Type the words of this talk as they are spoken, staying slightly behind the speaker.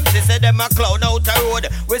say them a clown out a road.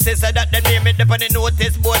 We say that them name it up on the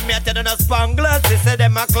notice board. Me a tell them a spanglers. We say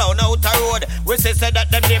them a clown out a road. We say that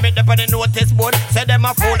them name it up on the notice board. Say them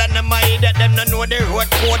a fool and them a idiot. Them no know the road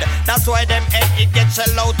code. That's why them head it get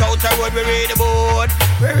shell out a road. We read the board.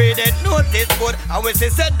 We read it notice board. And we say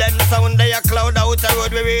them sound they a cloud out a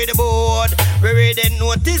road. We read the board. We read it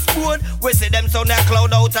notice board. We say them sound they a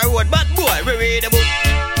cloud out a road. But boy, we read the book.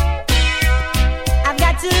 I've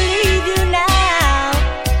got to leave you now.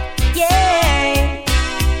 Yeah,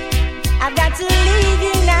 I've got to leave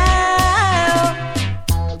you now.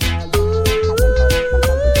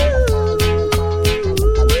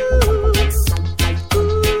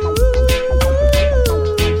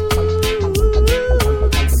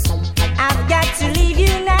 I've got to leave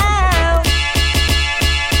you now.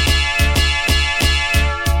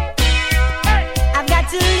 I've got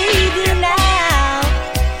to leave you now.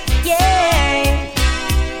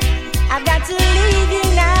 I've got to leave you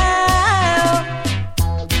now.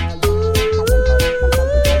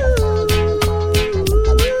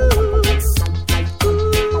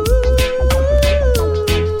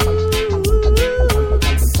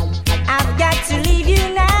 I've got to leave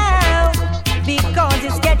you now because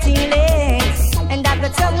it's getting late and I've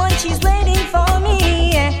got someone, she's waiting for me.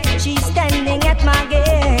 She's standing at my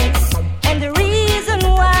gates and the reason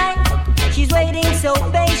why she's waiting so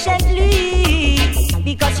patiently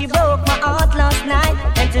because she broke my heart last night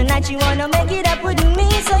and tonight she wanna make it up with me.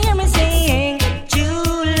 So hear me sing,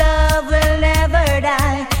 true love will never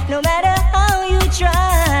die, no matter how you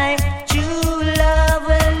try. True love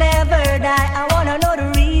will never die. I wanna know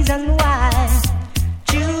the reason why.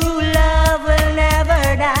 True love will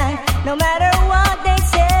never die, no matter what they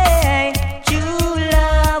say. True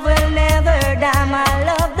love will never die. My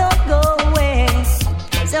love don't go away.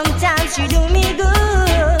 Sometimes you do me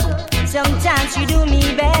good, sometimes you do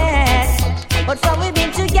me bad, but from we've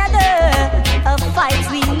been together, a fight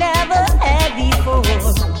we never had before.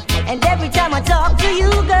 And every time I talk to you,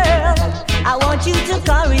 girl, I want you to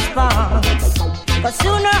correspond, but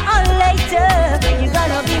sooner or later, you're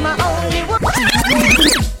gonna be my only one.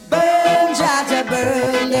 Burn, Jaja,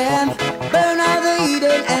 burn them. Burn all the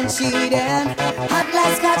Eden and cheating. Hot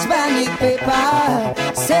like Scotch Bandic paper.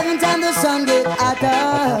 7 times the sun get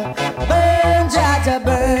hotter. Burn, Jaja,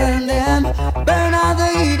 burn them. Burn all the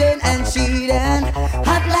Eden and cheating.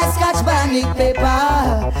 Hot like Scotch Bandic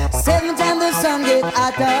paper. 7 times the sun get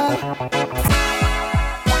hotter.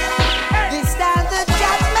 This time the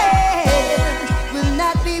judgment will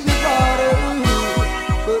not be with water,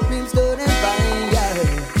 but brimstone and fire.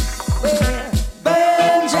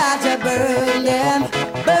 Burn, Jaja, burn them.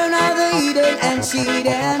 Burn all the Eden and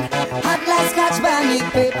cheating. Hot like Scotch Bandic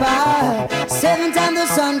paper. 7 times the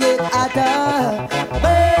sun get hotter.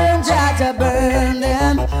 Burn, Jaja, burn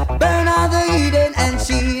them. Burn all the Eden and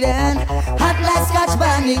cheating. Hot like Scotch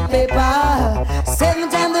Bandic paper. 7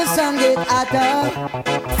 times the sun get hotter.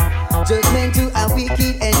 Judgment to a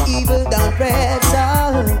wicked and evil down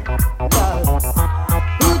pressure.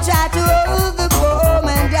 Who try to hold the poor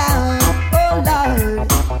man down, oh Lord.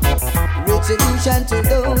 Retribution to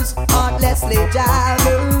those heartlessly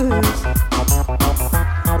jailers.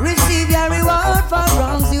 Receive your reward for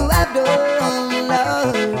wrongs you have done,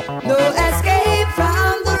 Lord. No escape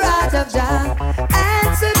from the wrath of Jah.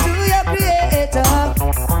 Answer to your Creator.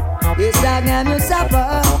 Yes, damn you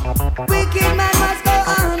suffer. Wicked man must go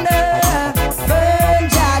under. Burn,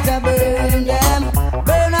 Jaja, burn them.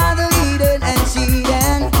 Burn all the Eden and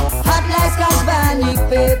cheating. Hot like Scotch Bandic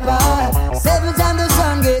paper. 7 times the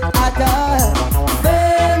sun get hotter.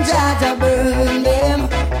 Burn, Jaja, burn them.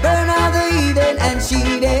 Burn all the Eden and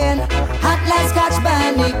cheating. Hot like Scotch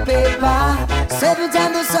Bandic paper. 7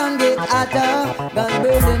 times the sun get hotter. Gonna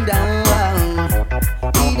burn them down.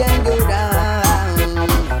 Eden go down.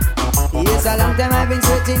 Yes, a long time I've been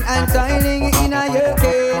sweating and toiling in a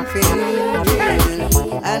hurricane field.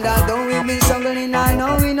 And although we've been struggling, I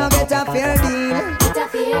know we no get a fair deal.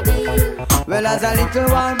 Well, as a little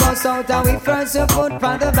war goes out, and we first put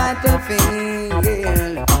on the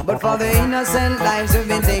battlefield. But for the innocent lives we've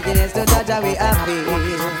been taking, it's to judge how we appeal.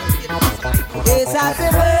 Yes, I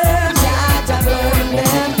say burn, Jaja, burn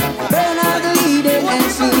them. Burn all the Eden and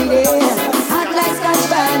cheating. Hot like Scotch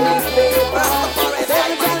Bandic paper.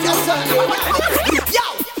 Yo!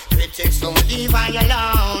 Critics don't leave I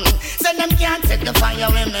alone. Say them can't take the fire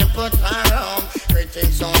when they put her on.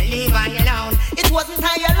 Critics don't leave I alone. It wasn't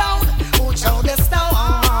I alone who chose the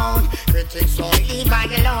stone. Critics don't leave I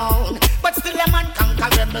alone. But still a man conquer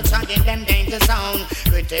rebels and in them danger zone.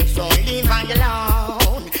 Critics don't leave I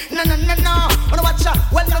alone. No, no, no, no. Wanna watch out?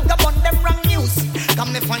 Well, look upon them wrong news.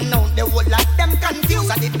 Come me find out the whole lot them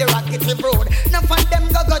confused. I did the rocket road. None of them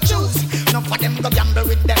go choose.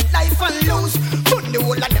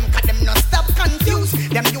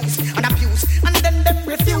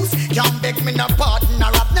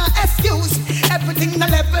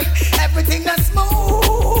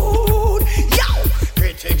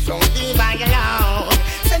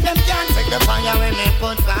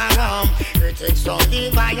 Critics don't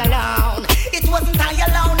leave I alone. It wasn't I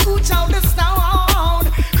alone who chose the stone.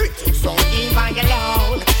 Critics don't leave I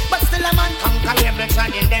alone. But still a man conquer every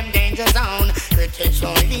trial in them danger zone. Critics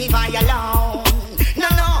don't leave I alone. No,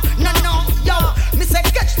 no, no, no, yo. Me say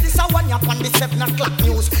catch this a one up on the 7 o'clock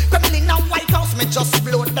news. Kremlin and White House me just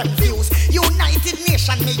blow them views. United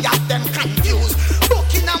Nation me have them confused.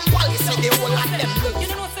 Buckingham Palace say the whole of them lose.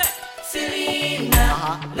 You know what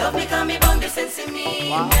Selena, love me cause me born this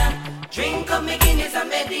Selena. Drink up me Guinness and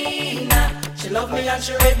Medina. She love me and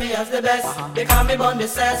she rate me as the best. Because me born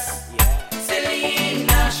this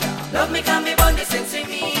Selena, love me cause me born this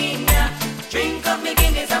Selena. Drink up me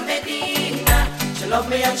Guinness and Medina. She love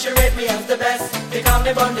me and she rate me as the best. Because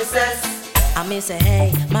me born this I may say,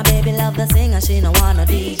 hey, my baby love the singer, she no want no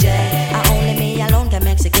DJ. I only me alone can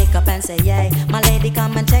make she kick up and say, yay. My lady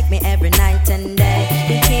come and check me every night and day.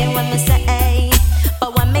 Be care when me say, hey,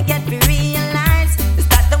 but when me get to realize, is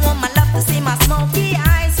that the woman love to see my smoky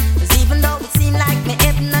eyes. Cause even though it seem like me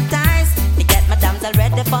hypnotized, me get my damsel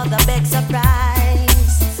ready for the big surprise.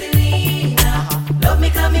 Selena, love me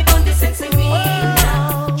cause me born this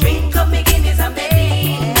Selena. Drink up me Guinness and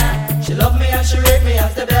Medina. She love me and she rate me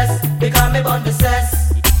as the best. Because me born the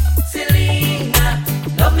Selena,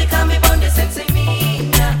 love me cause me born the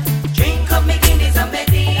Selena. Drink up me Guinness and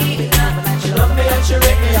Medina. She love me and she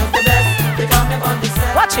rate me as the best. Because me born the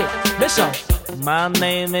Watch it, Bishop. My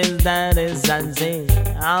name is Daddy Zanzi.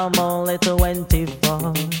 I'm only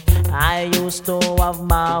 24. I used to have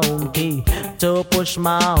my own key to push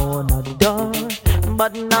my own door.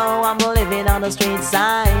 But now I'm living on the street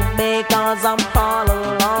side because I'm all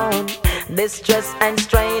alone. Distress and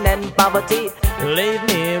strain and poverty leave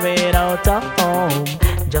me without a home.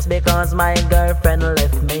 Just because my girlfriend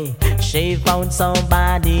left me, she found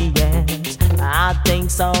somebody else. I think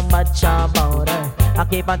so much about her, I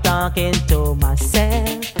keep on talking to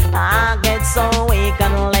myself. I get so weak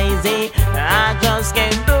and lazy, I just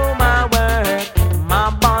can't do my work. My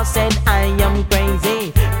boss said I am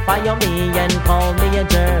crazy, fire me and call me a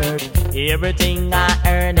jerk. Everything I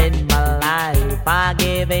earn in my life, I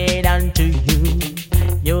give it unto you.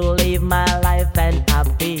 You live my life and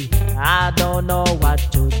happy, I don't know what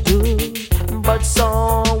to do. But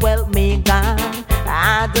so help me God,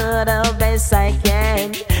 I do the best I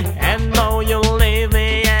can. And now you leave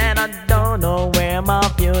me and I don't know where my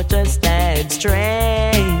future stands.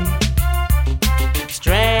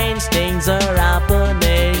 Strange things are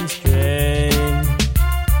happening.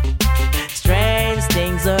 Strange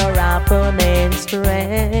things are happening.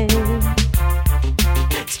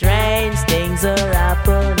 Strange things are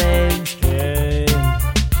happening.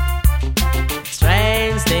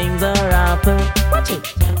 Strange things are happening. Watch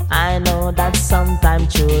it. I know that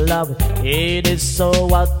sometimes true love, it is so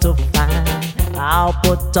hard to find. I'll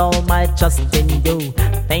put all my trust in you,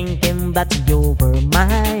 thinking that you were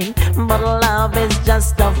mine. But love is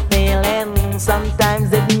just a feeling,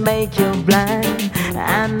 sometimes it make you blind.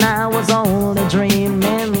 And I was only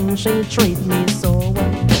dreaming, she treat me so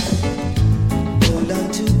well. Hold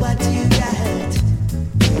on to what you got.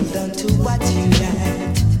 Hold on to what you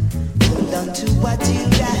got. Hold on to what you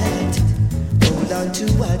got. Hold on to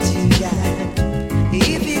what you got.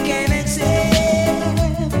 If you can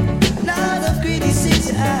accept lot of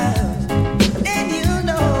criticism, then you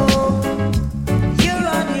know you're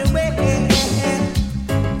on your way.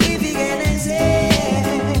 If you can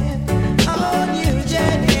accept on your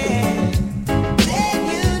journey, then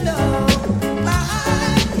you know my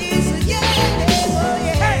heart is a yearning. Oh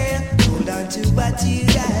yeah. Hold on to what you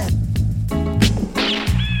got.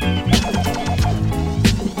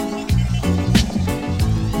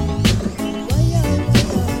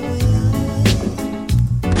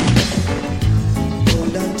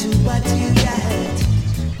 Hold on to what you got.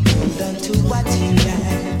 Hold on to what you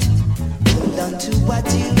got. Hold on to what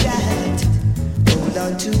you got. Hold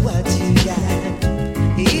on to what you got.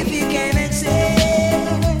 If you can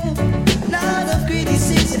accept lot of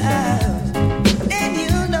criticism, then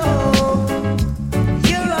you know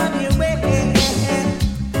you're on your way.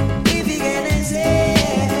 If you can accept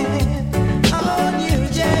on your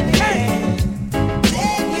journey,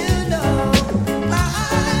 then you know my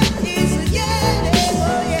heart is a yearning.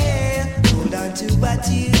 Oh yeah. Hold on to what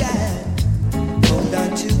you got. Hold on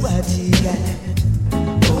to what you got.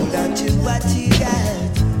 Hold on to what you got.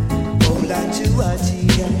 Hold on to what you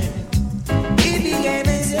got. If you can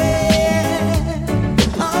accept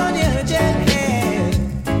on your journey,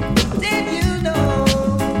 then you know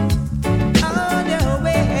on your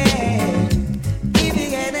way. If you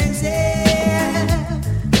can accept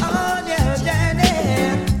on your journey,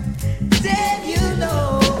 then you know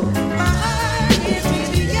my heart is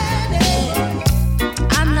really yearning.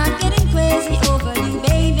 I'm not getting crazy over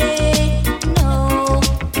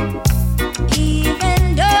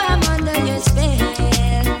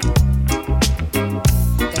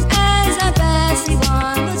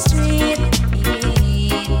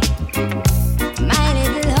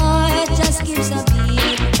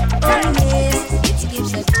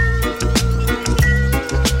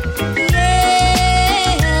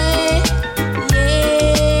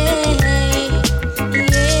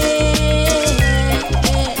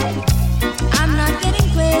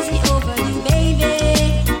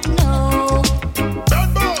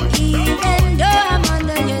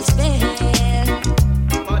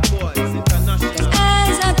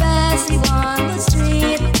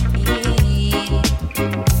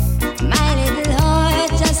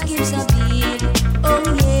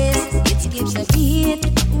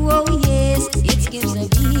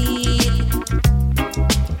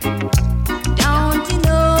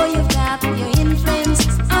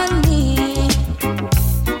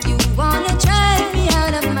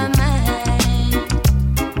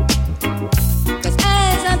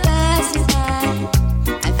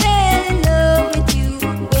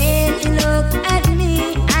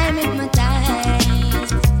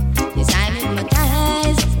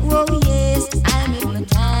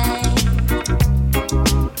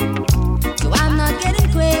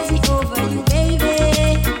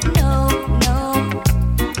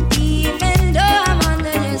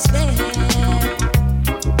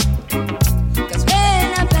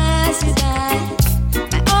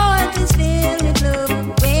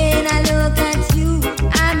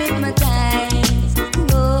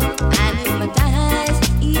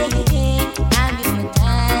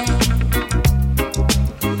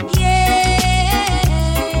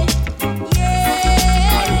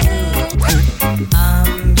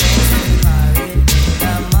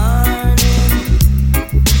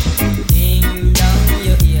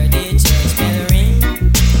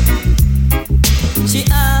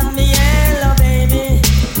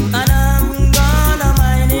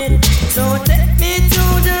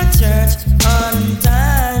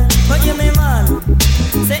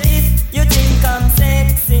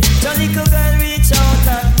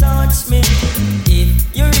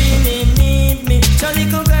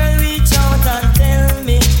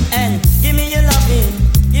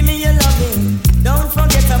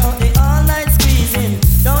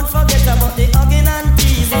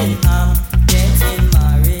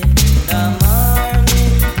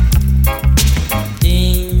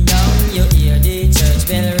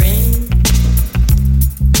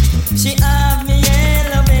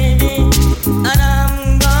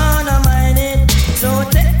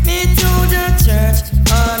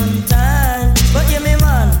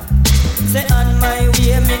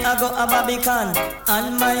go a Barbican.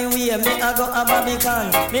 On my way, me I go a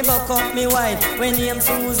Barbican. Me buck up me wife, when name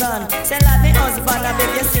Susan. Say like me husband, I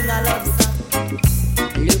beg you sing a love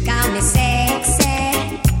song. Look how me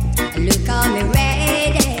sexy, look how me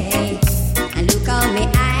ready, and look how me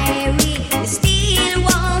irie. You still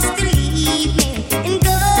wants to leave me and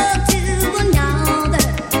go to another.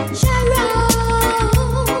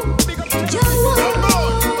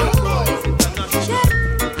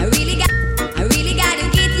 I really got to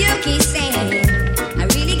get you kissing. I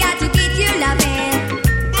really got to get you loving.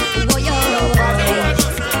 Oh, yo.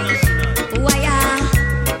 Oh, yeah.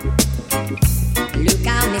 Look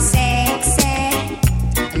how me sexy,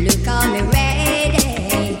 look how me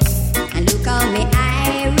ready, and look how me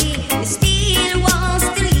irie. You still wants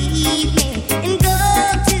to leave me and go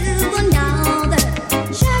to another.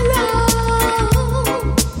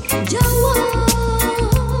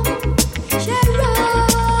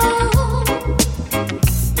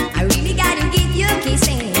 I really gotta get you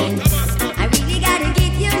kissing. I really gotta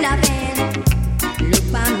get you loving. Look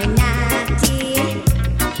for me naughty,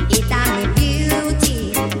 it on me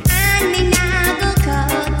beauty, and me now go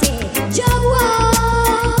cut it.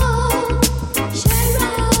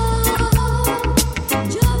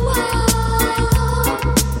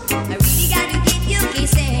 I really gotta get you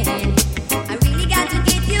kissing. I really got to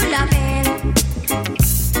get you loving.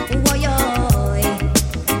 Oh, yo.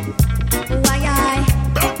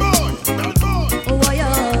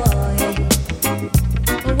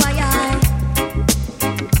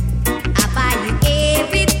 I buy you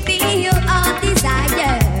everything your heart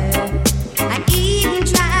desire. I even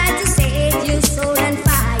tried to set your soul on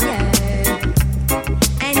fire,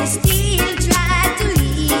 and you still try to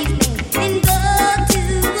leave me and go to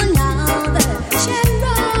another.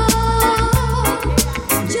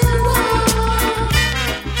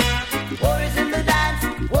 War is in the dance,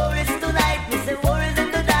 war is tonight. Me say war is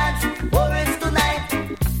in the dance, war is tonight.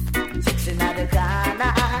 Six in the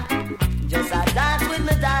corner, just a dance with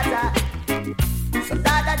my daughter. Some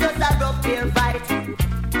daughter just a rough beer fight,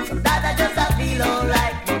 some daughter just a feel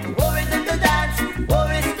alright. But war is in the dance,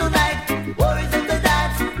 war is tonight. War is in the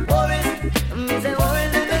dance, war is. Me say war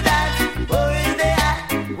is in the dance, war is there.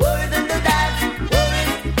 War is in the dance, war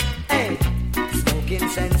is. Hey, smoking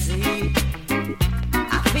sensei.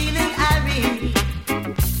 I'm feeling irate.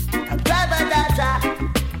 I grab a data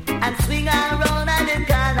and swing around at the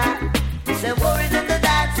corner. We say war is in the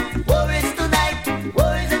dance, war is tonight.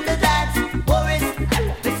 War is in the dance, war is.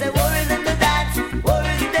 We say war is in the dance, war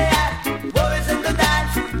is there. War is in the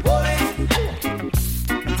dance, war is.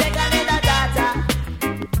 Take another data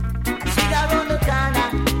and swing around the corner.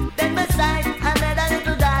 Then beside another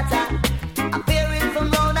little data appearing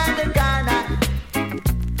from round at the corner.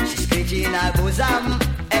 She's screeching her bosom,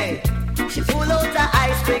 hey. She pull out her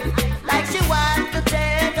ice pick like she want to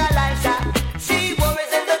take a lighter. See, war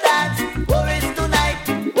is in the dance, war is tonight.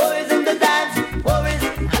 War is in the dance, war is.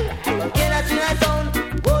 Working at your zone,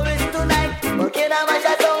 war is tonight. Working at my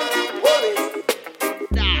zone, war is.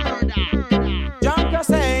 Junker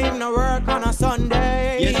say him no work on a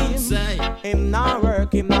Sunday. You don't say. Him not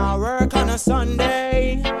work on a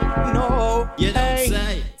Sunday. No, You don't hey.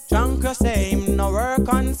 say. Junker say him no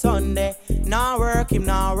work on Sunday. Nah work, him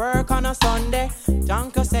nah work on a Sunday.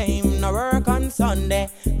 Junker say him no work on Sunday.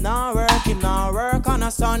 Nah work, him nah work on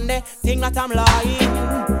a Sunday. Think that I'm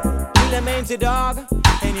lying. Kill him ain't dog,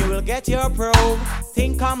 and you will get your probe.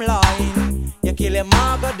 Think I'm lying. You kill a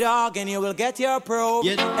maga dog, and you will get your probe.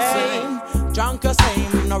 You don't Hey, Junker say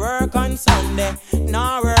him no work on Sunday.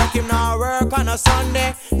 Nah work, him nah work on a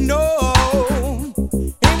Sunday. No,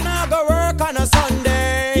 him nah go work on a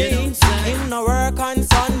Sunday. You don't say. Him no work on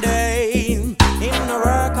Sunday. Him no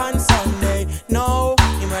work on Sunday. No,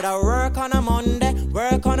 him rather work on a Monday,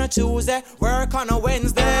 work on a Tuesday, work on a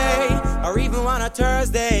Wednesday, or even on a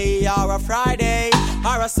Thursday, or a Friday,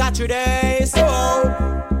 or a Saturday. So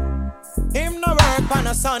him no work on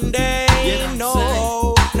a Sunday. You don't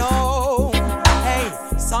No, say. no. Hey,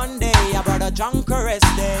 Sunday, a brother Junker rest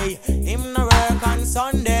day. Him no work on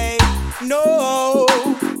Sunday. No,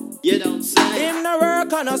 You don't say. him no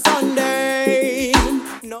work on a Sunday.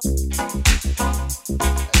 No.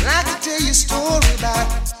 I can tell you a story about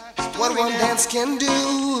what one dance can do.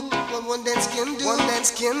 What one dance can do. One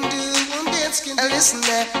dance can do. One dance can do. And listen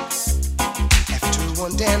that after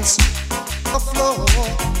one dance on the floor,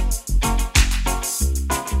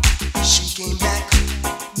 she came back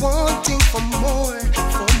wanting for more,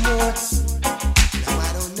 for more. Now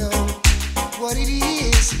I don't know what it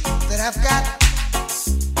is that I've got,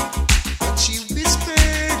 but she whispered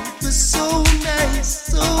it was so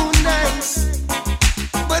nice, so nice.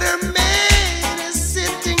 But her man is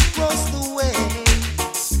sitting across the way,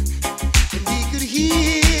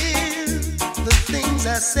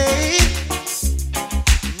 say.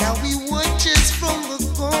 Now he watches from the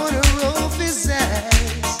corner of his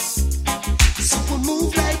eyes. So a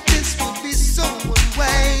move like this would be so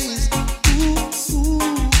unwise. Ooh,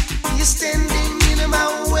 ooh, he's standing in my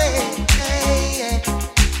way.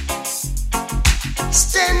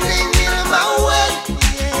 Standing in my way.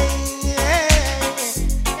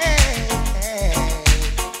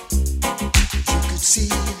 You could see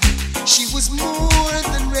she was more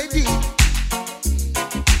than ready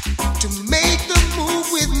to make the move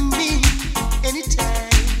with me anytime.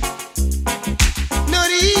 Not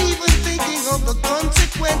even thinking of the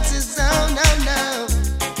consequences. Oh, no.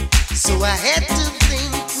 So I had to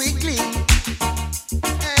think quickly.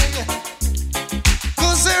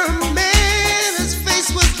 Cause her man's face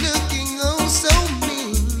was looking oh so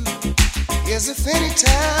mean. As if any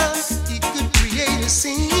time he could create a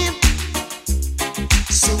scene.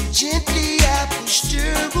 So gently I pushed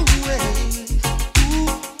her away.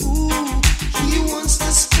 Ooh, ooh, he wants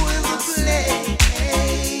to spoil the play.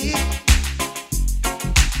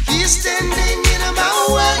 He's standing in my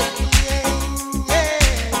way.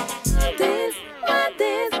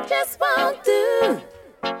 This just won't do.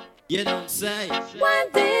 You don't say. One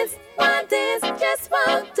this just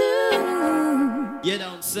won't do. You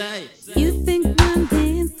don't say. You think one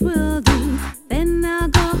dance will do, then I'll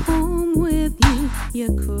go home with you.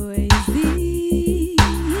 You're crazy.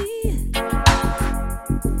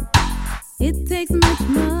 It takes much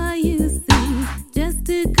more, you see, just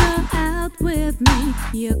to go out with me.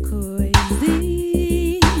 You're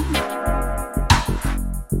crazy.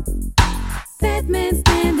 That man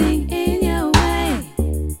standing in your way,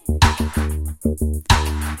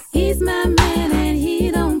 he's my man and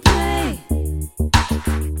he don't play.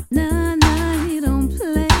 No, he don't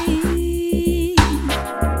play.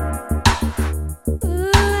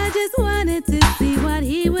 Ooh, I just wanted to see what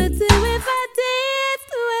he would do if I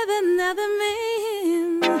danced with another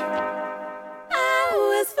man. I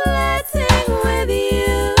was flirting with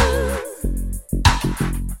you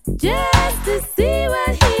just to see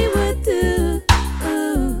what he would do.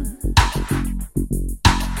 Ooh.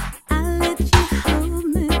 I let you hold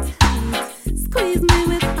me tight, squeeze me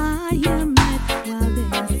with all your might while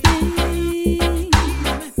dancing.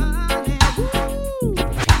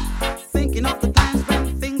 Thinking of the times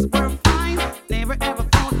when things were fine. Never ever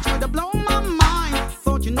thought you'd blow my mind.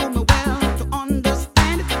 Thought you knew me well to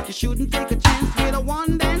understand. You shouldn't take a chance with a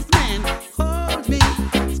one dance man. Hold me,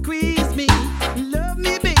 squeeze me, love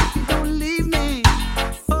me, baby, don't leave me.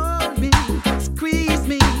 Hold me, squeeze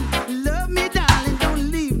me, love me, darling,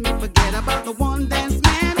 don't leave me. Forget about the one dance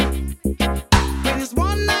man. It is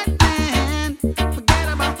one night man. Forget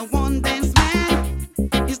about the one dance man.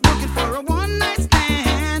 He's looking for a one night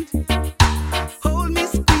stand. Hold me,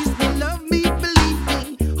 squeeze me, love me, believe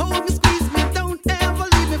me. Hold me, squeeze me, don't ever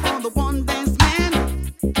leave me for the one dance man.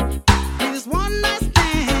 It is one night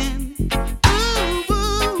stand. Ooh,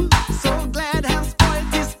 ooh, so glad I've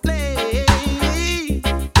spoiled this play.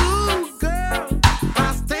 Ooh, girl,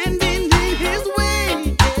 by standing in his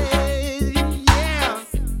way. Yeah.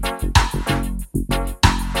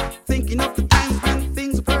 Thinking of the times when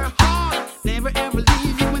things were hard. Never ever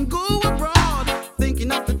leave you and go abroad.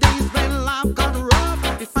 Thinking of the days when life got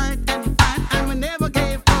rough. We fight and we never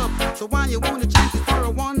gave up. So why you want to chance it for a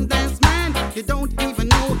one dance man? You don't even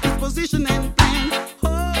know his position and plan.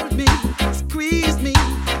 Hold me, squeeze me,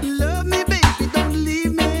 love me, baby, don't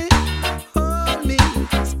leave me. Hold me,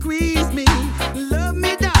 squeeze me, love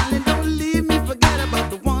me, darling, don't leave me. Forget about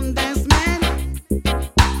the one dance man.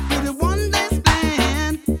 You're the one dance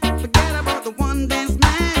man. Forget about the one dance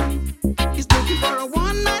man. He's looking for a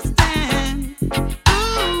one night stand.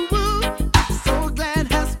 Ooh, ooh, so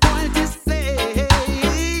glad I spoiled this play.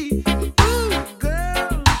 Ooh,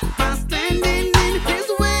 girl, by standing in his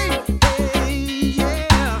way.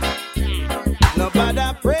 Yeah. Nobody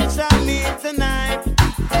pressure me tonight.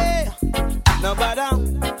 Hey, nobody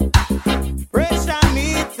pressure me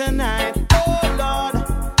tonight. Oh Lord,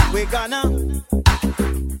 we're gonna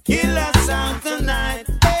kill a song tonight.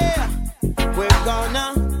 Hey, we're gonna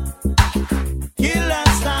kill a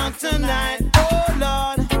song tonight. Oh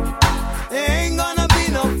Lord, there ain't gonna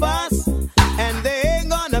be no fuss and there ain't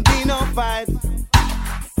gonna be no fight.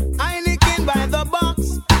 I ain't in by the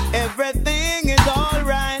box, everything is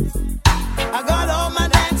alright. I got all my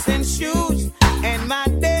dancing shoes and my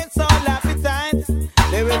dance all appetite.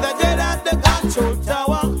 There is a jet at the control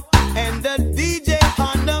tower and the DJ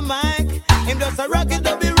on the mic. Him just a rock it,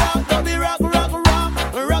 dubby rock, dubby rock, rock, rock.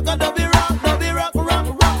 Rock a dubby rock, dubby rock, rock,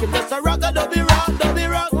 rock. Him just a rock a dubby rock, dubby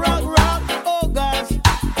rock, rock, rock. Oh gosh,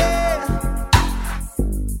 hey.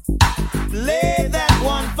 Play that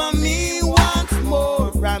one for me once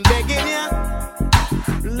more.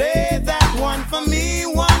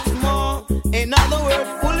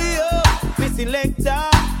 selector.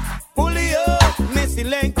 Pull it up, me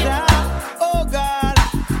selector. Oh God,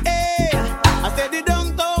 hey. I said the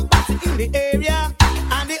downtown posse in the area,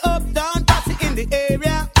 and the uptown posse in the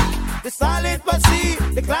area. The solid posse,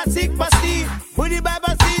 the classic posse, with the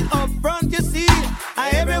Bible seat up front, you see.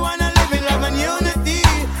 Everyone a live in love and unity.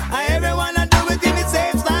 Everyone a do it in the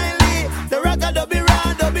same style. The rock a dubby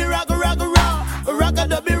rock, dubby rock, rock, rock. Rock a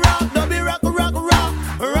dubby rock, dubby rock, rock, rock.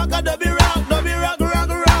 Rock a dubby rock, dubby rock, rock,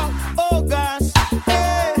 rock. Oh gosh,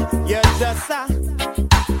 hey, you're just a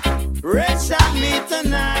rich at me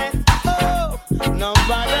tonight. Oh, no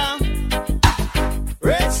bother.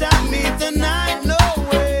 Rich at me tonight, no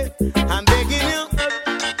way. I'm begging you.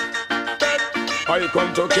 I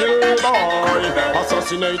come to kill, boy,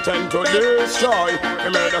 assassinate and to destroy. We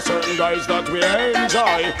made a certain guys that we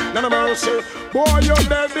enjoy. None of mercy, boy, you're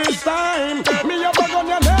dead this time. Me a bug on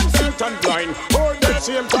your name, sit and blind. Oh, that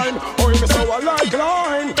same time, oh, me so I like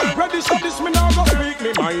line. Ready for this, me now go speak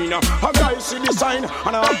me mind. A guy see the sign,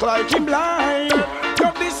 and I act like him blind.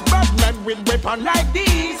 You're this bad man with weapon like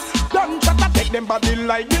this. Don't try to take them body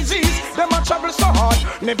like disease. Them a travel so hard,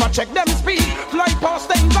 never check them speed. Fly past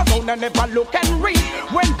things around and never look and read.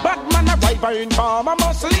 When bad man arrive, I inform I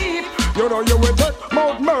must leave. You know you will take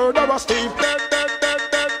mouth murderer Steve.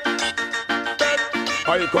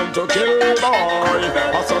 I come to kill, boy,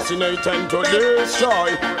 assassinate and to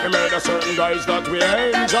destroy. We made a certain guys that we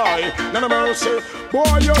enjoy. None of mercy,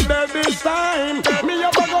 boy, you're dead this time. Me a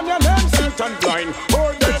bug on your name, sit and blind.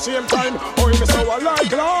 Oh, that same time, oh, me so I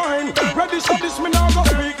like line. Ready for this, me now go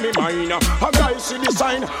speak me mind. A guy see the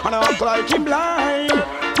sign, and I act like him blind.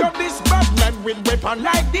 You're this bad man with weapon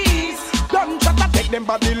like this. Don't try to take them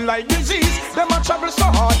body like disease. Them a travel so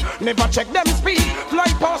hard, never check them speed. Fly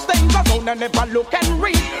past things around and never look and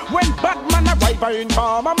read. When bad man arrive, I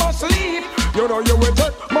inform I must leave. You know you will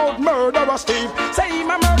take mouth murderer Steve. Say him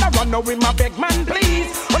a murderer, now him a beg man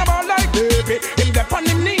please. When I'm all like baby, him dep on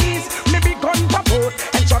him knees. Maybe gun pop out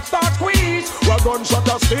and shot start squeeze. Well gunshot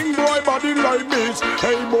a sting boy body like this.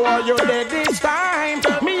 Hey boy you dead this time.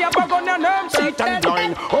 Me a bug on your nerve seat and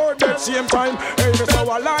blind. Oh that same time, hey me so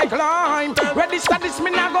I like line. Ready studies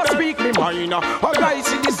me now go speak me mind. All guys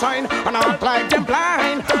see the sign and I act like them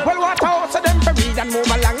blind. Well what house of them to read and move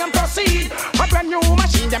along and proceed. A brand new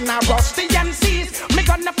machine them now rusty and seize. Me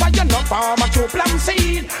gonna fire no farm a true plum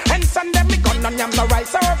seed. And send them me gun on yam no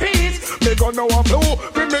rice or peas. Me gonna a blue,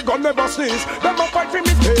 me gun never sneeze. Them a fight for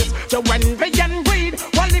me space. So envy and greed,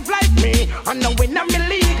 one live like me and no win a me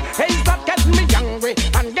league. Hey that get me angry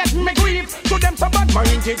and get me grief. To them so bad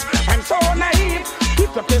minded and so naive.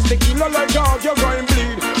 If you place the killer like dog, you're going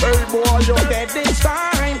bleed. Hey boy, you're dead this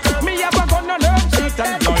time. Me have a gun on earth, sit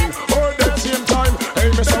and blind. Oh, that same time, hey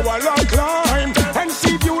me so I like climb. And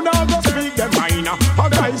see if you now go speak the minor. A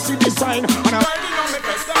guy see the sign and I'm riding on me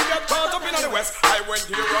best. Them get caught up in the west. I went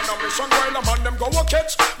here on a mission while I'm on them go a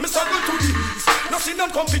catch. Me struggle to the east, nothing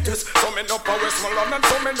and competitors. Some men up a west Malone and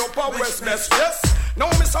some men up a west best. Yes. Now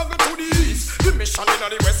me struggle to the east. The mission in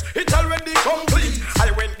the west, it already complete. I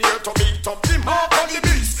went there to beat up the mark on the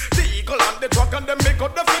beast. The eagle and the dragon, them make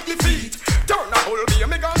up the 50 feet. Turn a whole day,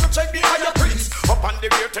 me gonna check the higher priest. Up on the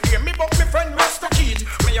rear today, me buck me friend Rasta Kid.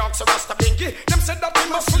 Me ask Rasta Pinky, them said that he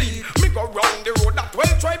must sleep. Me go round the road that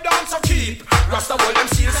 12 tribe dance a keep. Rasta hold them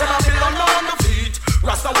seals, say Babylon on the feet.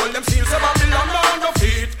 Rasta hold them seals, say Babylon on the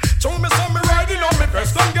feet. Show me some me riding on me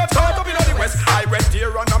best, don't get caught up in the west. I went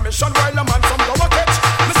here on a mission while a man from go a catch.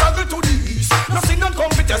 Me struggle to the east, nothing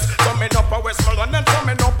uncompetence. Some men up a west Malone and some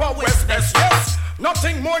men up a west best, yes.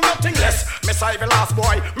 Nothing more, nothing less. Me say the last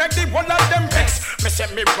boy, make the one of them vex. Me say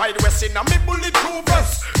me ride west in a me bulletproof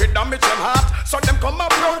vest. With damage them heart, so them come a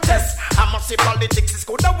protest. I must see politics is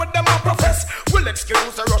good, what them a profess. We'll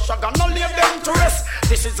excuse the Russia, gonna leave them to rest.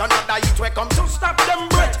 This is another heat we come to stop them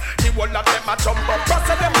breath. The one of them a jump up, pass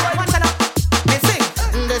them right. What's up? Me sing.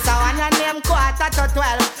 This a one your name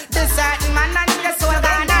 11:45. This certain man and your soul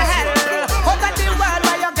gonna hell. Out of the world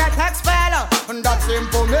where you get expelled. And that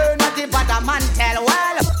simple me not the bad man tell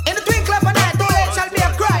well. In the twinkle of an eye, too late shall be a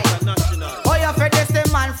cry. Oh, you feel this the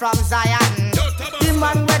man from Zion. The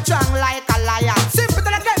man we strong like a lion. Simple to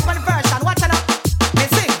the great conversion. Watch out. Me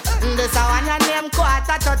sing. This a one your name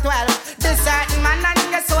 11:12. This certain man and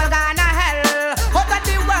your soul gonna hell. Out of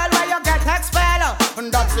the world where you get expelled. And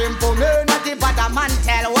that simple me not the bad man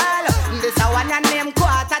tell well. This a one your name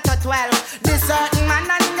 11:12. This certain man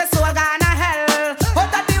and your soul gonna hell.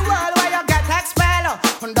 Out of the world where you get expelled.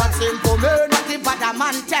 And that simple me not the bad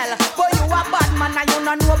man tell. Boy you a bad man and you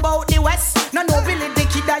no know about the West. No know Billy the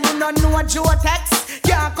Kid and you no know Joe Tex.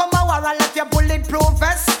 Can't come a war and let your bulletproof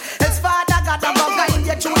vest. His father got a bug in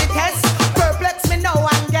your through the test. Perplex me now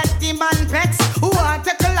and get the man pex. Who want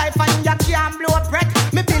take a life and you can't blow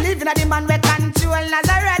reason of the man we control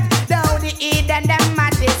Nazareth. Though the Eden them a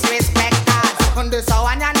disrespect us. And this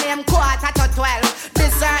one your name 11:45.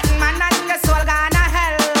 This certain man and your soul gonna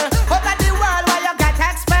hell. Out of the world where you get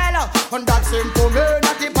expelled. And that simple me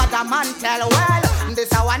not the bad man tell well.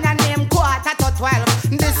 This one your name 11:45.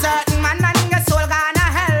 This certain man and your soul gonna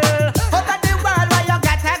hell. Out of the world where you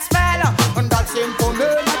get expelled. And that simple me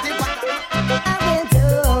not the bad. I will do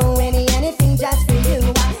anything just for you.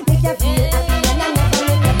 Make you feel happy and I never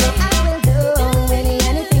make you go. I will do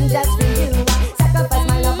anything just for you. Sacrifice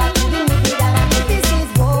my love and give me that. This is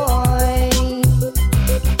boy.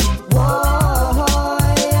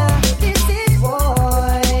 This is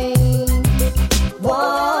boy.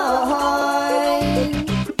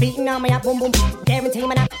 Beating on my boom boom, guarantee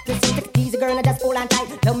man to see the easy girl and just hold on tight.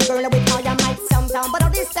 Love me girl with all your might. Sometime, but all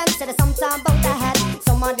this sense to the sometime about the head.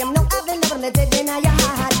 Some of them know I've been never let it in your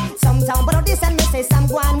heart. Sometime, but all this and me say some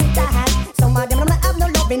go on with the hat. Some of them don't have no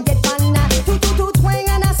love in get fun. Twang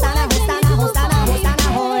and a sana,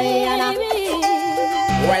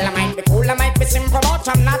 Well, I might be cool, I might be simple, but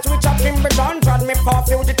I'm not rich up in Badboy. Trod me for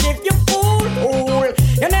fugitive, you fool.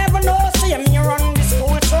 You never know, see me run the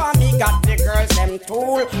school, so me got the girls them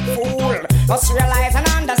fool. Just realize and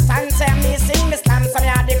understand, say me sing this time, so me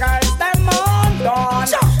had the girls them on done.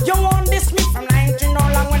 You want this me from 19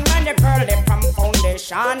 all long when man the girl they from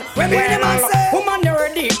foundation. Woman you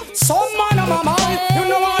ready? Some man of my man, you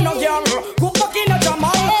know I no girl. Go back in the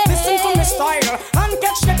Jamal, listen to me style and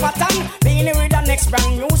catch the pattern. Being with the next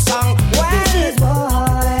brand new song. Well, This is boy.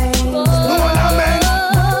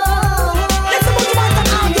 let's put you on the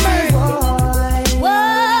argument.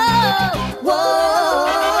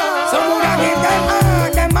 So would I give them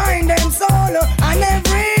heart, them mind, them soul, and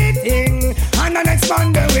everything, and then expand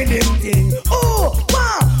the rhythm thing. Oh,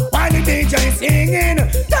 wow! While the DJ singing,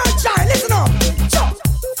 that child, listen up.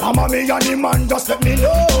 Mama, me and the man, just let me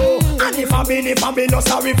know. And if I be no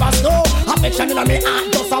sorry for snow. Affection in me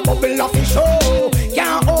heart, just a bubble of the show.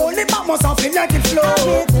 Can't hold it, but must have feel like it flow. I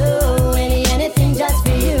will do anything just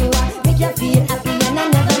for you. Make you feel happy and I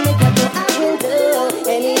never make you go. I will do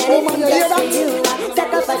anything just for you.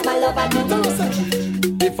 Sacrifice my love and do.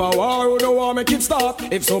 If I war, don't want make it stop.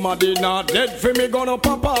 If somebody not dead for me, gonna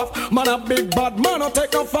pop off. Man a big bad man, I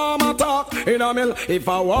take a farm attack in a mill. If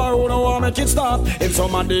I war, don't want make it stop. If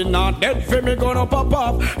somebody not dead for me, gonna pop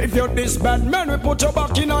off. If you're this bad man, we put you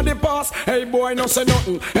back in the past. Hey boy, no say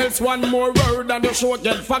nothing. Else one more word and your show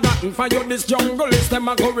get forgotten. For you this jungle is them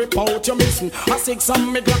a go rip out you missing. I sick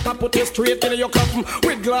some me glock, I put it straight in your coffin.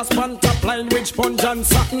 With glass pan top line, with sponge and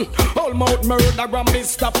satin. All mouth murder, gram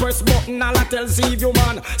Mr. Press button. All I tell see you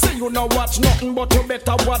man. Say you no watch nothing, but you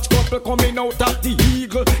better watch couple coming out of the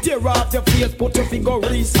eagle. Tear off your face, put your finger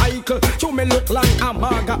recycle. You me look like a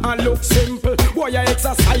maga and look simple. Boy, you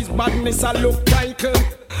exercise badness and look title.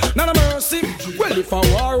 None of mercy. Well, if I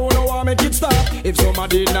war, who no want make it stop. If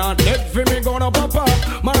somebody not dead for me, gonna pop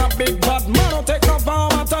up. Man a big bad man, don't take no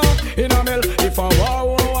farm attack in a mill. If I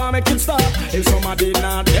war, who no want make it stop. If somebody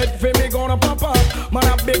not dead for me, gonna pop up. Man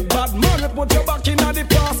a big bad man, put your back in the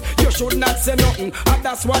past. You should not say nothing, and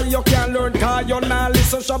that's why you can't learn. Cause you not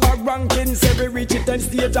listen Shabbat rankings. Every reach it and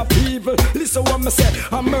stage of people. Listen what me say,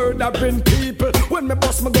 I'm murdering people. When me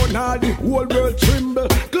bust my gun, all the whole world tremble.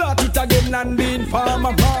 Glad it again and the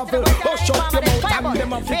informer marvel. Hush up your mouth and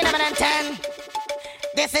them a fit. 10.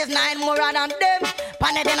 This is 9 more than them.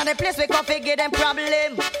 Pan it in the place we can figure them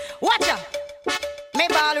problem. Watch out. Me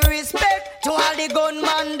ball respect to all the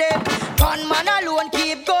gunman them. Gunman alone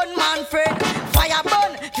keep gunman friend. Fire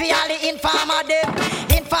burn for all the informer them.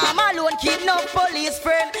 Informer alone keep no police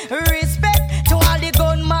friend. Respect to all the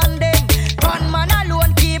gunman them. Gunman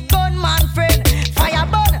alone keep gunman friend. Fire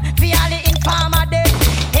burn for all the informer them.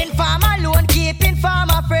 Informer alone keep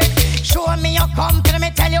informer friend. Show me your company,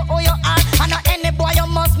 me tell you who you are. And not any boy you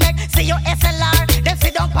must make. See your SLR, them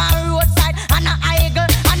sit down on roadside. And a eagle,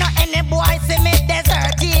 and not any boy see me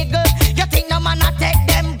desert eagle. You think no man a take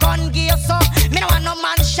them gun gear so? Me no want no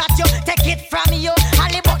man shot you, take it from you. All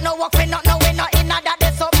the but no work for not no way no in that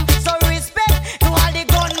there's something. So respect to all the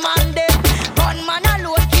gunman them. Gunman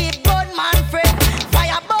alone keep gunman friend.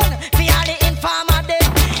 Fire burn for all the informer them.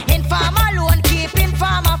 Informer alone keep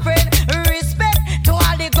informer friend. Respect to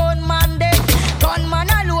all the gunman them. Gunman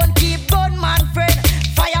alone keep gunman friend.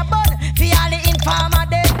 Fire burn for all the informer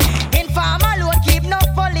them. Informer alone keep no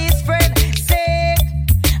police friend. Say,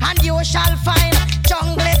 and you shall find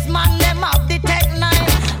junglist man them of the Tech 9.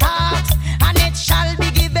 Ask, and it shall be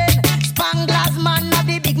given. Spanglers man of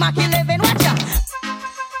the Big Mac 11. Watch out.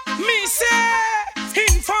 Me say,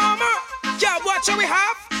 informer, yeah, watch what we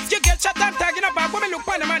have. You get shot and tag in a back when me look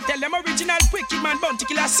on them and tell them original wicked man bounty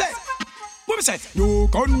killer say. What we say? You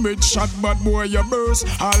gun with shot, bad boy, you burst.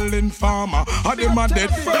 All in farmer, are them a dead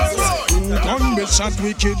first. You gun with shot,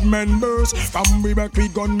 wicked men burst. From we back, we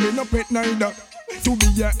gun me no pet neither. To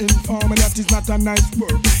be an informer, that is not a nice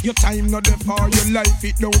word. Your time not there for your life,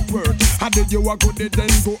 it don't work. How did you a good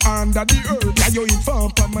then go under the earth? Are you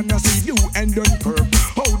inform, man, I see you and don't perk.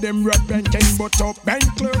 How them rat bank and but up bank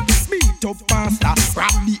clerk. Beat up pastor,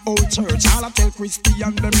 rob the old church. All I tell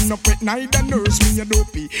Christian, them no pet neither nurse. Me a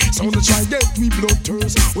dopey, so they try get we blood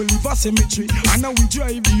thirst. We live a cemetery, and now we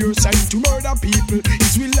drive the earth side to murder people.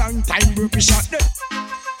 It's we long time, we shot them.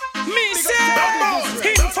 Me say,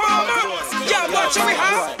 informer. Yeah, watch what we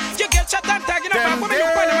have. You get shot and tagging up. What we do,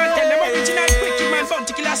 Parliament, tell them original wicked man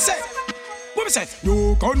particular say. What we say?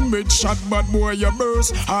 You gun with shot, bad boy, you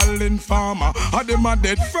burst. All in farmer, are them a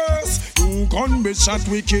dead first. You gun with shot,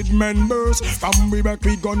 wicked men burst. From we back,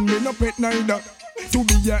 we gun me no pet neither. To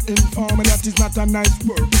be an informer, that is not a nice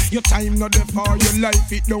word. Your time not there for your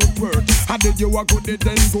life, it don't work. How did you a good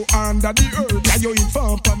then go under the earth? Are you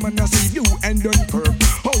informed, man, I see you and don't perk.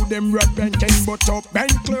 How them rat bank and but up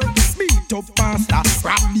bank clerk. Beat up pastor,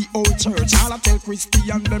 rob the old church. All I tell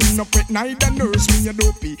Christian, them no pet neither nurse. Me a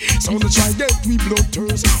dopey, so they try get we blood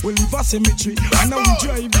thirst. We live a cemetery, and now we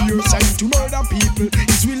drive the earth side to murder people.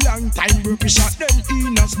 It's we long time we shot them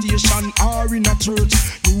in a station or in a church.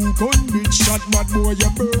 You gun with shot, bad boy, you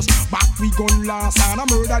burst. Back we gun last and I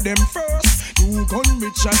murder them first. You gun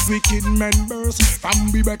with shot, wicked men burst.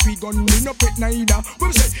 From we back we gun, we no pet neither. What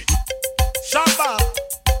we say? Shabba,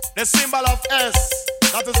 the symbol of S,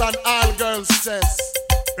 that is an all-girls chest.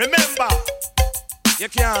 Remember, you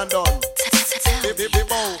can't done.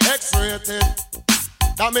 X-rated,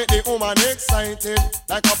 that make the woman excited.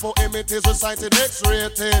 Like a poem it is recited,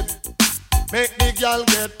 X-rated. Make the girl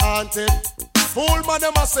get haunted. Fool man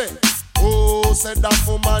them a say, oh, said that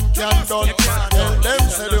woman can't done. Tell them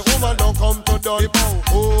say the woman don't come to done.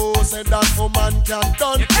 Oh, said that woman can't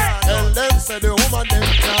done. Tell them say the woman them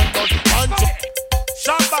can't done.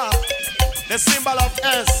 Shabba, the symbol of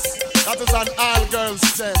S, that is an all-girls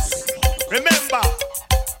chest. Remember,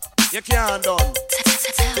 you can't done.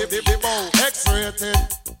 X-rated,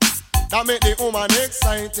 that make the woman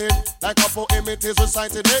excited. Like a poem it is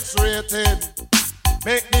recited, X-rated.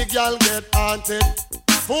 Make the girl get haunted.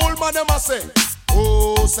 Fool man them a say,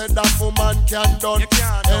 oh, said that woman can't done.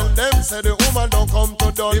 Tell them say the woman don't come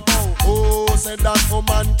to done. Oh, said that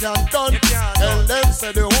woman can't done. Tell them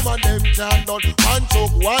say the woman them can't done. One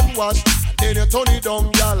choke, one wash, then you turn it down,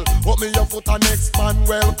 girl. Put me your foot and next man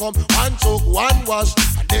welcome. One choke, one wash,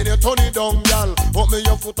 then you turn it down, girl. Put me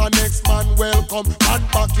your foot and next man welcome. And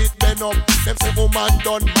back it then up. Them say woman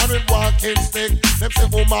done, man with walking stick. Them say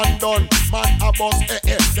woman done, man a boss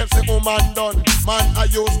Them say woman done, man I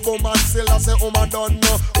use woman still I say woman done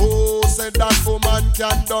no. Oh, say that woman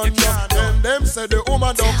can done no. Then them say the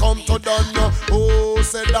woman don't come to done no. Oh,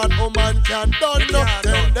 say that woman can done no.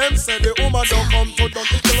 Then them say the woman don't come to done.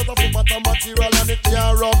 It's a lot of matter material and it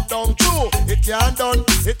can't rub down too. It can't done,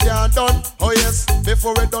 it can't done. Oh yes,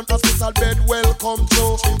 before it done hospital bed welcome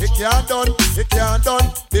to. It can't done, it can't done.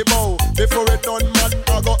 The bow, before it done man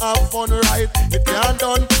I go have fun right. It can't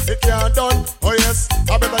done, it can't done. Oh yes,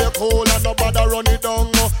 I better you cool and nobody run it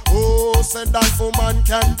down no. Oh, said that woman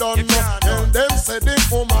can done no. Tell them say the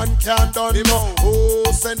woman can done no.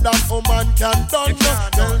 Oh, said that woman can done no.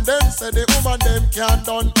 Tell them say the woman them can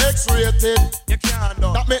done. X-rated, you can't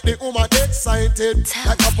done. That make the woman excited.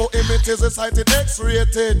 Like a poem it is recited,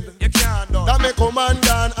 X-rated. You can't done. That make woman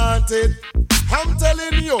gone haunted. I'm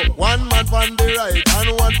telling you, one man on the right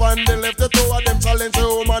and one on the left. The two of them challenge the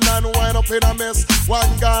woman and wind up in a mess. One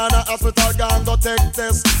gone a hospital, gone go take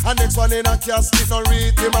test. And next one in a casket, no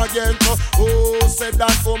read him again. So, oh, said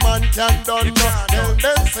that woman can done no. Tell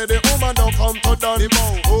them say the woman don't come to done.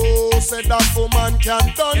 Oh, said that woman can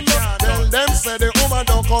done no. Tell them say the woman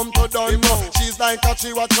don't come to done no. She's like a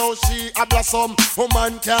tree, watch how she a blossom.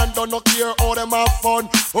 Woman can done, no care how them have fun.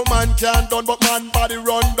 Woman can done, but man body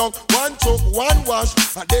run down. One choke, one wash,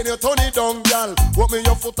 and then you turn it down, girl. Put me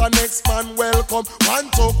your foot and next man welcome. One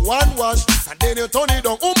choke, one wash, and then you turn it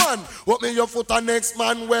down. Woman, put me your foot and next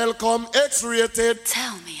man welcome. X-rated.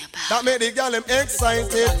 Tell me about that made the girl them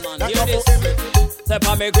excited. Step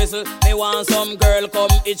on me gristle, me want some girl come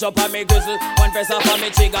itch up on me gristle. One press up on me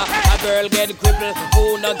trigger, a girl get crippled.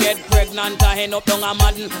 Who no get pregnant, a hen up down a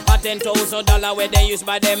madden. A $10,000 where they use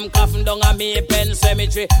by them coffin down a me pen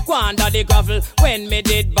cemetery. Go under the gravel, when me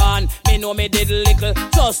did born, me know me did little.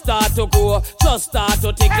 Just start to grow, just start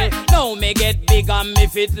to tickle. Now me get big and me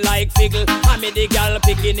fit like figgle. And me the girl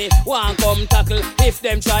picking it, one come tackle. If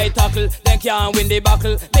them try tackle, they can't win the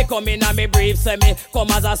battle. They come in and me brief, say me come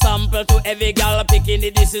as a sample to every girl pick.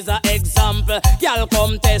 bikini, this is an example. Girl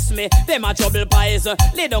come test me, them a trouble pies.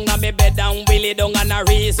 Lay down on me bed and we lay down on a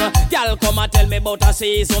reason. Girl come and tell me about a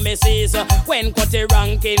season, me season. When cut the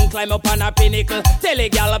ranking, climb up on a pinnacle. Tell a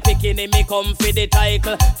girl bikini, me come for the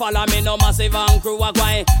title. Follow me no massive and crew a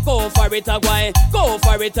guy. Go for it a guy, go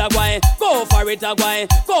for it a guy, go for it a guy,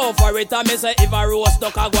 go for it a me say if a roast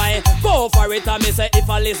duck a guy. Go for it a me say if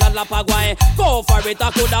a lizard lap a guy. Go for it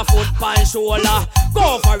a coulda foot pan shoulder.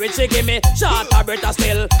 Go for it she give me short a breath a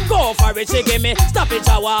still. Go for it she give me stop it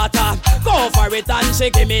a water. Go for it and she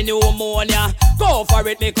give me pneumonia. Go for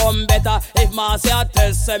it me come better. If Marcia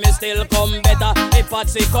test say me still come better. If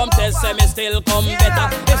Patsy come test say me still come better.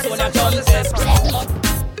 If Sonia come test.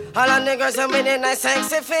 All the niggas are with a nice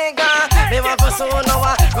sexy figure. They want for so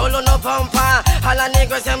no roll on no bumper. All the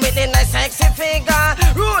niggas are with a nice sexy figure.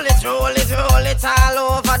 Roll it, roll it, roll it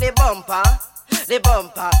all over the bumper. The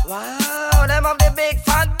bumper, wow, them have the big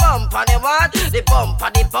fat bumper. The what? The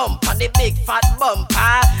bumper, the big fat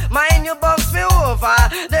bumper. Mind you bumps me over.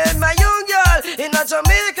 Then my young girl in a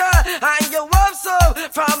Jamaica, and you have some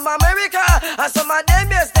from America. And some of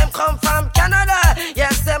them, yes, them come from Canada.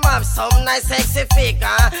 Yes, them have some nice sexy figure.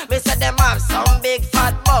 Me say them have some big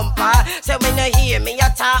fat bumper. Say when you hear me,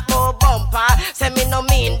 you talk more bumper. Say me no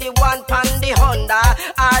mean the one pan the Honda,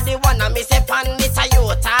 or the one I me say pan the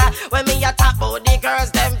Toyota. When me a talk about the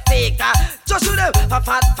girls, them figure. Just shoot them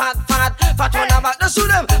fat, turn about. Just shoot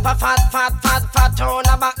them fat, turn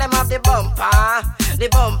about. Them have the bumper.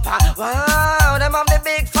 Wow, them have the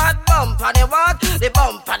big fat bumper. They what? The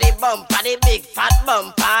bumper, the big fat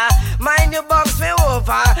bumper. Mind you bumps me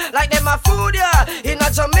over like them a food yeah in a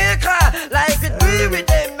Jamaica. Like it be with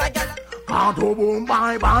them, my girl. Can't go boom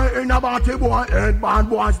bye bye in a body boy head. Bad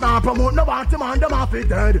boys not promote no body man, them off it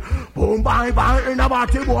dead. Boom bye bye in a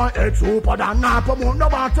body boy head. Super than not promote no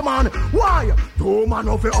body man. Why? Two man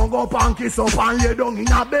off it hung up and kiss up and lay down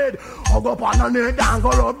in a bed. Hung up on a neck and go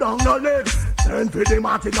rub down the leg. Send for the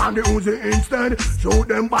matic and the Uzi instead. Shoot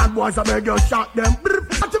them bad boys, I beg you shot them.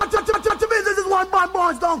 This is what bad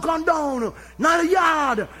boys don't condone. Not a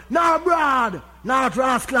yard, not a broad, not a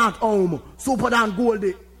transplant home. Super than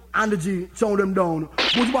Goldie and the G, show them down.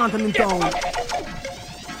 Which want them in town?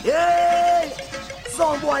 Hey!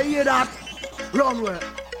 Some boy hear that? Runway.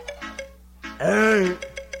 Hey!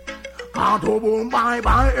 Can't go boom bye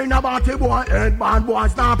bye in a body boy head. Bad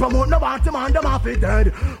boys not promote no body man, them off it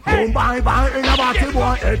dead. Boom bye bye in a body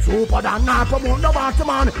boy head. Super than not promote no body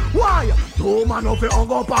man. Why? Two man off it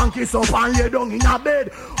hung up and kiss up and lay down in a bed.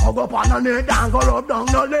 Hung up on a neck and go rub down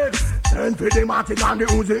the leg. Send for the matic and the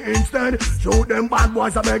Uzi instead. Shoot them bad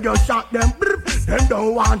boys, I beg you shot them. Them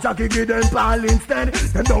don't want Jackie, give them pal instead.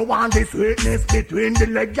 Them don't want the sweetness between the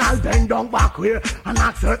leg. Y'all bend down back here and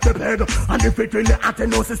accept the peg. And if it in the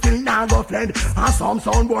atenosis still now go fled. And some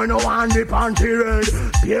sound boy no want the panty red.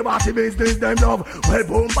 Pay body business them love. Well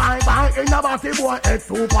boom bye bye in a body boy head.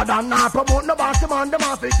 Super than not promote no body man, them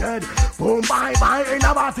off it head. Boom bye bye in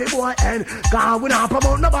a body boy head. God we not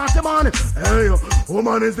promote no body man. Hey,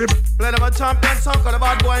 woman is the play them a champion song called the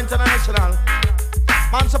Badboy International.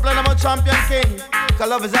 Man, so play them a champion king. Cause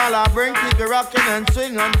love is all I bring. Keep it rocking and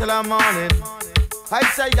swing until the morning. I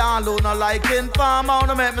say y'all who not liking farm, I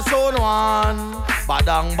wanna make me soon one.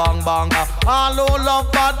 Badang bang bang. All who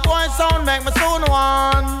love bad boy sound make me soon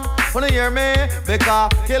one. Wanna hear me?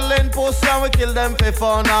 Because killing pussy and we kill them for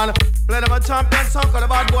fun. And play them a champion song called the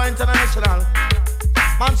Badboy International.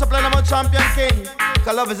 Man, so play them a champion king.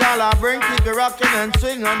 Cause love is all I bring. Keep it rocking and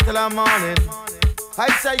swing until the morning. I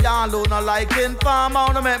say y'all who not liking farm, I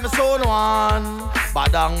wanna make me soon one.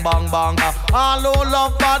 Badang bang bang. All who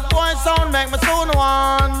love bad boy sound make me soon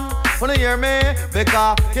one. Wanna hear me?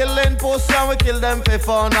 Because killing pussy and we kill them for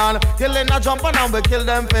fun. And killing a jump and we kill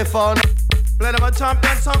them for fun. Play them a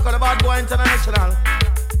champion song called the Badboy International.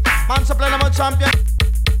 Man, so play them a champion.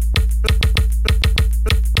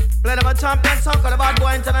 Play them a champion song called the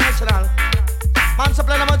Badboy International. Man, so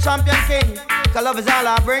play them a champion king. Cause love is all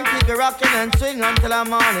I bring. Keep it rocking and swing until the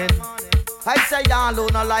morning. I say y'all who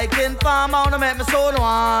not liking farm, I wanna make me soon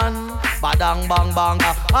one. Badang bang bang.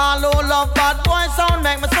 All who love bad boy sound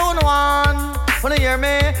make me soon one. Wanna hear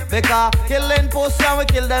me? Because killing pussy and we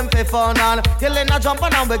kill them for fun. And killing a jump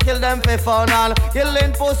and we kill them for fun. And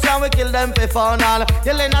killing pussy and we kill them for fun. And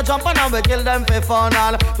killing a jump and we kill them for fun.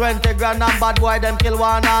 And 20 grand and bad boy them kill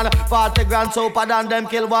one. And 40 grand super than them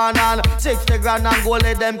kill one. And 60 grand and gold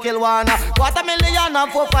them kill one. $250,000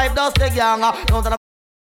 and 4-5 dusty gang.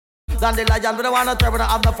 Than the legend, we don't want to turn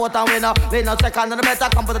have the fourth and winner. We no second and the better,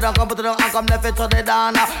 come put it down, and come left it to the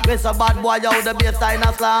down. Mr. Bad Boy, yo, the baseline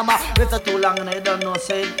a slam. Mr. Too long and I don't know,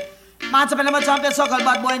 say. Man, to be a champion, so-called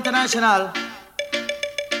Bad Boy International.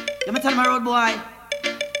 Let me tell my road boy.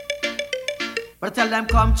 But tell them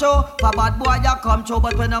come true, for bad boy ya come true.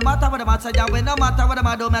 But when no matter what the man say, ya when no matter what the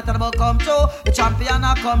man do, matter about come true. The champion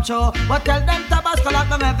a come true. But tell them tabasco like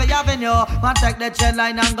them every avenue. Man take the chain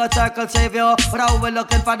line and go circle save you. But how we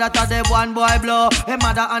looking for that the one boy blow. Him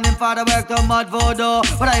mother and him father work to mud voodoo.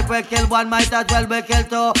 But if we kill one, might as well we kill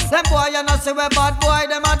two. Them boy you know see where bad boy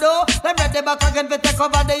them a do. Them ready back again to take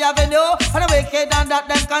over the avenue. And the wicked and that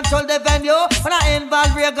them control the venue. When I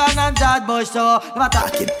involve Reagan and George Bush so them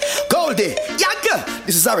attacking. Goldie,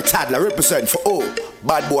 this is our toddler represent for all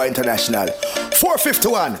Badboy International.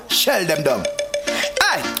 451, shell them down.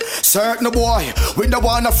 Aye, certain boy, we don't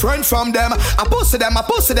want a friend from them. I pussy them,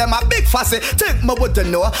 a big fussy. Think me would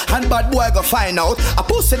know, and bad boy go find out. I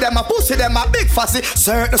pussy them, a big fussy.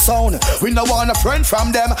 Certain sound, we don't want a friend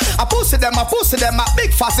from them. I pussy them, a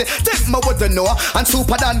big fussy. Think me would know, and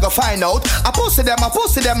Super Dan go find out. I pussy them,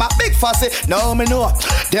 a big fussy. Now me know,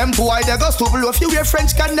 them boy they go stupid. If you wear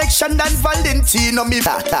French connection than Valentino, me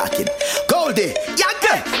talking. Goldie,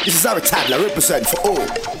 this is our toddler represent for all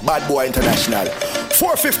Badboy International.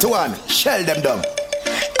 451, shell them down.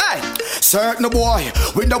 Aye, certain boy,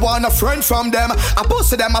 we don't want a friend from them. I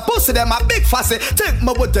pussy them, a big fussy. Think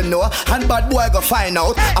me would know, and bad boy go find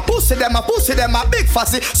out. I pussy them, a big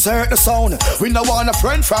fussy. Certain sound, we don't want a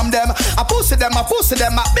friend from them. I pussy them,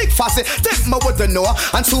 a big fussy. Think me would know,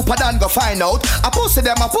 and Super Dan go find out. I pussy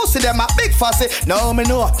them, a big fussy. Now me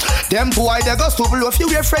know, them boy they go stupid. If you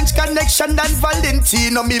wear French connection than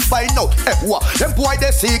Valentino, me find out. What? Them boy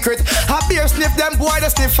they secret. I beer sniff them boy they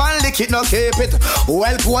sniff and lick it, no keep it.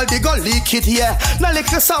 Well, gold they go leak it, yeah. No lick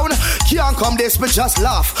the sound, can't come this, but just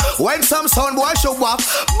laugh. When some sound boy show up,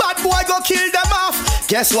 bad boy go kill them off.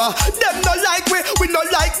 Guess what? Them no like we no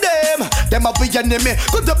like them. Them a be enemy,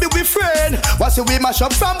 could be we friend. What's it we mash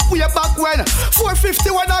up from way back when?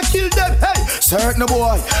 451 I kill them, hey. Certain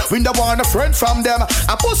boy, we don't want a friend from them.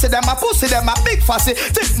 I pussy them, a big fussy.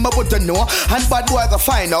 Think me would know, and bad boy go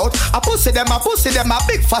find out. I pussy them, a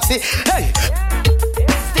big fussy, hey.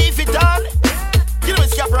 Stevie Don, you know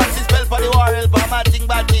Scap Francis spell for the war, help a mad thing,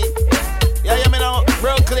 bad thing. Yeah, you know,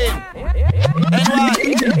 Brooklyn. N1,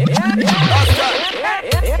 Oscar,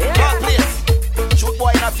 Park Place, shoot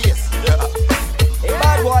boy in the face.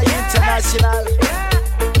 Badboy International.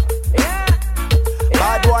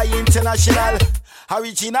 Badboy International.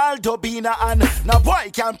 Original Dobina and no boy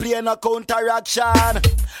can play no counteraction.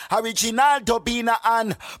 Original Dobina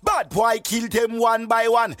and bad boy kill them one by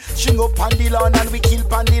one. String up on the lawn and we kill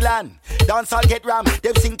on the land. Dance all get ram,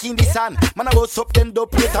 them sink in the sand. Man I go suck them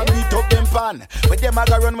dope plate and beat up them pan. When them a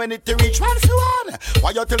go run when it reach 1 for 1.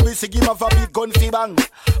 Why you tell me say give a big gun fi bang?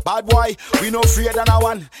 Bad boy, we no afraid than a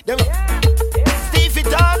one. Them Stevie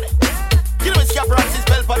Don, you know Scap Francis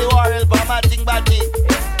spell for the war, help a mad thing, bad thing.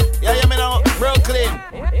 Yeah, you know, Brooklyn,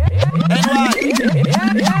 N1,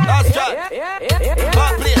 Oscar,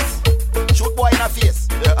 Park Place, shoot boy in the face.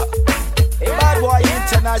 Badboy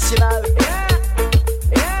International.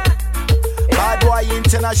 Badboy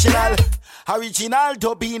International. Original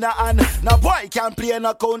Dobina and no boy can play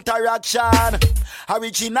no counteraction.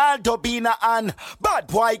 Original Dobina and bad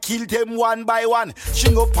boy kill them one by one.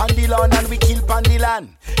 String up on the lawn and we kill on the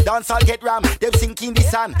land. Dance all get ram, them sink in the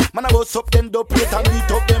sand. Man I go suck them dope plate and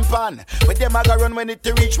beat up them pan. When them a go run when it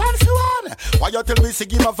reach 1 for 1. Why you tell me say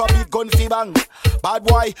give a big gun fi bang? Bad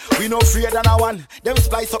boy, we no afraid than a one. Them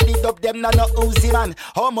splice up the dub, them na no Uzi man.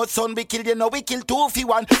 How much son we kill, you know we kill 2 for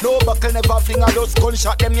 1. No buckle never fling a those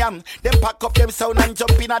gunshot them yam. Them pack up them sound and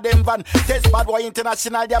jump in a them van. Test Badboy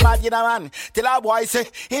International, they mad in a man. Till a boy say,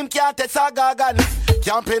 him can't test a gargan.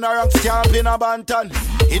 Can't play no ranks, can't play no bantan.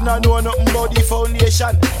 He no know nothing about the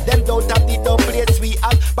foundation. Them don't have the dumb plates we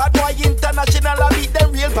have. Badboy International, I beat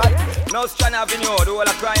them real bad. No Strand Avenue, the whole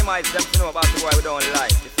of crime eyes, them to know about the boy we don't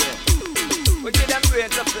like. We give them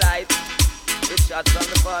brains to flight. It's shots from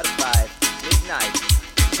the 45, midnight.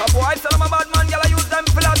 Cause boys tell them a bad man, y'all use them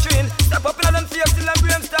for a train. Step up in them face till them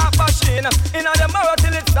brains start bashing. In a them arrow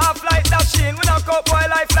till it start like dashing. We knock out boy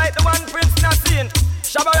life like the one Prince not seen.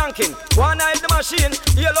 Shabba ranking, one eye the machine.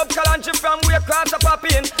 Yell up Kalanchi from where cars are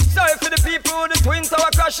popping. Sorry for the people who the twin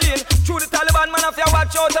tower crashing. Through the Taliban man if you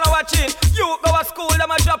watch out and a watching. You go to school,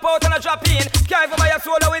 them a drop out and a drop in. Carry by your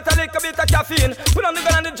soda with a little bit of caffeine. Put on the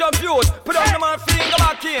gun and the jump youth. Put on the morphine, go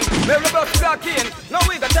back in. Where the bus clock in. Now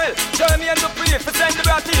we go tell Jeremy and Dupree for send the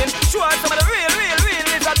brat in. Show us some of the real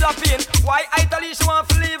lizard drop in. Why Italy she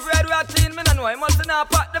want to leave red rat in? Me no know, he must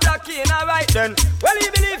not pack the black in. Alright then, well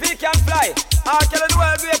he believe he can fly. I tell the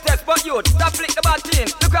world greatest. Yes, but you stop flick the batin,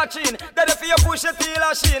 look at chin. Then if you push it till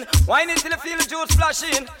a shin, wine it till you feel the juice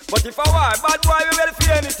flashing. But if I war, bad boy, we ready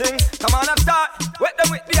for anything. Come on and start, wet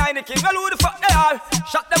them with the Heineken. Well, who the fuck they are?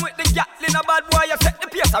 Shot them with the Gatlin, a bad boy, you set the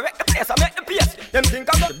pace, I wreck the place, I make the pace. Them think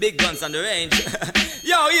I'm the big guns on the range.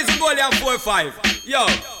 Yo, easy goalie and 4-5. Yo,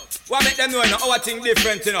 what make them know, you know, our thing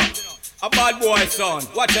different, you know. A bad boy son,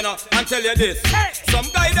 watch you know, and tell you this. Some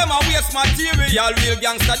guy them a waste material, real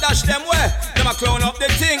gangster dash them way. Them a clown up the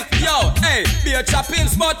thing, yo, hey, be a chopping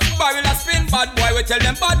spot, barrel a spin, bad boy we tell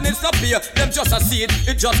them badness up here. Them just a seed,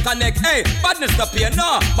 it just connect, hey, badness up here,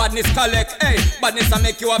 no, badness collect, hey, badness a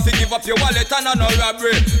make you have to give up your wallet and no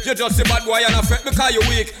robbery. You just a bad boy and a fret because you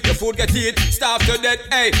weak, your food get eat, starve to death,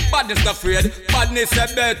 hey, badness afraid, badness a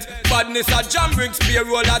bet, badness a jam bricks,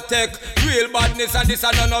 payroll a tech, real badness and this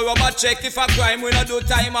a no rubber check. If a crime we no do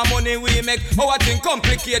time and money we make. Our thing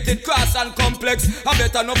complicated, cross and complex. I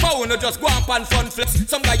better no for no just go up and fun flex.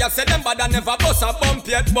 Some guy say them bad and never bust a bump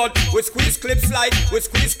yet. But we squeeze clips like, we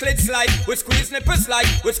squeeze clits like, we squeeze nipples like,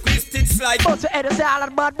 we squeeze tits like. But to edit all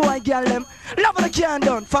the bad boy girl them, love the can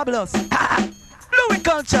done, fabulous. Louis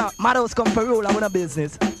culture, madhouse come for rule, I want a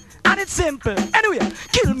business. And it's simple. Anyway,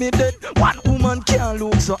 kill me dead. One woman can't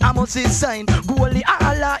look so I must say sign. Goalie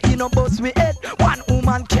Allah in a bus we head. One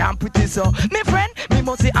woman can't pretty so. Me friend, me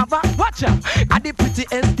must say have a watch out. I the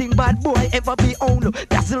prettiest thing bad boy ever be owned.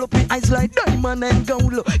 That's up with eyes like diamond and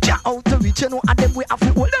gold. Can't out to reach you know and them we have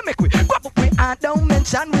to hold them make we grab up we and down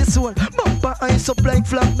mention we soul. Bumper eyes up like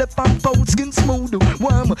flag the pump out skin smooth.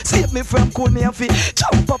 Warm, save me from cold me and fi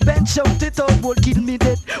jump up and shout it out. Boy kill me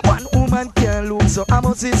dead. One woman can't look so I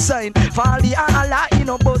must say sign. For the Allah in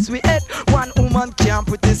a bus we head. One woman can't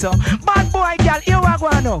put this up. Bad boy girl, here I go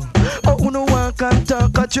now. Oh, no one can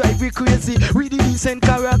talk or drive we crazy. With the decent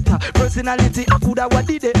character, personality, I coulda what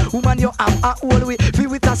did it. Woman you have a whole way.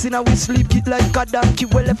 Feel with us in a we sleep kid like a donkey.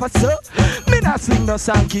 Well if I so, me not sing no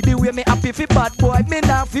sanky. The way me happy fi bad boy, me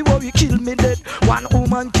not fi worry kill me dead. One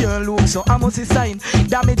woman can't look so I must sign.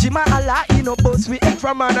 Damage my Allah in a bus we head.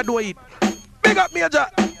 From man I do it. Big up Major.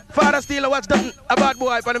 Father Steeler, watch that a bad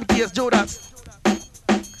boy for them case Judas.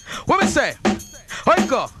 What me say?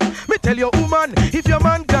 Oiko, me tell your woman, if your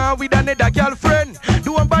man gone with another girlfriend,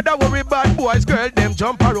 don't bother worry bad boys, girl, them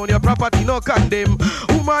jump around your property, no condemn.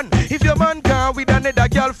 Woman, if your man gone with another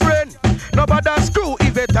girlfriend, no bother screw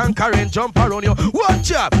Yvette and Karen jump around you.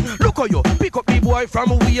 Watch out, look how you pick up the boy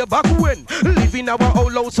from way back when. Live in our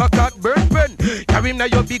old house a cat bird pen. Carry him now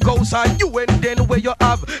your big house and you and then where you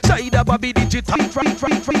have side of a big digital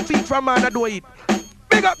feet from man I do it.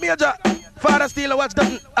 Big up Major. Father Steeler, watch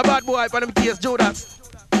that a bad boy for them case Judas.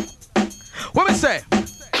 What me say?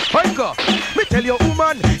 Oiko, me tell your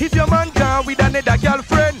woman, if your man gone with another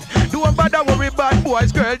girlfriend, don't bother worry bad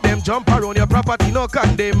boys, girl, them jump around your property, no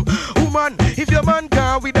condemn. Woman, if your man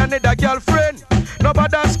gone with another girlfriend, no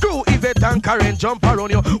bother screw Yvette and Karen jump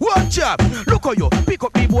around you. Watch out, look how you pick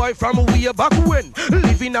up the boy from way back when.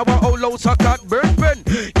 Live in our old house a cat bird pen.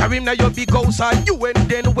 Carry him now your big house and you and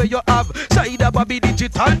then where you have side of a big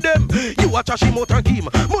digital them. You watch a him out and him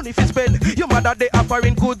money fi spend. Your mother they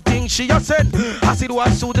offering good things she a send. As it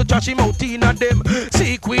was so to trash him out in a them.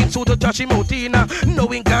 See queen so to trash him out in a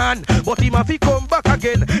knowing gone. But him have to come back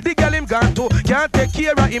again. The girl him gone to can't take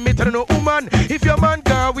care of him. It no woman. If your man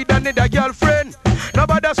gone with another girlfriend,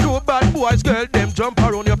 nobody screw bad boys, girl, them jump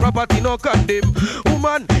around your property, no condemn.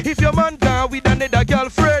 Woman, if your man gone with another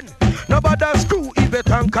girlfriend, nobody screw Yvette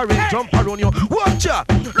and Karen jump around you. Watch out,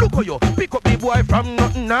 look how you pick up the boy from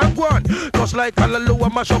nothing and go on. Cause like a lower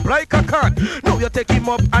mash up like a can. Now you take him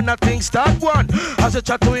up and a thing start one. As you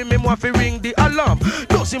chat to him want to ring the alarm.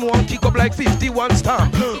 Does him want kick up like 51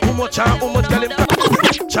 stamp. How much girl him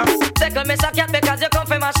Second me suck cat because you come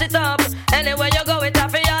from mash it up. Anywhere you go it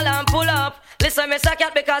up for y'all and pull up. Listen me suck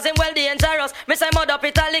cat because him well dangerous. Me say mud up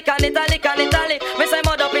italic and italic and italic. Me say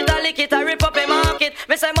mud up italic it a rip up a market.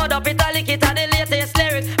 Me say mud up italic it a the latest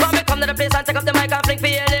lyrics. But me come to the place and take up the mic and fling for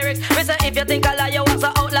your lyrics. Me say if you think I lie you was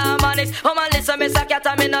a outlaw manix. Oh man listen me suck cat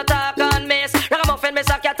and me no talk and miss. Ragamuffin me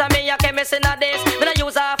suck cat and me a chemist in a this. Me no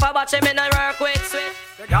use half a watch me no work with sweet.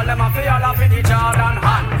 The girl them a feel off with the Jordan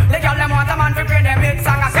hand. The girl them want a man to play them hit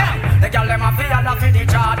song again. The girl them a feel off with the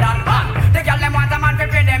Jordan hand. The girl them want a man to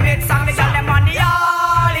play them hit song. The girl them want the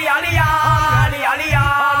Ali Ali Ali Ali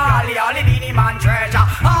Ali Ali Beanie Man treasure.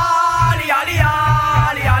 Ali Ali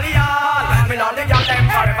Ali Ali Ali. Me love the girl them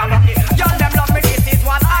forever love me. Girl them love me. This is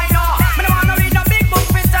what I know. Me no wanna read no big book.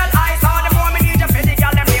 Me tell I saw the more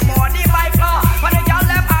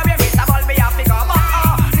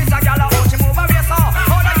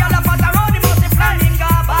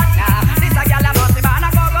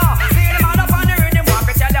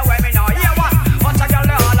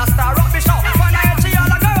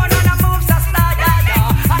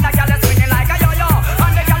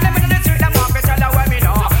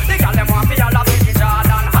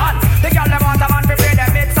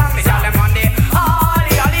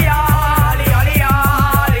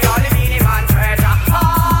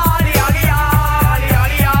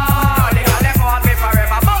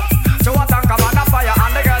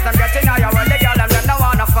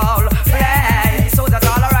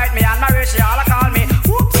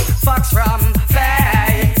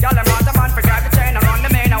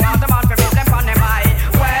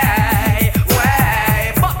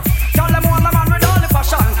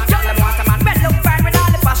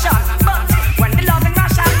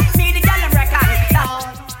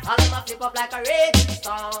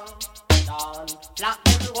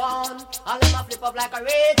one. All them a flip up like a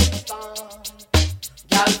raging storm.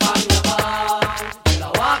 Girl from your band, you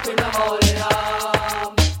a walk with them holding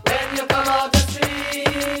arm. When you come out the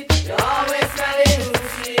street, you always smelling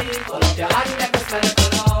sweet. Pull up your hand, make you smell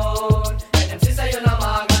cologne. And them sister you know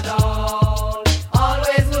maga down.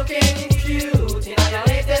 Always looking cute in your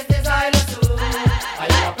latest designer suit. And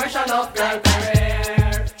you a pressure enough girl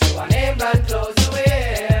career. Show a name brand clothes you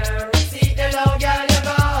wear. See the low girl you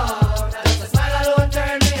gone. And just a smile alone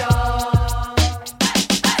turn me on.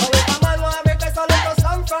 So if a man want request a little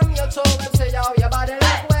slam from your toe, them say yo your body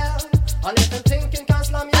look well. And if them thinking can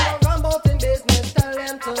slam you don't run bout in business, tell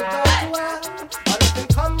them to go well. And if them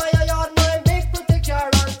come by your yard, my big pretty car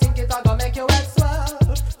and think it a go make you wet swell.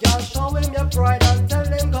 Y'all show him your pride and tell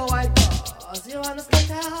him go white cause you wanna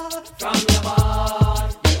split out from your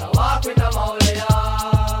bond. You don't walk with them all the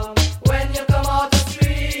arm. When you come out the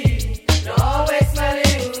street, you're always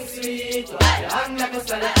smelling sweet. Your hand like a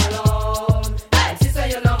smell it alone. And she say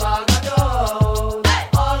you know maga down.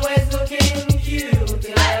 Always looking cute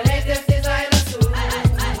in your latest designer suit.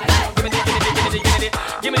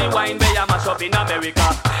 Give me the wine where you mash up in America.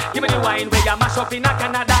 Give me the wine where you mash up in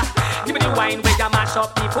Canada. Give me the wine where you mash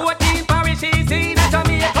up the 14 parishes in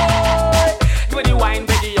Jamaica. Give me the wine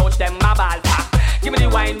where the ouch them a ball for. Give me the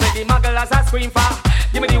wine where the mugglers a scream for.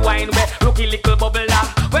 Give me the wine where rookie little bubbler.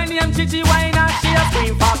 When the chichi wine and she a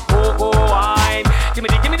scream for cocoa wine. Give me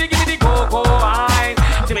the cocoa wine.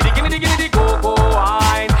 Give me the cocoa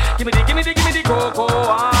wine. Give me the cocoa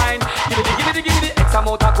wine. Give me the X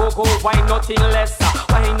amount of cocoa wine, nothing less.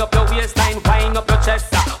 Wine up your waistline, wine up your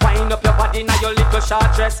chest. Wine up your body now your little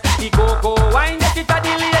short dress. The cocoa wine, get it at the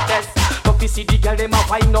latest. But you see the girl them a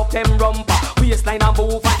wine up them rumper. Waistline and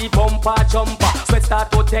move and the bumper jumper. Sweat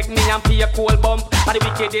start to take me and pay a cool bump. And the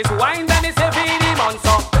wickedest wine then is every month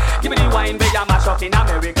so. Give me the wine where you mash up in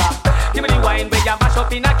America. Give me the wine where you mash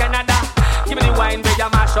up in Canada. Give me the wine where you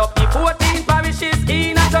mash up the 14 parishes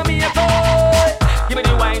in Jamaica. Give me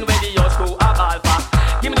the wine where the young crew a ball for.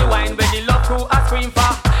 Give me the wine where the love crew a scream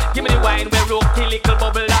for. Give me the wine where rookie little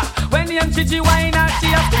bubbler. When the chichi wine and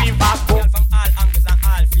she a scream for. Girl from all angles and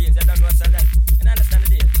all fields, you don't know what's left. You understand the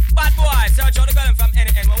deal? Bad boy, search out the girl from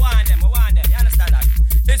any end. We want them, you understand that?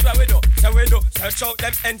 This what we do, so we do. Search out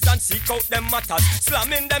them ends and seek out them matters.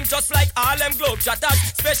 Slamming them just like all them globetrotters.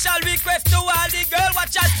 Special request to all the girl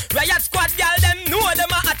watchers. Riot squad girl, them know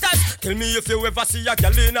them are hatters. Tell me if you ever see a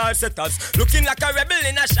girl in all setters, looking like a rebel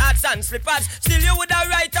in a shorts and slippers. Still you woulda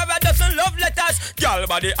write her a dozen love letters. Girl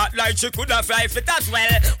body hot like she coulda fly fit as well.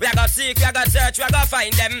 We a go seek, we a go search, we a go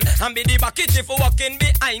find them. And be the bucket if we walking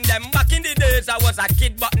behind them. Back in the days I was a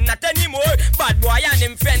kid but not anymore. Bad boy and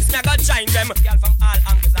him friends, me a go join them. Girl from all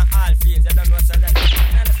angles and all fields, you don't know what's left.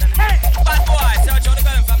 You understand? Hey! Bad boy, search out the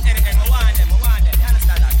girl from any end. We want them, you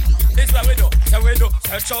understand that? This what we do, so we do.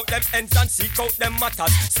 Search out them ends and seek out them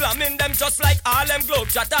matters. Slamming them just like all them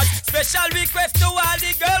globetrotters. Special request to all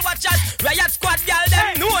the girl watchers. Riot squad girl,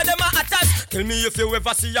 them know them are hatters. Tell me if you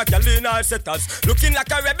ever see a girl in all setters, looking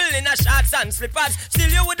like a rebel in a shorts and slippers.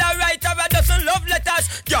 Still you woulda write her a dozen love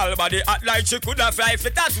letters. Girl body hot like she coulda fly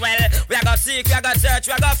fit as well. We a go seek, we a go search,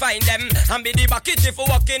 we a go find them. And be the bucket if we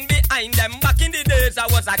walking behind them. Back in the days I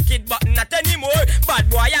was a kid but not anymore. Bad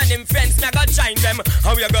boy and him friends, me a go join them.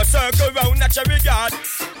 And we a go circle round a cherry garden.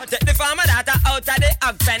 Take the farmer daughter out of the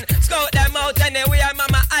pen. Scout them out anywhere,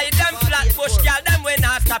 mama hide them. Flat bush girl, them we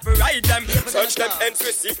not stop ride them. Search them ends,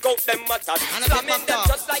 we seek out them matters. Slamming them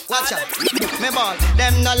just like watch out. Me ball,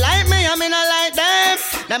 them no like me, I me no like them.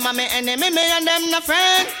 Them a me enemy, me and them no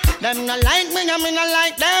friend. Them no like me, I me no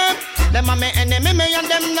like them. Them a me enemy, me and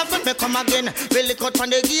them no friend. Me come again, really good from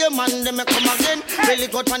the game and them me come again. Really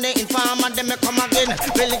good from the informer, them me come again.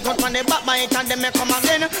 Really good from the backbite and them me come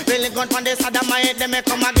again. Really good from the sodomite, them me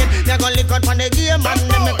come again. They go lick out from the game and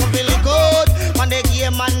them me come really good. From the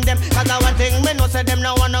game and them, cause I one thing me no say them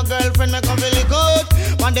no want no girlfriend, me come really good.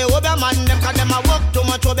 When they obey man them, cause them a work too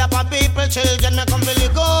much obey for people, children, me come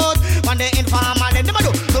really good. When they informer them, them a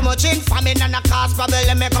do too much infamy and a cause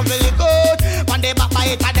problem, me come really good. When they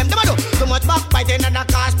backbite them, them a do too much backbiting and a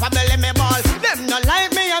cause problem, me ball. Them no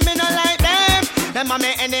like me and me no like them. Them a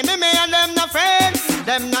me enemy, me and them no friend.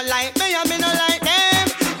 Them no like me and me no like them.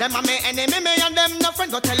 Them a me enemy, me and them no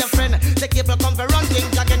friend. Go tell your friend. The people come for run things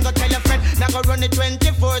again. Go tell your friend. Now go run it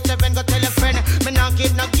 24/7. Go tell your friend. Me not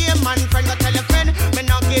give no game man friend. Go tell your friend. Me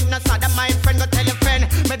not give no sodomite friend. Go tell your friend.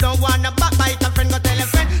 Me don't want no backbiter friend. Go tell your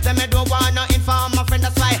friend. Then me don't want no informer friend.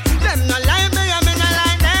 That's why them no like me and me no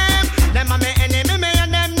like them. Them a me enemy, me and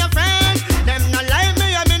them no friend. Them no like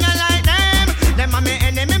me and me no like them. Them a me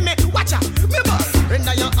enemy, me watch out. Me ball.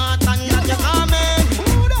 Render your heart and not your comment.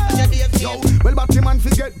 Yo, well, Batman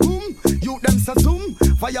forget boom. You them say zoom.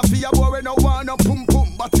 Fire Fire for your boy, no wanna pum pum.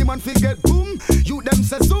 But him and feel get boom. You them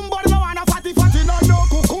say somebody no wanna fatty fatty, no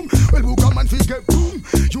kukum. Well, Booga man feel get boom.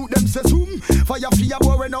 You them say zoom. Fire for your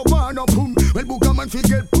boy, no wanna pum. Well, Booga man feel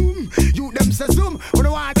get boom. You them say zoom. We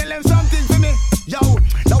don't wanna tell them something for me. Yo,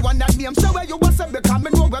 the one that name say where you was say because me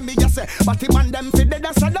know where me just say. But him and them fit dead,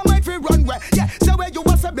 so them might feel run where. Yeah, say where you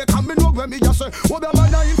was say because me know where me just say. Oh, the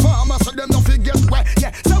man a informer, so them no forget where.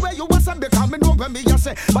 Yeah, say where you was say because me know where me just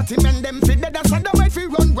say. But him and them fit dead, so them might feel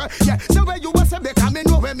run where. Yeah, say where you was say because me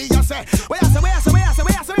know where me just say. Where I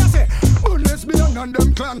say. Bun lesbian and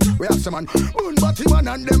them clan. We are some man. Bun Batman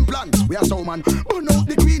and them plan. We are so man. Bun out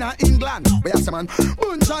the Queen of England. We are some man.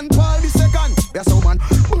 Bun John Paul II. We are so man.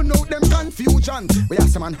 Bun out them confusion. We are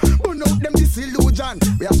some man. Bun out them disillusion.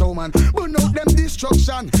 We are so man. Bun out them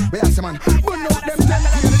destruction. We are some man. Bun out them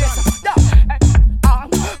temptation.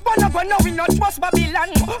 When we not trust Babylon,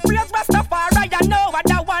 praise Rastafari, I know what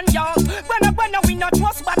I want, yo. When we not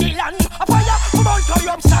trust Babylon, a fire about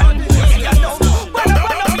corruption. Yeah, you know. When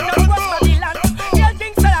we not trust Babylon, yeah,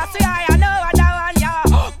 things that I say, I know what I want, yo.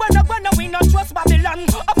 When we not trust Babylon,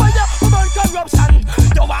 a fire about corruption.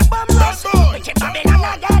 You a bum rush, wicked Babylon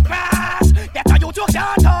I get crash. That's how you took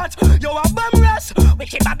your touch. You a bum rush,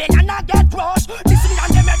 wicked Babylon I get crushed. This me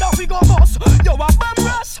and them head off we go bust. You a bum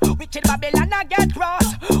rush, wicked Babylon I get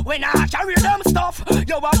crushed. When I carry them stuff,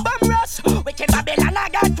 you a bum rush. Wicked Babylon I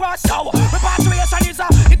get crushed. So repatriation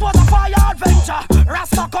it was a fire adventure.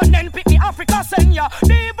 Rasta condemn pick me Africa send ya.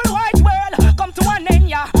 The evil white world come to an end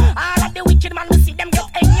ya. All of the wicked man we see them get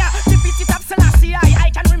in ya. The visit of Selassie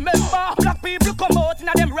I can remember. Black people come out in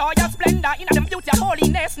a them royal splendor, in a them beauty of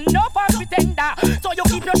holiness, no false pretender. So you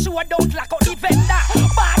keep no sure, don't lack out the vendor.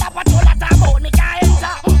 Bad up a toll at a boat, me can't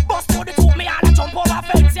enter. Bust through the tube, me and a jump over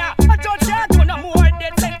fence ya. A judge ya do no more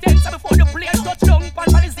dead sentence. Before the plane touch down pan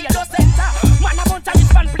for the zero center. Man a bunch of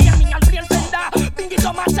this fan play me and play fender. Bring it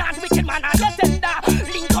on my chance, wicked man and get tender.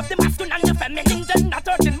 Link up the masculine and the feminine gender.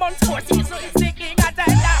 13 months course, he's seeking a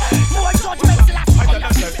tender. More judgments last for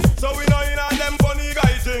so we know in a them funny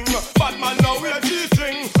guy thing. Bad man now we a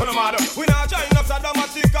G-string. No matter, we not join up the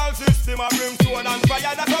dramatical system. I bring sword and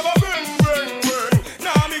fire that cover bring.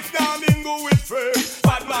 Now mix, now mingle with free.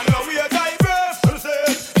 Bad man now we a diverse.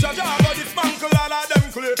 Jaja got this mangle all of them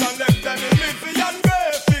clip and left them in Missy and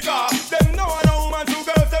Grace. Because them know no woman to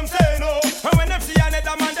girls them say no. And when them see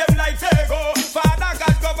another man them like say go. Father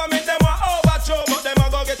God government them a overthrow, but them a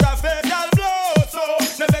go get a fatal blow. So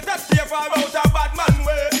they better stay far out a bad man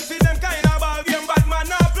way. See them kind of ball game bad man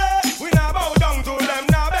now play. We now bow down to them,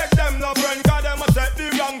 now beg them no friend. Cause them a set the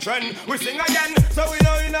wrong trend. We sing again, so we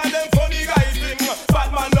know in a them funny guys sing.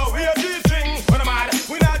 Bad man now we a G-string. When I'm mad,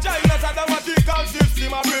 we not join us at the matical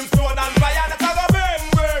system. A brimstone and fire that a go bring.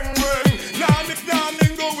 Now mix, now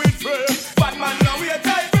mingle with free. Bad man now we a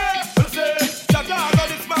type of say. Jaja got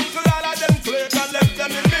this mangle all of them plate and left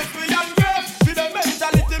them in mystery and grace. See the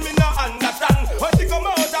mentality me no understand. When she come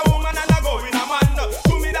out a woman and a go in a man.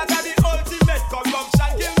 To me that a the ultimate corruption.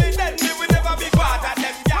 Kill me dead, me we never be part of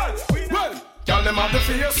them, y'all. Well, y'all them have the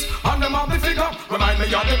face and them have the figure. Remind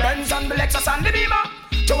me of the Benz and the Lexus and the Beamer.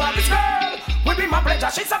 To have this girl will be my pleasure.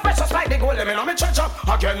 She's so precious like the gold living on me treasure.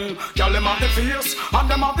 Again, y'all them have the face and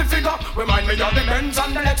them have the figure. Remind me of the Benz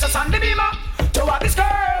and the Lexus and the Beamer. To have this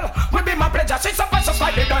girl will be my pleasure. She's so precious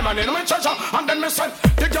like the diamond in my treasure. And then me say,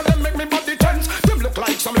 the girl them make me body tense. Them look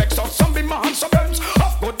like some Lexus, some Beamer and some Benz.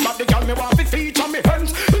 Of good body girl me want to feature me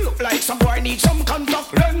hands. It look like some boy need some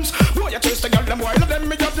contact lens. Boy you chase the girl them while them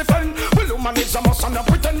me just defend. Well woman is a must and I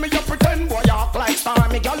pretend me you pretend. Boy you act like star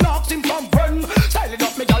me girl locks him from friend. Style it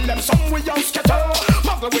up me girl them some we young scatter.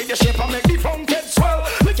 Muggle with the shape and make the funk get swell.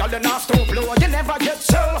 Me girl them not stop blow you never get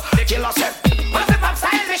sell. The killer said, what the pop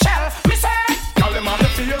style Michelle? Me say, girl them have the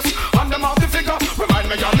face and them have the figure. Remind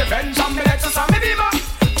me of the Benz and the Lexus and the Beamer.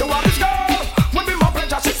 To have this girl will be my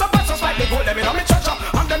pleasure. She's so precious like the gold living on me treasure.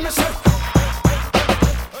 And then me say,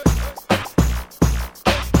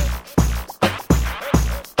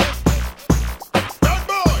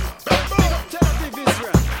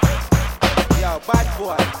 Bad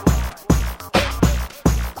boy.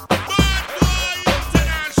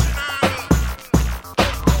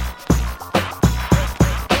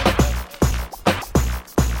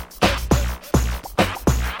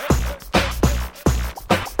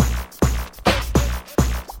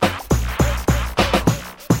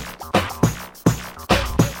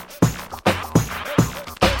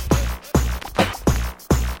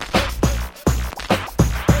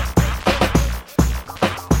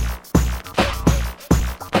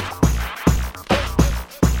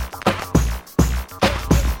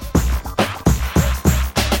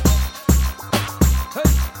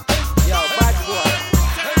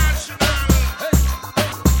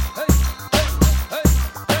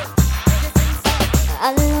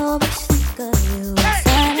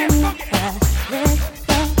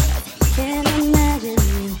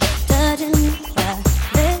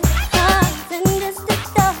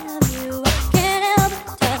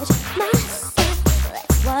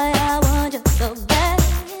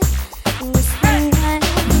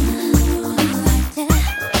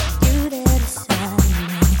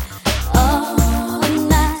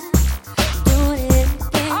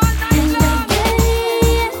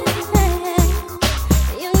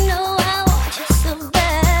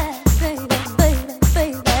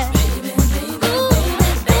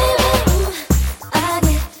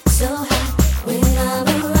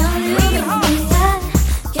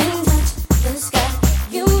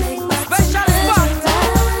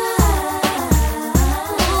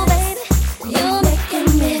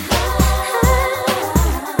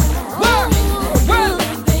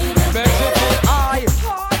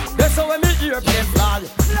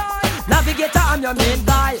 your main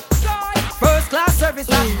guy. First class service,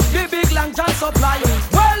 the big long John supply.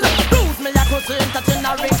 Well, lose me, I could entertain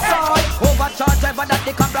a ring side. Overcharge ever that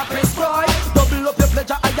the cabra prescribe. Double up your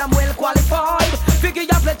pleasure, I am well qualified. Figure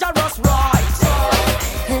your pleasure, Ross right.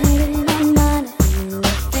 And in my mind, I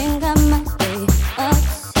think I might be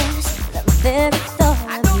obsessed. The very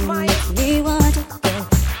thought of you makes me want to go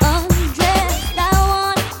undressed. I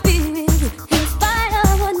wanna be with you in spite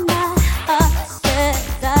of what my heart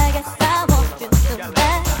says. I guess I want you so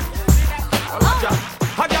bad.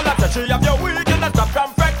 A girl that said she have your weak and that stop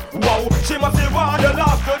from fret. Wow, she must be one the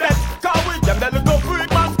last to death. Cause with them they little freak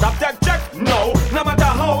man stop take check. No matter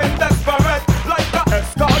how it's desperate. Like a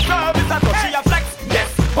escort service, that's what she a flex. Yes,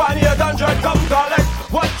 1-800 come collect.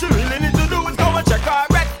 What she really need to do is go and check her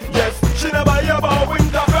wreck. Yes, she never hear about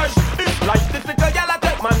winter fresh. It's like this little girl I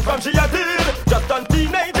take man from she a deal. Just on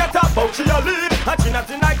teenager top out she a lead. And she not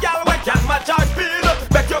in a girl where can match her speed.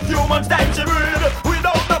 Bet you few months time she breed.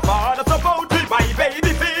 Without the father support with my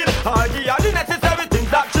baby feed. I'll give her the necessary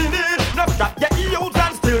things that she need. No stop get youth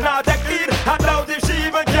and still not take lead. And now if she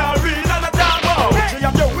even can't read and a talk about. She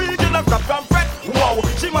have your weak and a stop from fret. Wow,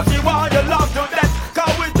 she must see why you love to death.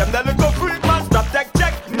 Cause with them they little freak man stop take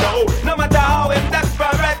check. No matter how it's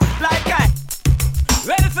desperate. Like I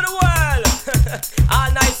Ready for the world.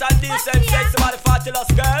 All nice and decent sex about the 40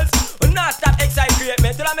 girls. Will not stop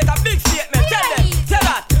excitement till I make a big statement. Tell them, tell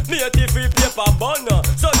that. Me a free paper bun.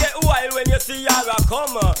 So get wild when you see her a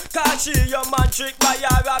come. Cause she your man trick by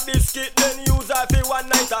her a biscuit. Then use her for one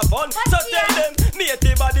night of fun. So tell them, me a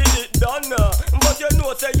body it done. But you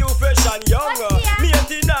know say you fresh and young. Me a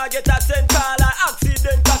nah get a cent call or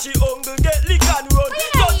accident. Cause she hungry get lick and run.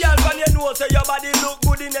 So girl when you know say your body look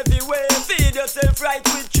good in every way. Feed yourself right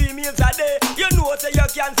with 3 meals a day. You know say you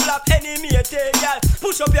can slap any mate, girl.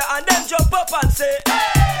 Push up your hand then jump up and say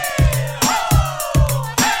hey,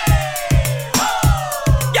 oh, hey,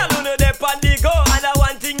 oh. Girl, you know they on the go. And the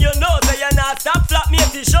one thing you know, say you not stop flap me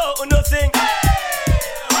at the show. You know sing hey,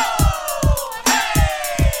 oh,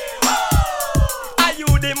 hey, oh. Are you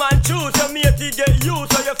the man choose? Your mate get you.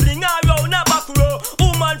 So you fling around a back row.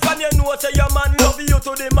 Woman from you know say your man love you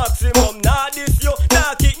to the maximum. Nah this you,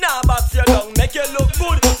 nah kick, nah box you down. Make you look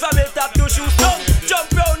good from the top to shoes down.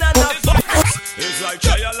 Jump round and have fun. It's like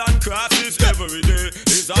trial and crosses every day.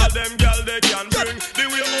 It's all them girl they can bring. The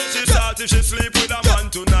way how she start if she sleep with a man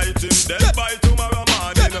tonight, him dead by tomorrow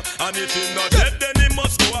morning. And if he not dead, then he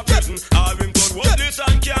must go to prison. Or him turn worthless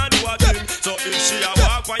and can't do a thing. So if she a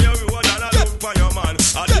walk on your road and a look for your man,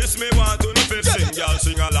 and this me want to know if sing, girl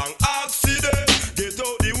sing along. Accident, get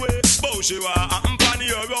out the way. Bow she wa happen on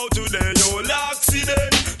your road today. You'll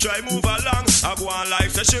accident, try move along. I go on like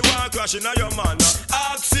say she want crashing on your man.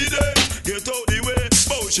 Accident, get out the way.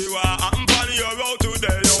 Bow she wa happen on your road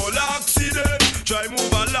today. You'll accident, try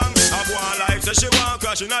move along. I go on like say she want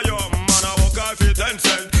crashing on your man. I walk her for 10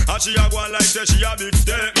 cents. And she a go on like say she a big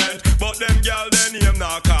statement. But them girl they name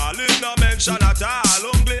not call it, no mention at all.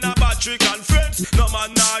 Uncle in a Patrick and friends. No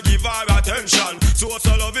man nah give her attention. So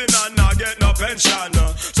loving and not get no pension.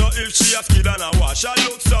 So if she a skid and a wash, I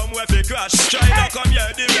look somewhere fi crash. Try to come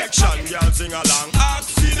your direction, girl sing along.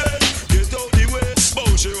 Accident, get out the way.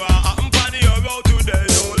 Bow she wa happen on your road today.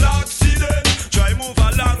 No accident, try move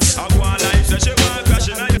along. I go on like say she want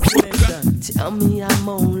crashing on your. Tell me I'm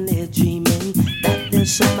only dreaming that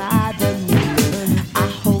there's some other meaning. I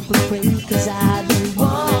hope and pray 'cause I don't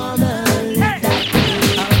wanna live that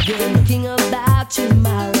way. I've been thinking about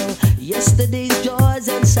tomorrow, yesterday's joys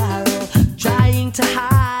and sorrow, trying to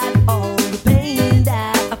hide all the pain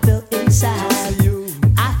that I felt inside.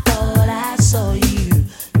 I thought I saw you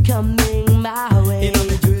coming my way,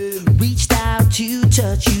 reached out to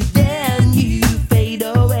touch you, then you fade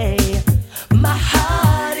away. My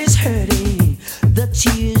heart is hurting, the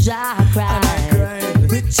tears I cry,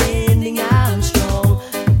 pretending I'm strong,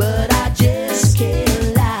 but I just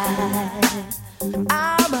can't lie.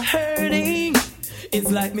 I'm hurting. It's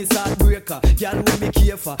like me heartbreaker, girl when me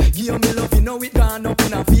careful. Give me love, you know it gone up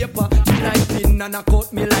in a paper. You like pin and I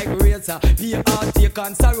cut me like razor. Be a heart take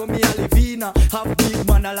and sorrow me a livina. Have big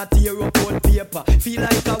man I'll tear up old paper. Feel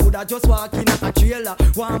like I woulda just walk in a trailer.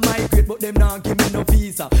 Want migrate but them not give me no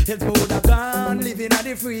visa. Else me woulda gone living at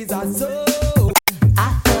the freezer. So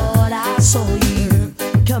I thought I saw you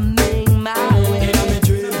coming my way,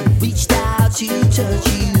 reached out to touch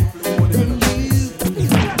you, then you.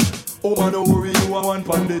 Oh man, don't worry, you are one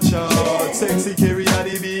pon the chart. Sexy carry and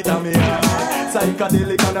the beat of me heart.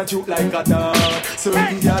 Psychedelic and a truth like a dog.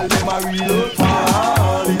 Certain girl them a real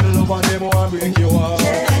far. Little love and them want break you off.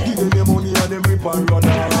 Give them your money and them rip and run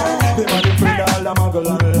off. Them a the friend all the muggle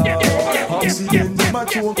and laugh. Accident, them a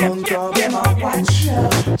choke and crack. Them a watch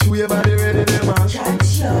you. Chew your body ready, them a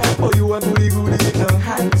catch you. Oh, you a goody goody, them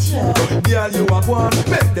catch you. Girl, you a one.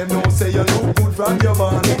 Make them know say you look good from your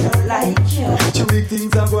body. They don't like you. Chewy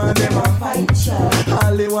things are going, them a fight you.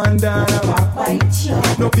 All they want down, a fight you.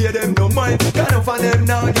 No pay them no mind. Can't offer them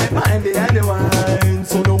now, get mind behind the wine.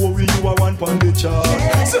 So no worry, you a one pound the chart.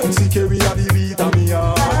 Sexy carry a the beat of me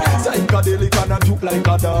heart. Psychedelic and a juke like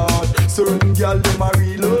a dart. Certain girl them a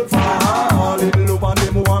real love for. Little love and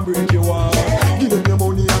them want break you off. Give them your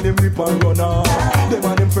money and them rip and run off. Them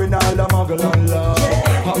and them friend all a muggle and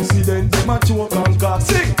laugh. Accident them a choke and cock.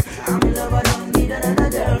 Sing. I'm in love, I don't need another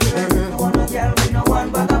girlfriend. I want a girl with no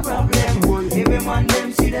one bag of problem. Every man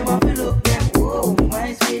them see them up to look them. Whoa,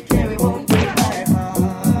 my sweet Carrie won't break my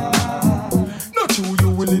heart. Not you, you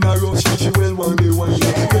will in a rush. She will want the wine.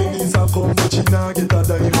 Ladies are come but she nah get a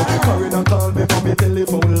dime. Karina call me from me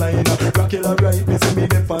telephone line. Raquel write me say me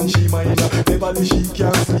dep and she mine. Beverly she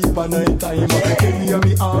can't sleep at night time. Kelly and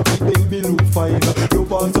me heart baby look fine.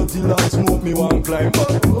 Love her so till I smoke me one climb.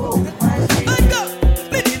 Oh, my sweet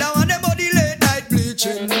me did I want them body late night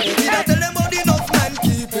bleaching. Did I tell them body enough man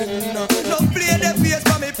keeping. No play the face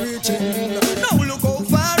for me preaching. Now look how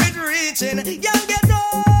far it reaching. Y'all get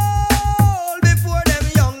old before them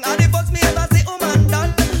young. And the first me ever see woman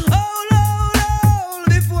done. Old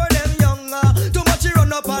before them young. Too much she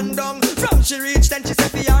run up and down. From she reach then she say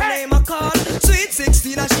for your name a call. Sweet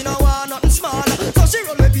 16 and she no want nothing small. So she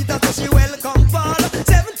run with Peter so she welcome Paul.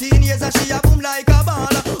 17 years and she a boom like a ball.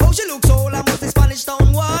 Oh she looks old and must the Spanish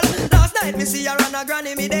town wall. Last night me see her and her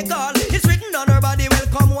granny me they call. It's written on her body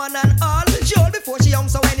welcome one and all. She old before she young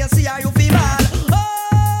so when you see her you feel bad.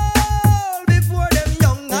 Old before them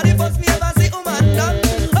young and the first me ever see woman done.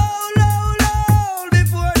 Old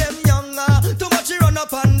before them young. Too much she run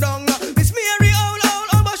up and down. Miss Mary old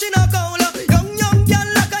but she not cold. Young girl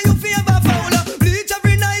like a you favor foul. Bleach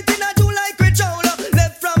every night in a July like ritual.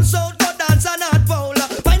 Left from south go dance and not foul.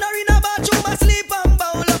 Find her in a bathroom and sleep and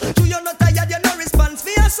bowl. Do you not tired you no response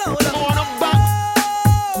for your soul.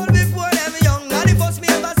 Old before them young and the first me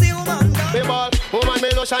ever see woman done. Me ball, woman me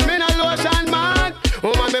lotion, me no lotion man.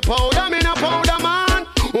 Woman me powder, me no powder man.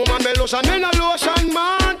 Woman me lotion, me no lotion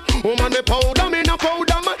man. Woman me powder, me no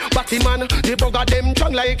powder man. Batty man, the bugger them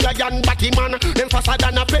strong like lion. Batty man, them faster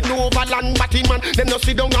than a pen over land. Batty man, them no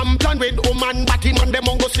sit down and plan with woman. Batty man, them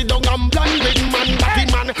won't go sit down and plan with man.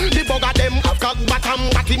 Batty man, the bugger them have cock bottom.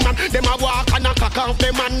 Batty man, them a walk and a cock off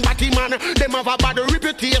them man. Batty man, them have a bad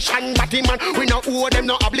reputation. Batty man, we no owe them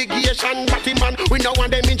no obligation. Batty man, we no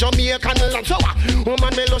want them in Jamaican land. So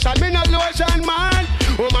woman me lotion, me no lotion man.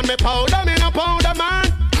 Woman me powder, me no powder man.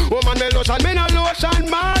 Woman me lotion, me no lotion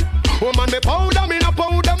man. Woman me powder, me no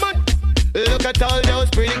powder man. Look at all those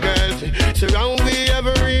pretty girls surround me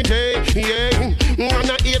every day, yeah. And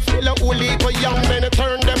I eat full of woolly for young men to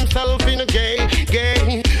turn themselves in a gay.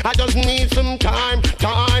 I just need some time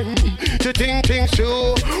to think things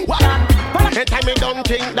through. What? And time me don't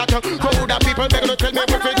think that crowd of people they're gonna tell me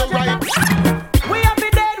if it's right. We have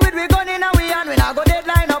been dead with we gun in a we and we not go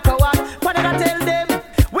deadline up for one. What did I tell them?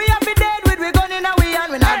 We have been dead with we gun in a we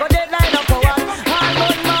and we not go deadline up for one. Hard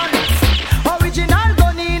gun man, original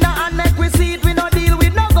gun in a and make we see it. We no deal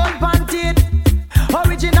with no gun panty.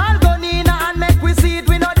 Original gun in a and make we see it.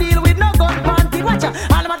 We no deal with no gun panty. Watcha,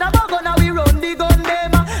 all matter about gun we run the gun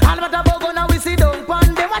them. All matter about gun we sit down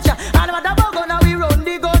pan them. Watcha, all matter about gun we run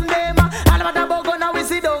the gun them. All matter about gun we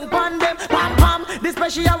sit down pan them. Pam pam, the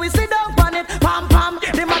special we sit down pan it. Pam pam,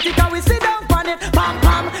 the matica we sit down pan it. Pam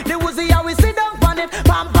pam, the Uzi we sit down pan it.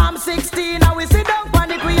 Pam pam, 16 we sit down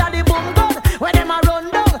pan it. We are the boom gun where them a run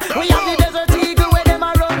down. We have the desert eagle where them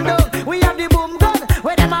a run down. We have the boom gun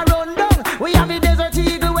where them a run down. We have the desert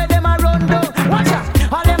eagle where them a run down. Watch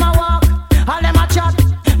out, all them a walk, all them a chat.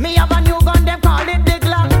 Me have a new gun, them call it the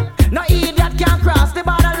Glock. No idiot can cross the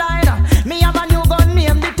borderline. Me have a new gun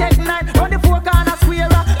named the Tech 9. Run the four corner square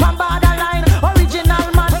from borderline. Original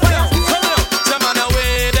man. Some man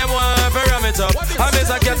away them want to ram it up. I miss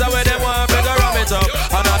a cat away them want to ram it up.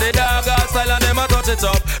 And all the dog style and them a touch it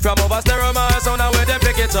up. From over stereo man sound away them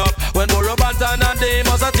pick it up. When Moro Bantan and they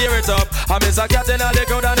must a tear it up. I miss a cat in all the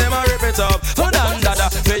crowd and them a rip it up. So dan dada,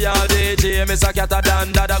 for y'all DJ, miss a cat a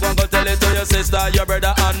dan dada. Go tell it to your sister, your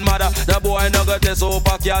brother and mother. The boy no got this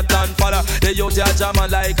super cat and father. The youth ya jaman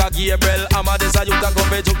like a Gabriel Amma. This a youth a come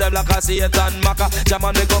fi juke them like a Satan Maka.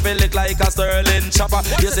 Jaman me come fi lick like a Sterling chopper.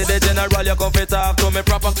 You see the general, you come fi talk to me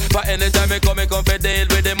proper. But anytime me come fi deal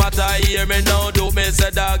with the matter. Hear me now, do me say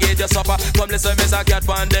dog eat your supper. Come listen, miss a cat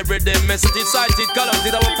pan every day. Me sit inside it, color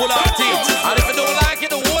it, I will pull out teeth. And if you don't like it,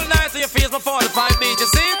 the whole night so you face my 45 beat. You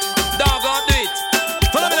see it? Dog on do it.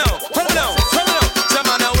 Follow me now, follow me now, follow me now.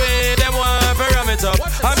 Jaman away them one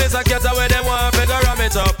miss a cat where them want figure ram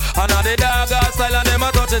it up. And all the dog style and them a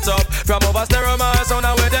touch it up. From over stereo man sound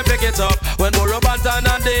and where them pick it up. When Burro Banton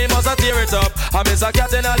and they must a tear it up. I miss a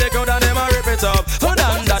cat in all the crowd and them a rip it up. Oh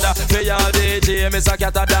dan dada, me all DJ, miss a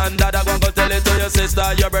cat a dan dada. Go tell it to your sister,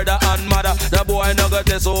 your brother and mother. The boy no got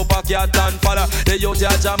this super cat and father. The youth ya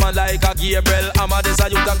jamming like a Gabriel Hammer. This a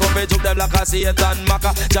youth a come fi juke them like a Satan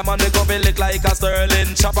Maka. Jamming me come fi lick like a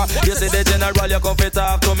Sterling chopper. You see the general, you come fi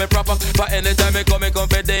talk to me proper. For anytime me come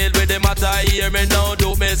fi deal with the matter. Hear me now,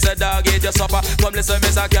 do me say dog eat your supper. Come listen,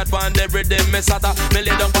 miss a cat pan the rhythm, me sata. Me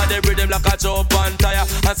lay down pan the rhythm like a jump on tire.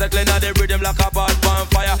 And circling on the rhythm like a pot on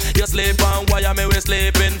fire. You sleep on wire, me we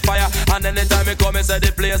sleep in fire. And anytime me come, me say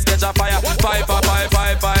the place catch a fire. Five,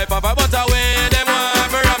 but away them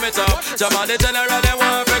want to ram it up. Jam on the general, them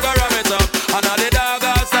want to go ram it up. And all the dog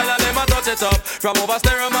style and them a touch it up. From over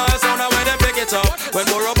stereo man sound and where them pick it up. When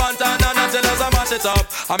Burro Banton and until us a mash it up.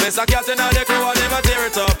 I miss a cat in all the crew and them a tear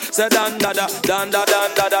it up. Say dan dada, dan da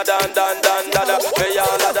dan dada, dan dan dan dada. Me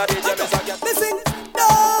all of the DJ miss a cat. Me sing,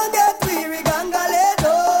 don't get weary, gangale,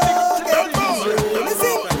 don't get weary. Me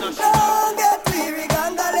sing, don't get weary,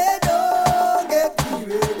 gangale, don't get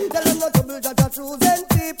weary. Tell them no trouble that you're choosing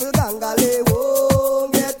people, gangale,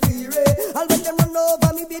 won't get weary. I'll let them run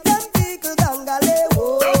over me, be them people, gangale,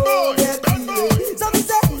 won't get weary. So me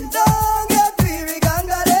say, don't get weary,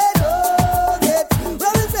 gangale, don't get weary.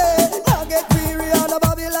 Well, me say, don't get weary on a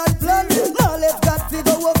Babylon plan. Now let's got to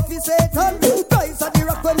go up for Satan. Price of the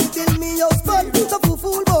rock when me build me house fun. So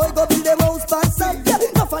fool boy go build them house past sun. Yeah,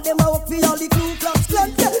 enough of them a up for all the Ku Klux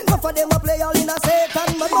Klan. Yeah, enough of them a play all in a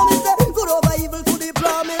Satan. But mommy say, good over evil to the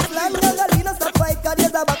promised land. Gangalina stop fight 'cause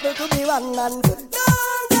there's a battle to be won. And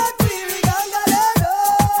don't get weary, gangale,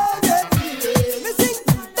 don't get weary. Me sing,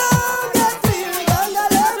 don't get weary,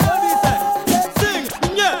 gangale, don't get Sing,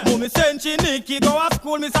 yeah. Mommy send she Nicky go to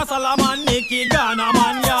school, Mr. Solomon, Nicky Ghana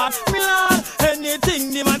man yard. Me lad,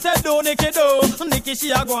 anything the man said do, Nicky do. Nicky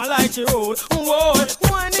she a go like she roll. Whoa,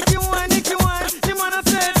 why Nicky, why Nicky, why? The man a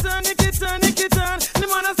say turn, Nicky turn, Nicky turn. The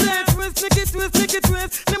man a say twist, Nicky twist, Nicky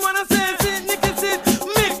twist. The man a say sit, Nicky sit.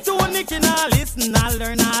 Mix to Nicky now listen, I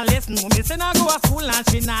learn, I listen. Mommy say now go to school and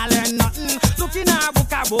she now learn nothing. Look in her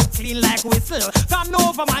book clean like whistle. Come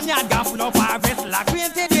over man, you got full of her vessel.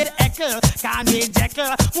 Acquainted with Eckle, can't be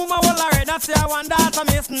Jekyll. Mama will already say I want that to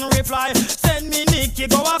missing reply. Send me Nicky,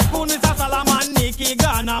 go to school, Mr. Solomon, Nicky,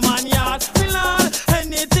 Ghana man yard. Me lad,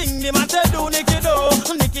 anything the man say do, Nicky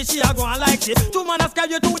do. Nicky she a go on like she. Two man ask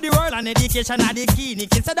you to the world and education are the key.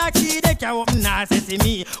 Nicky said that key they can open now, say see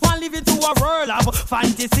me. Want live into a world of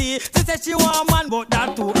fantasy. She said she want man but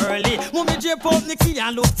that too early. Mummy drape up Nicky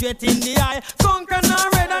and look straight in the eye. Conquer now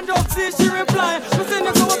red and just see she reply. Me say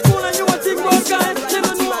you go to school and you a think about guy.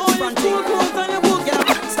 Never know how you cool clothes and you book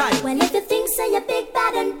style. Well, if you think say you're big,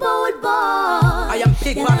 bad and bold, boy, I am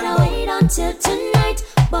big, bad and bold. wait until tonight,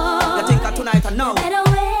 boy. You think of tonight and now? You better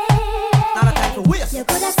wait. Not a time to waste. You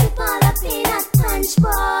coulda sip all the peanut punch,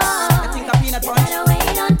 boy. You think of peanut punch? You better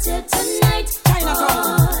wait until tonight,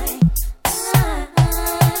 Chinatown.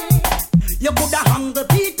 You coulda hung the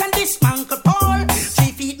beat and dismantle Paul.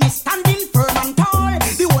 3 feet me standing firm and tall.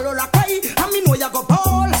 The whole of a cry and me know you go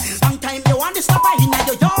ball. Long time you want to stop in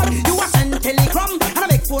your yard. You a send telegram and I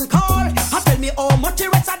make phone call. And tell me how much the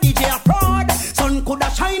rest of DJ a fraud. Sun coulda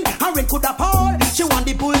shine and rain coulda fall. She want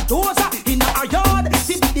the bulldozer in her yard.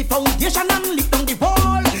 She build the foundation and lift on the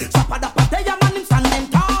wall. Stop at the pataya man him standing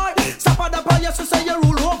tall. Stop at the boy you say you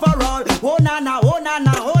rule overall. Oh na na, oh na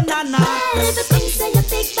na, oh na na. Well, if you think say you're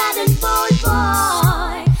big, bad and bold,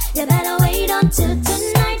 boy, you better wait until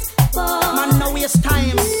tonight, boy. Man, no waste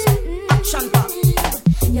time. Action pack.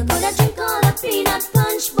 You coulda drink all the peanut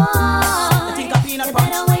punch, boy. You think of peanut you punch?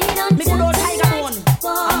 better wait until Me could all tie that one.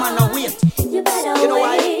 I'm on no wait. You better You know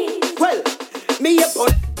why? wait. Well, me a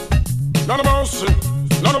put. None of mercy,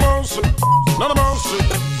 none of mercy, none of mercy.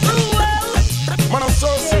 Man, I'm so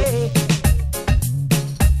sick.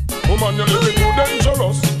 Woman, you're living too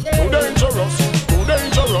dangerous, too dangerous, too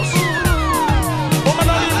dangerous. Woman,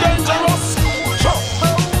 I live dangerous. Sure.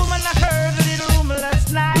 Oh, woman, I heard a little rumor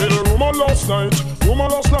last night. Little rumor last night, rumor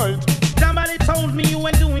last night. Somebody told me you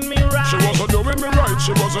weren't doing me right. She wasn't doing me right,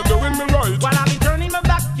 she wasn't doing me right. While I be turning my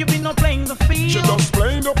back, you be not playing the field. She just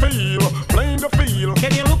playing the field, playing the field.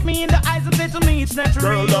 Can you look me in the eyes and say to me it's not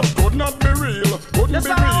Girl, real? that could not be real, couldn't That's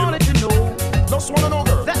be all I real. wanted to know. Just wanna know,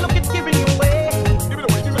 girl. That look it's giving you away. Give it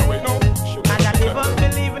away, no. And I never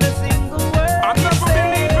believe in a single word. I never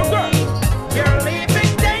believe you, girl. You're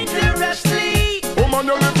living dangerously. Woman,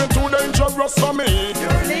 you're living too dangerous for me.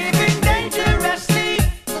 You're living dangerously.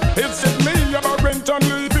 It's it me, you're rent and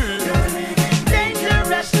Levy. You're living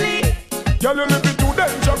dangerously. Girl, you're living too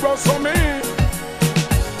dangerous for me.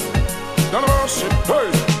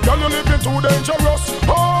 too dangerous.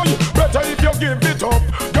 Oh, better if you give it up,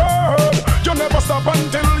 girl. You never stop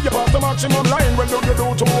until you pass the maximum line. When you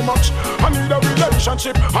do too much, I need a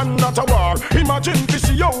relationship and not a war. Imagine this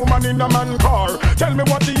woman in a man car. Tell me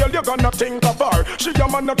what the hell you gonna think of her. She a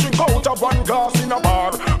man a drink out of one glass in a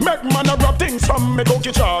bar. Make man a rub things from me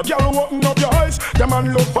cookie jar. Girl, open up your eyes, the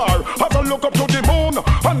man look far. As I look up to the moon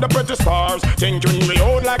and the pretty stars, thinking me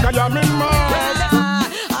out like I am in Mars.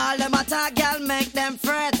 All them attack, girl, make them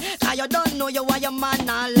fret. Cause you don't know you are your man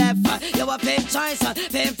on left. You a pimp choice,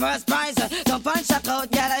 pimp first prize. Jump and shock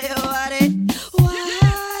out, girl, you are it.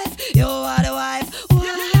 Wife, you are the wife.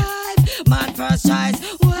 Wife, man first choice.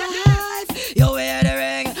 Wife, you wear the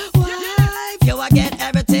ring. Wife, you a get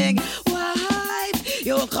everything. Wife,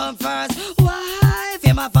 you come first. Wife,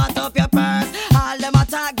 you ma fat up your purse. All them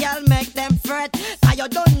attack, girl, make them fret. Cause you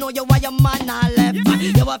don't know you are your man on left.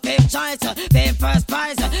 You a pimp choice, pimp first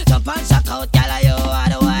prize. Jump and shock out, girl, you are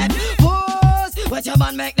the wife. Pose, with your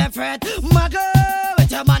man make them fret. Muggle,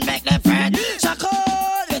 with your man make them fret. Shock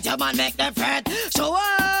out, with your man make them fret. Show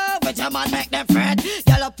up, with your man make them fret.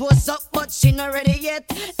 Girl, a pose up, but she not ready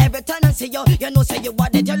yet. Every time I see you, you know say you are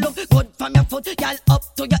dead. You look good from your foot, girl,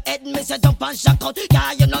 up to your head. Me say jump and shock out,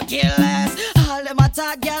 girl, you no careless. All them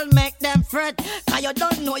attack, girl, make them fret. Cause you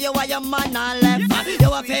don't know you are your man on left.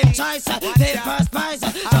 You a pimp choice, pimp first prize.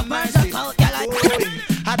 Jump and shock out, girl,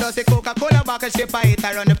 I do say Coca-Cola bottle shape, I hit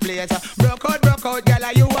around the place. Broke out,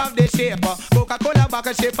 girl, you have the shape. Coca-Cola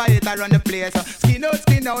bottle shape, I hit around the place. Skin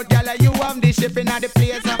out, girl, you have the shape in the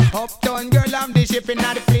place. Uptown girl, I'm the shape in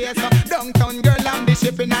the place. Downtown girl, I'm the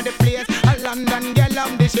shape in the place. London girl,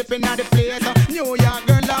 I'm the shape in the place. New York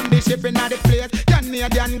girl, I'm the shape in the place.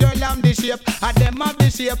 Canadian girl, I'm the shape. I them have the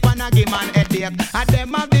shape and I give man headache. I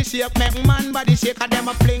them have the shape, make man body shake. I them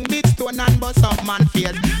a fling big stone and bust up man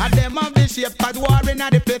face. I them have the shape, cause war in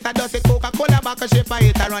the place. I just say Coca-Cola bottle shape, I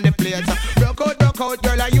hit around the place. Broke out,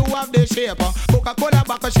 girl, you have the shape. Coca-Cola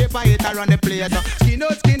bottle shape, I hit around the place.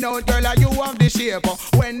 Skin out, girl, you have the shape.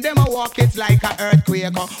 When them a walk, it's like a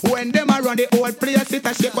earthquake. When them a run the whole place, it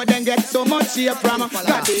a shake. But then get so much shape from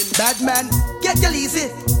Bad man, get your easy.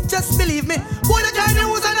 Just believe me. Boy, the kind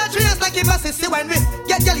who's on the trace like him a sissy when we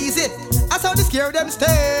get your easy. That's how they scare them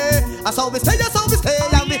stay. That's how we stay,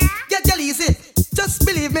 and we get your easy. Just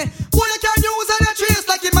believe me. Boy, the kind who's on the trace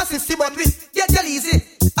like him a sissy when we get your easy.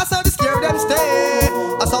 That's how they scare them stay.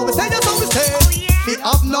 That's how we stay, We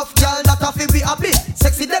have enough girl that a fi we happy.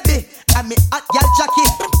 Sexy Debbie, and me hot girl Jackie.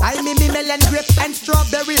 I me melon grape and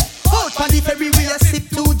strawberry. Out on the ferry we a sip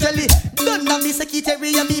to jelly. Done on me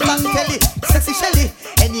secretary and me bank telly. Sexy Shelly,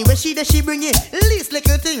 anyway she there she bring it. Least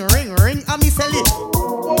little thing ring and me sell it.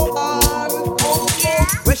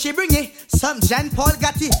 Where she bring it? Some Jean Paul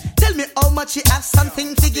got it. Tell me how much she have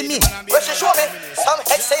something to give me. Where she show me? Some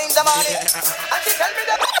head saying the money. And she tell me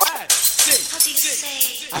the. How do you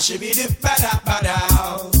say? I should be the bada.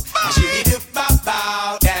 I should be the bada.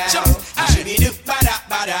 I should be the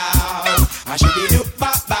bada. I should be the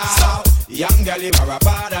bada. Young girl, you are a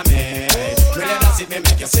bada me. Really not sit me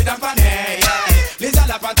make you sit up on me. Listen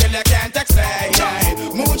up until you can't explain.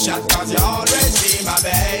 Moonshot cause you always be my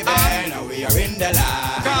baby. Now we are in the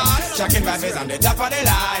light. Shocking my face on the top of the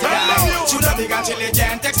line. Shoot up big until you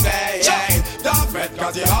can't explain. Don't fret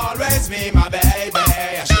cause you always be my baby.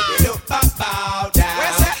 I should be look about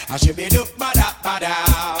down. I should be look bada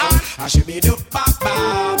down. I should be look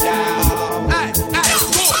down. Hey, good.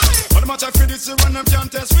 All the match I feel this when them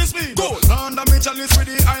can't test with speed. Under me chalice with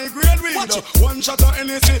the high grade weed. One shot of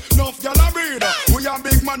NEC, enough gyal a breed. We a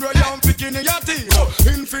big man where you picking in your teeth.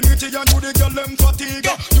 Infinity and do the girl them fatigue.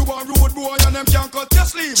 You a road boy and them can't cut your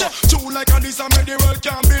sleeve. Chew like a this and make the world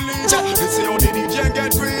can't believe. This is how the DJ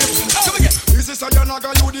get green. Come again. This is how you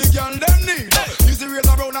naga you the girl them need. This is real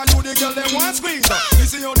around and you the girl them want squeeze.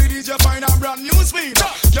 This is how the DJ find a brand new speed.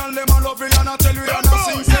 Girl them a love it and I tell you and I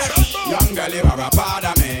sing. Young girl you are a part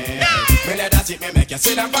of me. Me let that shit me make you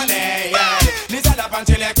sit up on it. Listen up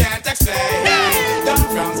until you can't explain. Don't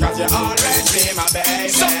frown cause you always be my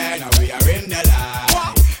baby. Now we are in the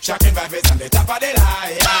light. Shocking vibes on the top of the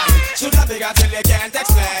line. Shoot up big until you can't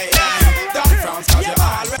explain. Don't frown cause you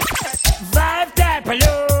always. Vibe type of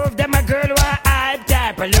love. Them a girl who a hype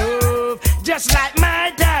type of love. Just like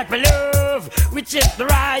my type of love. Which is the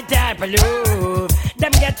right type of love.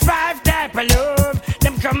 Them get 5 type of love.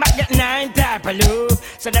 Them come back get 9 type of love.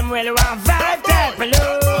 So them really want 5 type of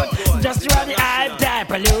love. Just you want the hype type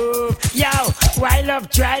of love. Yo, why love,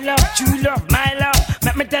 try love, true love, my love.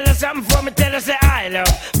 Let me tell you something before me tell you say I love.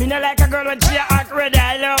 Me not like a girl when she a act red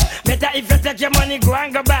I love. Better if you take your money go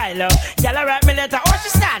and go buy love. Girl I write me letter, oh she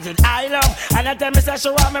started I love. And I tell me say she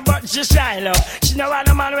want me but she shy love. She know want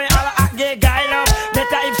no man when all a act gay guy love.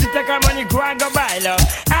 Better if she take take her money, go and go buy love.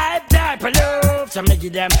 Hype type of love, so me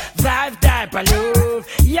give them 5 type of love.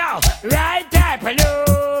 Yo, right type of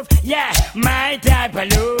love, yeah, my type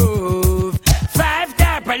of love. 5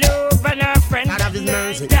 type of love, and her friend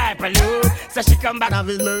type of love. So she come back, type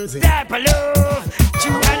of love.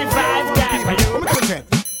 225 type of love.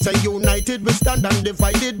 Say united we stand and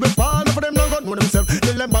divided we fall. For them not gun for themselves,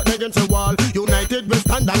 till them back against the wall. United we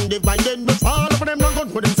stand and divided we fall. For them not gun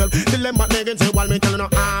for themselves, till them back against the wall. Me tell you no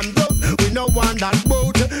arm those, we no want that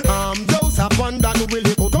boat. Those have fun that we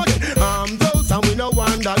will go. Come again. Those and we no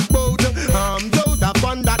want that boat. Those have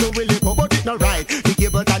fun that we will go. But it no right. The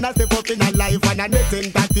cable and a step up in a life and a next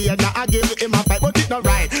entertainer I give him a fight. But it no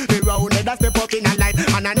right. The round head a step up in a life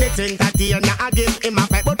and a next entertainer I give him a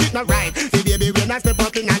fight. But it no right. The baby when I step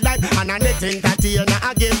up in a life and a next entertainer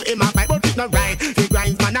I give him a fight. But it no right. The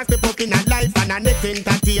grinds man a step up in a life and a next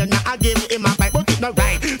entertainer I give him a fight. But it no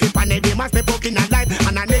right. The panel them a step up in a life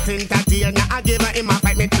and a next entertainer I give him a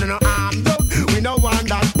fight. Me tell you no those we no want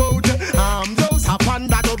that boat. Those have fun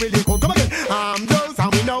that don't really go. Come again. Those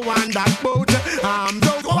and we no want that boat.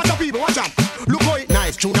 Those watch out people, watch out. Look how it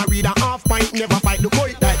nice. Tuna read a half pint, never fight. Look how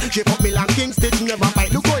it nice. Shape up Milan King Stitch, never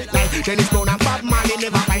fight. Look how it nice. Dennis Brown and Bob Marley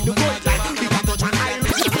never fight. Look how it nice.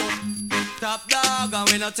 Top dog, and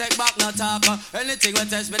we no take back no talk. Anything we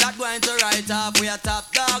test me that going to write off. We a top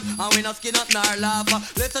dog, and we no skin up nor laugh.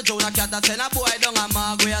 Little Jonah cat a send a boy down a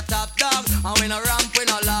mag. We a top dog, and we no ramp, we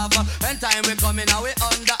no laugh. Anytime we come in, and we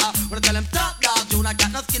under. We tell them top dog, Jonah cat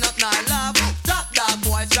no skin up nor laugh. Top dog,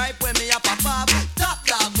 boy stripe when me a pop up. Top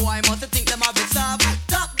dog, boy must think them have it soft.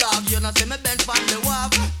 Top dog, you no see me bench from the wharf.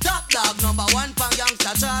 Top dog, number 1 pan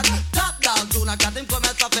gangsta chat. Top dog, Jonah cat him come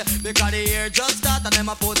and suffer because the year just start and them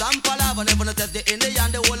a pose and palaver. Never no test the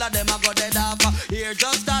Indian, the whole of them a go dead off. Here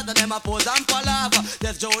just start and them a pose and palaver.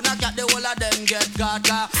 Test Jonah cat, the whole of them get caught.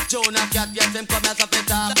 Jonah cat gets him come and suffer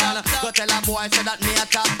talk. Go tell a boy say that me a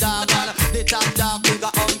top dog. The top dog, we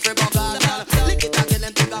got Humphrey Bogart. Lick it and kill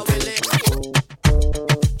him, take a willy.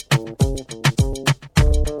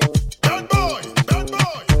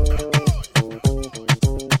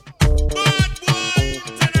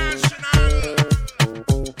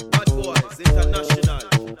 International.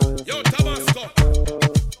 Yo, Tabasco.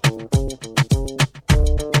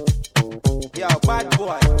 Yo, bad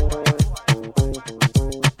boy.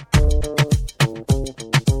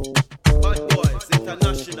 Bad boys,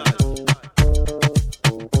 international.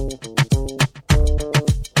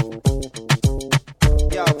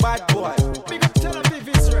 Yo, bad boy. Big up Tel Aviv,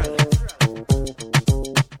 Israel.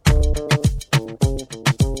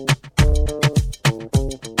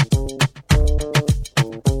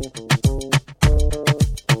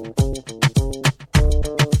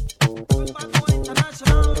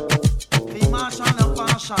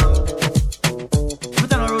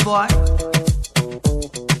 Boy.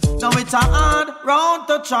 Now it's a hard road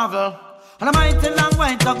to travel and a mighty long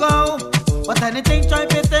way to go. But anything try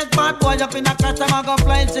to take bad boy up in a cat and I go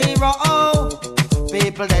flying 0.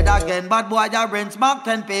 People dead again, bad boy ya rinse mark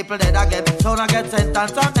 10 people dead again. Don't I get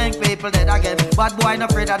sentenced on 10 people dead again. Bad boy no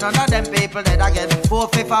afraid of none of them people dead again.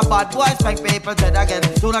 4/5 of bad boys spank people dead again.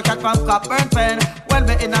 Do not catch from cop burn pen. When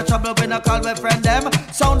we in a trouble we no call we friend them.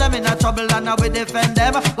 Sound them in a trouble and now we defend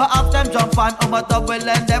them. But half them jump on a dub we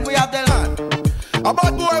lend them. We have the land. A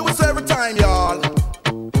bad boy was every time y'all.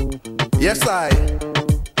 Yes I.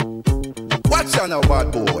 Watch out now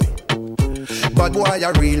bad boy. Bad boy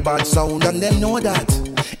a real bad sound and them know that.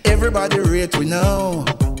 Everybody rate we know.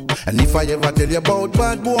 And if I ever tell you about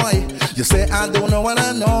bad boy, you say I don't know what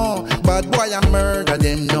I know. Bad boy I murder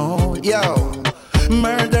them no. Yo,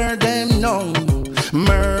 murder them no.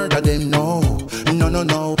 Murder them no.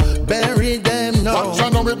 No. Bury them no. Watch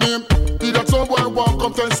out now with him. Either some boy want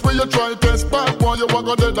come test me, you try test bad boy, you want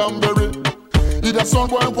go dead and bury. Either some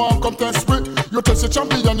boy want come test me, you test the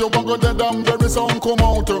champion, you want go dead and bury. Sound come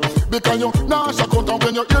out because you nah shock out and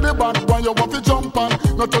when you hear the bad boy, you want to jump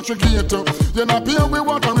and not touch the gate. You not pay me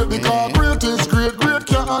what and because great is great, great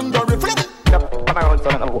can't under it. Come around,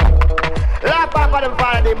 son of a boy. Laugh back for them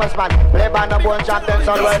fire demons, man. Play band and bone champion,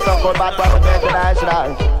 son, well, so good, bad boy,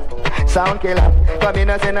 international. Sound killer, come in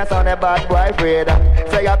and sing a sound a bad boy afraid.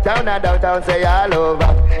 Say uptown and downtown, say all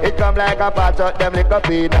over. It come like a patch out them like a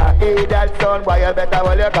peanut. Hey, that sound boy, you better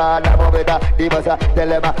hold your card. I'm better, the boss tell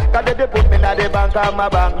them. Cause if you put me in the bank, I'm a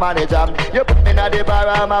bank manager. You put me in the bar,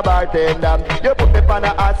 I'm a bartender. You put me on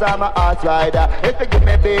the ass, I'm a ass rider. If you give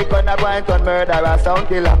me bacon, I'm going to murder a sound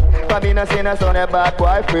killer. Come in and sing a sound a bad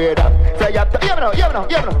boy afraid. Say uptown, you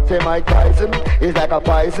know. Say Mike Tyson is like a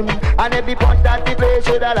poison. And every punch that he play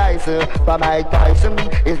should a license. For Mike Tyson,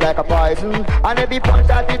 it's like a poison. And every punch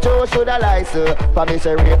that he throw should a license. For me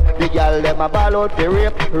say rape, the girl them a ball out for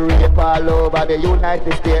rape. Rape all over the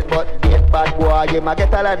United States. But date bad boy, you ma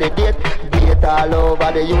get all of the date. Date all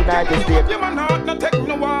over the United States. You man heart no take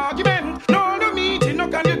no argument. No meeting, no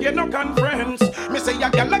can you get no conference. Me say a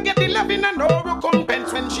girl get the loving and no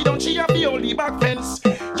recompense. When she don't, she have the only back fence.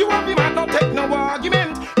 You have the man no take no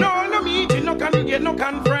argument. No meeting, no can you get no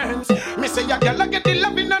conference. Me say a girl get the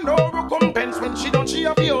loving and no recompense. When she don't, she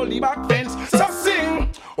have the only back fence. So sing,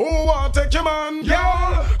 oh want take your man,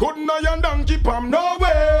 girl. Couldn't I and donkey palm, no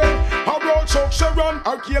way. How about Chuck Sharon,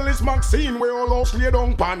 or kill this Maxine, we all lost lay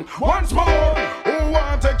down pan. Once more, oh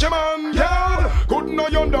want take your man, girl. Couldn't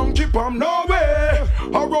I and donkey palm, no way.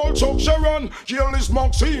 How about Chuck Sharon, kill this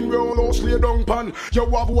Maxine, we all lost lay down pan. You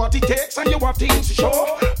have what it takes and you have things to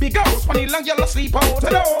show. Big house, money long, you'll sleep out the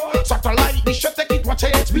door. Satellite, this should take it, watch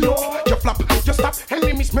HBO. You flop, you stop, and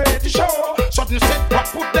we miss me the show. Sudden set, but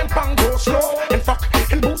put them bang go slow. And fuck,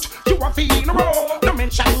 and boot, you are feeling a row. No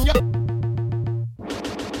mention you.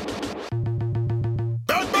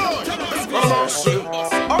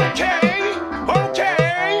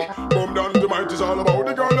 Okay. Boom down the mic is all about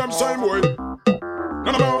the girl them same way.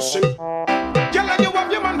 None of mercy. Girl, you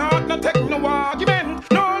have your man heart, no take no argument.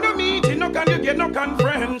 No meeting, no can you get no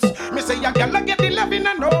conference. Me say a girl get the loving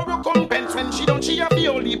and no recompense. When she don't, she have the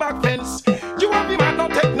only back fence. You have the man, no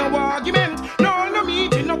take no argument. No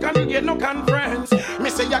meeting, no can you get no conference. Me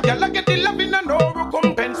say a girl get the loving and no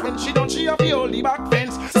recompense. When she don't, she have the only back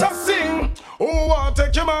fence. So sing, oh want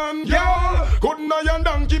take your man, girl. Couldn't I and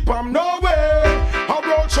donkey palm, no way. How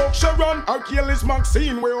about Chuck Sharon, or kill this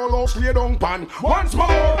Maxine, we all lost lay down pan. Once more,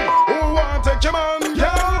 oh want take your man,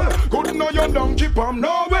 girl. Couldn't I and donkey palm,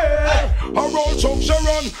 no way. How about Chuck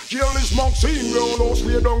Sharon, kill this Maxine, we all lost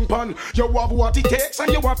lay down pan. You have what it takes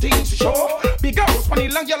and you have things to show. Big house, money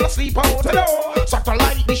long, you'll sleep out the door.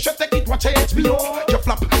 Satellite, this should take it, watch HBO. You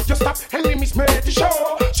flop, you stop, and we miss me the show.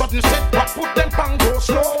 Sudden set, but put them bang go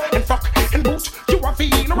slow. And fuck, and boot, you are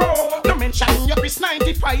feeling a row. No mention your Chris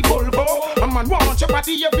 95 Volvo. A man want your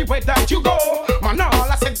body everywhere that you go. Man,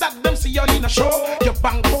 all I said that them see you in a show. Your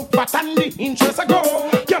bank book fat and the interest a grow.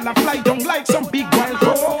 Girl, I fly down like some big wild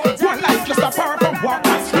crow. One life just apart from what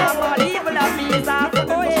I slow. Evil of me is half a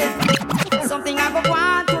poet. Something I go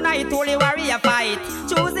want tonight, only warrior fight.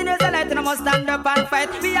 Choosing is a light and I must stand up and fight.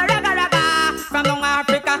 We are raga raga from down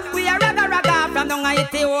Africa. We are raga raga from down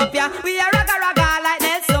Ethiopia. We are raga raga like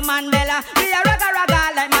Nelson Mandela. We are raga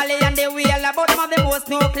raga like Mali and the wheel. About them of the most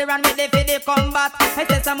nuclear and ready for the combat. I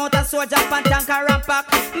say some out of soldier and tanker and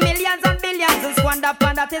pack. Millions and billions and squander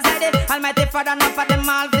and that is like it. Almighty Father, not for them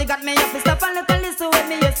all. They got me up to stop and little listen with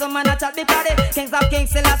me. Yes, some man a chat because the kings of kings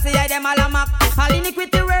still see I them all a map. All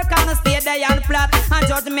iniquity work and stay there and flat. And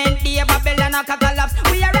judgment day, Babylon a collapse.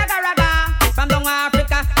 We are raga raga from down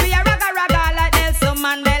Africa. We are raga raga like Nelson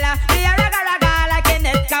Mandela. We are raga raga like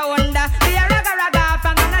Kenneth Kaunda. We are raga raga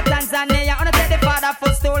from down Tanzania. On take the father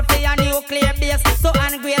footstool for your nuclear base. So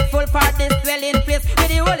ungrateful for this dwelling place. With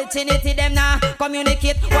the Holy Trinity them now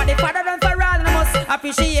communicate. What the father done for all, we must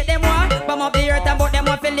appreciate them one. Bum up the earth and put them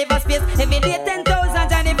up in live a space. Every day 10,000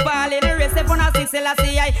 Johnny fall in the race. If one of six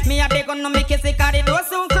I me a beg on no make it sick. The door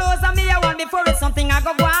soon close and me a want before it's something I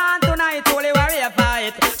go want tonight. Holy warrior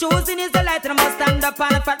fight. Choosing is the light and I must stand up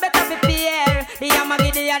and fight. Better prepare. The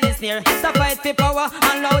Yamagidi is near. So fight for power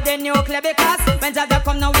and loud the nuclear because when Jaja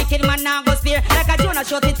come no wicked man now go spear. Like a Jonah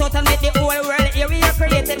shot it out and make the whole world here. We are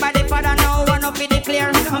created by the Father now one up with the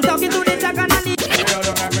clear. I'm talking to the Jagan and the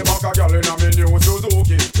me back a girl in a me new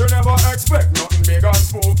Suzuki. You never expect nothing big and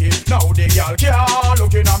spooky. Now the girl can't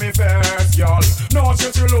looking at me face, girl. No, she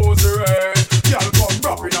lose the race. Girl come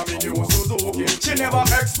rock in a me new Suzuki. She never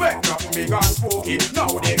expect nothing big and spooky.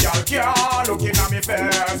 Now the girl can't looking at me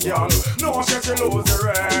face, girl. No, she lose the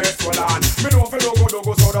race. Well on, me don't feel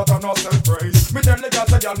logo so that I'm not self-praise. Me tell the girl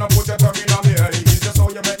say girl no put your tongue in a me head. Just how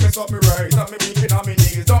you make me stop me raise. And me beating on me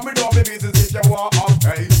knees. Don't be business if you want up,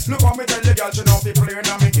 hey. Look how me tell the girl she know fi play in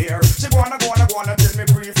a me gear. She wanna till me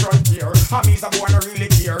free frontier. And me's a wanna really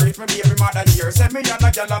care if me baby mother here. Send me and a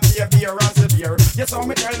girl a play beer and severe. Yes, how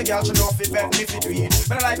me tell the girl she know fi bet me fi do it.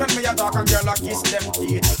 But I like when me a talk and girl a kiss them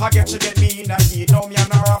teeth. I get she get me in a heat. Now me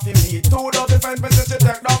and her off in meet. 2,000 pesos she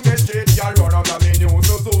take down the street. Girl run out of me new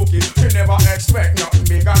Suzuki. She never expect nothing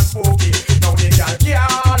big and spooky. Now the girl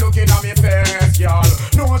can't looking at me face, girl.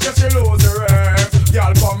 No, she lose the rest.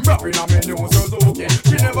 Girl come rapping on me new Suzuki.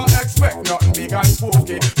 She never expect nothing big and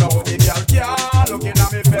spooky. Now the girl can't looking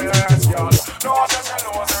at me face, girl. No, she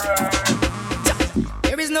lose the rest.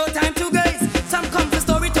 There is no time to gaze. Some come to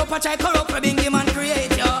story to patch I corrupt for Bingy man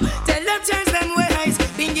create, yo. Tell them change them ways.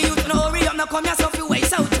 Bingy you to no hurry up, now come yourself you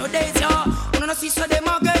waste out your days.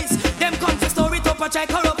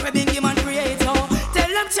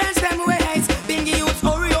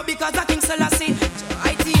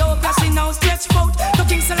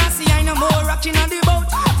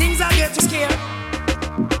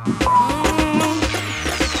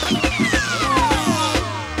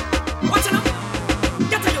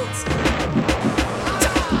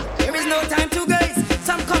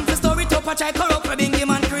 a try corrupt for Bingy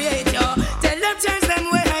man create, yo. Tell them change them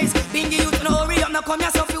ways. Bingy youth no hurry up, no come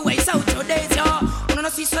here so few ways out your days, yo. No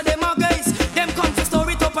see so them are guys. Them come to store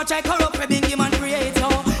it up a try corrupt for Bingy man create, yo.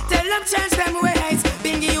 Tell them change them ways.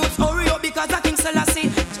 Bingy youth hurry up because the King Selassie.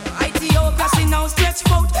 Ethiopia see now stretch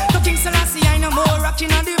out. The King Selassie I no more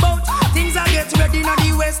rocking on the boat. Things are get ready on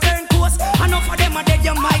the western coast. Enough of them are dead,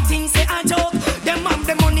 you might think say a joke. Them have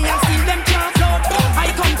the money and still them can't float. I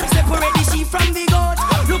come to separate the sheep from the goat.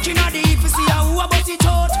 Looking at the if you see how about it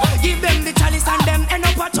out. Give them the chalice and them end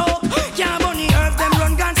up a choke. Can't bunny earth, them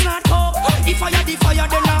run guns not coke. If fire the fire,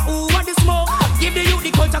 then who want the smoke? Give the youth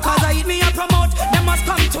the culture cause I eat me and promote. Them must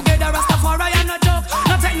come together, Rastafari and no joke.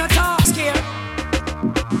 No take no talk, scare.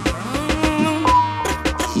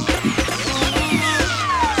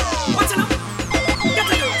 What's enough? Get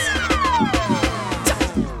to this.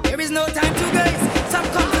 There is no time to guys. Some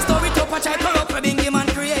come to store it up and try corrupt for Bingy man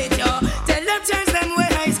create, yo. Tell them change them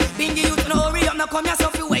ways. Bingy youth no hurry up, no come here so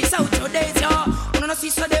few ways out your days, yo. No see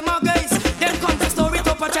so them are guys. Them come to store it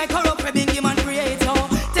up and try corrupt for Bingy man create, yo.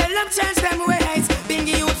 Tell them change them ways.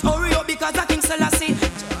 Bingy youth hurry up because the King Selassie.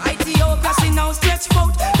 Ethiopia see now stretch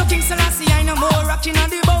out. The King Selassie I no more rocking on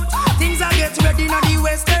the boat. Things are get ready on the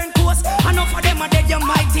western coast. Enough of them are dead, you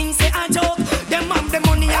might think say a joke. Them have the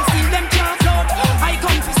money and still them can't float. I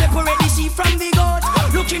come to separate the sheep from the goat.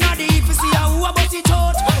 Looking at the if you see how about it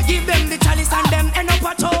out. Give them the chalice and them end up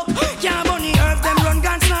a choke. Can't bunny earth, them run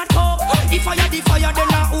guns not coke. If fire the fire, then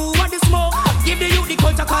who want the smoke? Give the youth the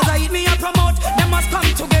culture cause I eat me and promote. Them must come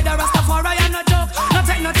together, Rastafari and no joke. No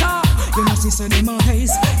take no talk. You must see so them a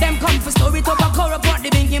haze. Them come for store it up and corrupt what the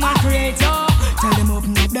Bingy man create, yo. Tell them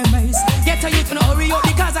open up them eyes. Get a youth no hurry up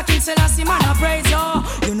because the King Selassie man a praise, yo.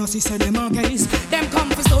 You know see so them a gaze. Them come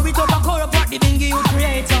for store it up and corrupt what the Bingy youth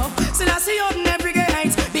create, yo. Selassie open every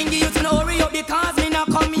gate. Bingy youth no hurry up because me not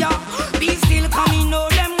come here. Be still coming, know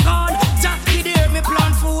them gone. Jackie there me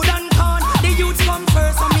plant food and corn. The youths come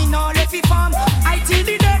first and me no left it farm. I till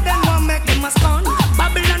the dead then one make them a stun.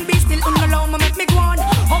 Babylon be still unallow me make me go on.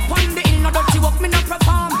 Up on the hill no dirty walk me not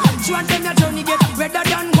perform. Join them your journey get redder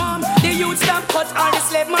than warm. The youths them cut all the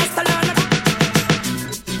slave master land.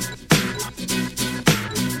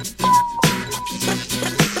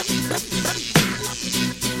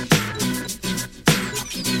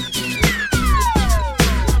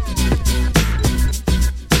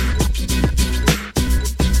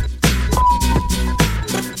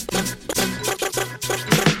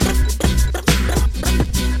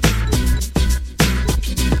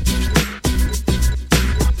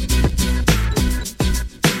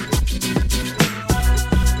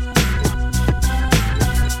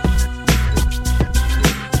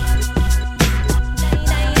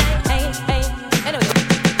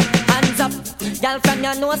 Girl from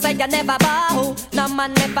you know say you never bow. No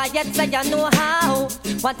man never yet say you know how.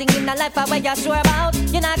 One thing in the life where you sure about.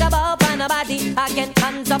 You not go bow for nobody again.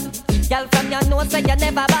 Hands up. Girl from you know say you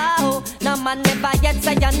never bow. No man never yet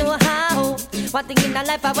say you know how. One thing in the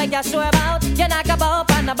life where you sure about. You not go bow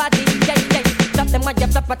for nobody. Yeah, yeah. Drop them when you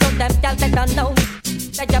flop it on them. Girl they don't know.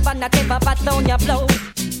 Say you wanna give a bat on your blow.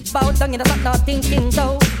 Bow down in the front, not thinking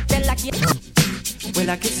so. They like you. Well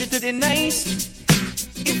I kiss it to the nice.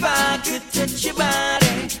 If I could touch your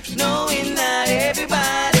body, knowing not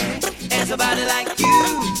everybody has a body like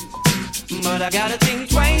you, but I gotta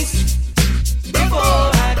think twice before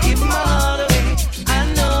I give them all away. I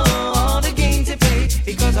know all the games they play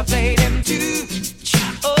because I play them too.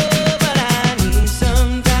 Oh, but I need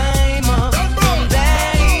some time off from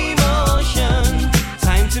that emotion,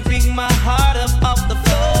 time to pick my heart up off the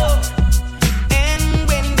floor. And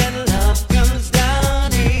when that love comes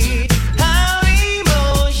down,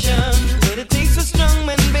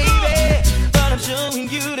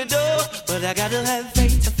 you the door, but I gotta have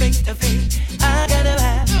faith, faith, faith. I gotta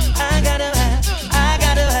have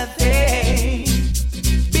faith,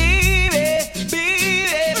 baby,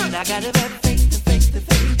 baby. But I gotta have faith, faith,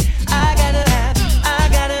 faith. I gotta have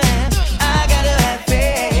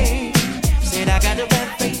faith. Said I gotta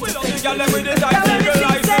have faith, faith. Girl, let me decide.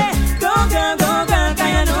 Go girl, can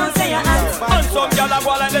you know say you're hot. And some girl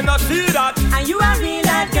are like them not see that. And you are real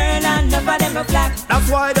that girl and enough of them a flat. That's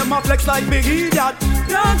why them a flex like big idiot.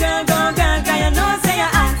 Go girl, can you know say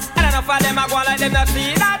you're hot. And enough of them a go like them not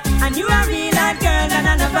see that. And you are real that girl and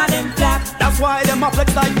enough of them flat. That's why them a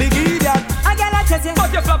flex like big idiot. A girl a chase you,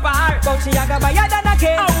 but you flop her. But she a go buy you than a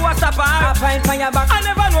cake. Oh, what's up her? A pint for your back. I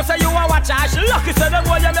never know say you a watch her. She lucky say them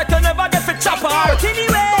boy you make you never get fit chop her. But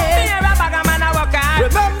anyway, me a bag a man a walk her.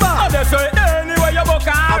 Remember, I they say anyway you book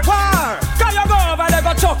her. Apart, can you go over there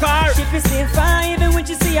go chuck her? She feel stay fine even when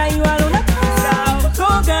she see her you alone. Go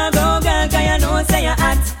girl, can you know say you're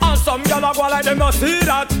hot. And some girl a go like why them not see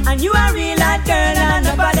that. And you a real hot girl and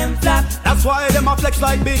enough of them flap. That's why them a flex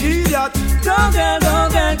like big idiot. Go girl,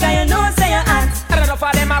 cause you know say you're hot. And enough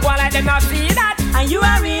of them a go like them not see that. And you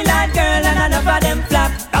a real hot girl and enough of them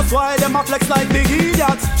flap. That's why them a flex like big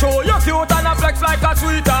idiots. Show you cute and a flex like a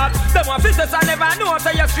sweetheart. Them a business and never know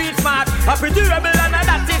say you're street smart. A pretty rebel and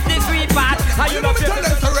that is the sweet part. And you know tell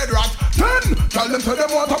them to red rat. Tell them to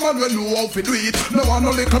them what a man will know how to do it. No one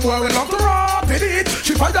no little boy will love to rap it.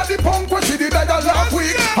 She find out the punk when she did that last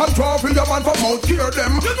week. And trouble your man from out cure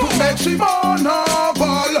them to make she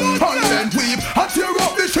vulnerable. And then weep and tear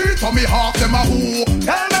up the sheet for me half them a who.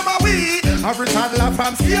 Tell them a we. Every toddler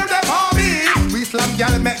from scare them on me. We slam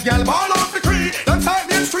gal, make gal ball off the tree. Them time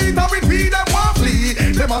in street and we feed them one flea.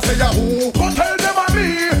 Them a say a who, but tell them a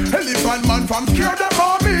me. Elephant man from scare them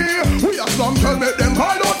on me. We a slum tell make them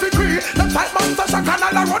ball off the tree. Them time man say shaka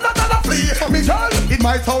and a run and a flee. Me girl, it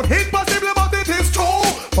might sound impossible but it is true.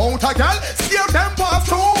 Mount a gal, scare them pass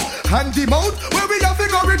through. And the mouth where we have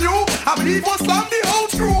figure with you. I believe was slam the whole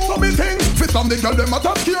screw. So me think, fit some the girl them a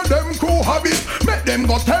just scare them crew habit. Make them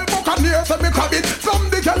go tell Buccaneers and me crab it. Some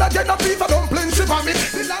the girl a get a piece of dumpling ship on me.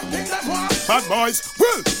 The last thing them want. Bad boys,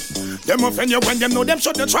 well, them offend you when them know them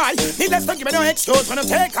shouldn't try. Needless to give me no excuse when I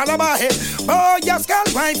take all of my head. Oh, your skull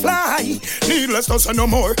might fly. Needless to say no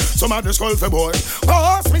more. Some of the skull for boy.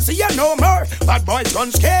 Boss, me see you no more. Bad boys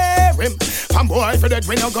gon' scare him. From boy for that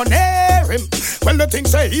we no gon' near him. Well, the thing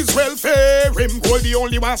say he's welfare him. Gold the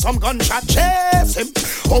only one some gunshot chase him.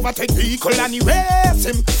 Overtake vehicle and erase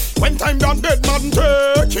him. When time done dead man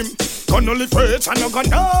take him. Gun only face and no gun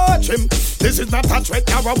touch him. This is not a threat,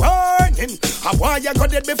 now a warning. How why you got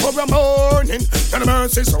dead before a morning? And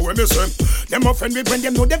mercy, so we miss him. Them offend me when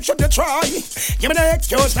them know them should try. Give me the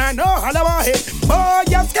excuse, now no holler my head. Oh,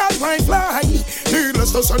 your skull might fly.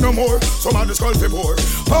 Needless to say no more. Some of the skull before.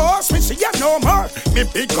 Boss, me see ya no more. Me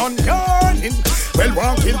big gun gunning. Well,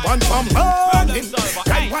 walking one from morning.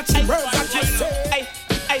 Can watch the words that you say.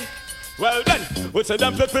 Well then, we say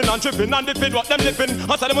them flipping and tripping and dipping what them dipping.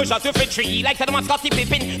 I say them wish us to fit tree like say them a Scotty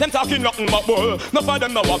Pippin. Them talking nothing but bull. No for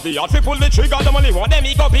them no have the heart. Fi pull the trigger, them only want them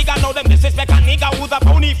ego bigger. Now them disrespect a nigga who's a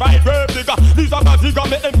pony fight grave digger. These are the figure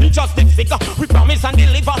make them feature stick figure. We promise and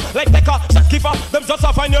deliver like Becca, Shakiffer. Them just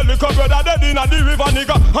a find your liquor brother dead in a the river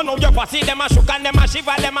nigga. I know your pussy them a shook and them a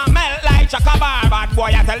shiver. Them a melt like Chakabar. Bad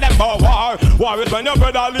boy I tell them about war. War is when your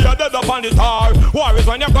brother lay dead up on the tar. War is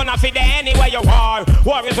when you're gonna feed there anywhere you are.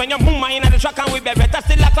 War is when your mama in the truck and we be better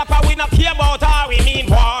still a clap and we not care about how we mean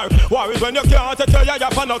war. War is when you can't take care of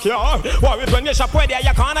your fan no care. War is when you shop where there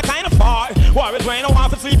you can't kind of far. War is when you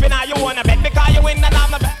want to sleep in and you want to bed because you win and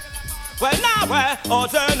I'm a bed. Well now oh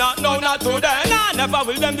say not, no not today. Nah never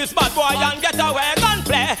will them this bad boy and get away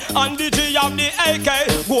gunplay. On the G of the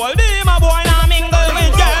AK. Goldie my boy now mingle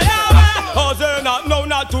with girl. Oh say not, no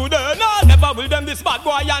not today. Nah never will them this bad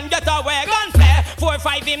boy and get away gunplay.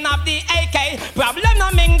 4-5 him not the AK. Problem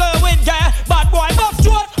no mingle with girl. Bad boy buff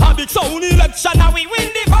throat. A big sound election and we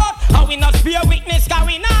win the vote. And we not spare witness cause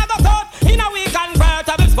we not go court. In a we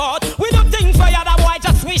convertible sport. We do things for the boy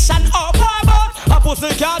just wish and hope about. A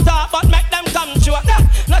pussy can't talk but make them come short.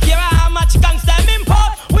 Not care how much guns them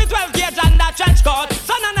import. With 12 gauge and that trench coat.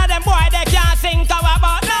 So none of them boy they can't sing how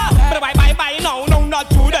about no. But bye no not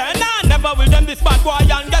today. Nah never will them this bad boy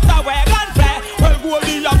and get away gunplay. Well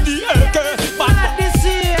Goldie have the AK.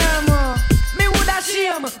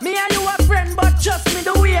 But me and you a friend, but trust me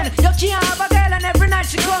the way. You can't have a girl and every night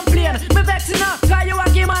she complain. Me vexing her, cause you a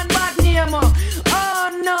give man bad name. Oh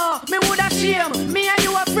no, me woulda shame. Me and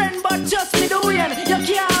you a friend, but trust me the way. You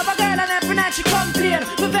can't have a girl and every night she complain.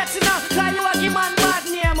 Me vexing her, cause you a give man bad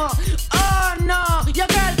name. Oh no, your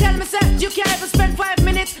girl tell me say you can't even spend 5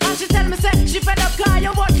 minutes, and she tell me say she fed up cause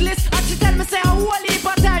you want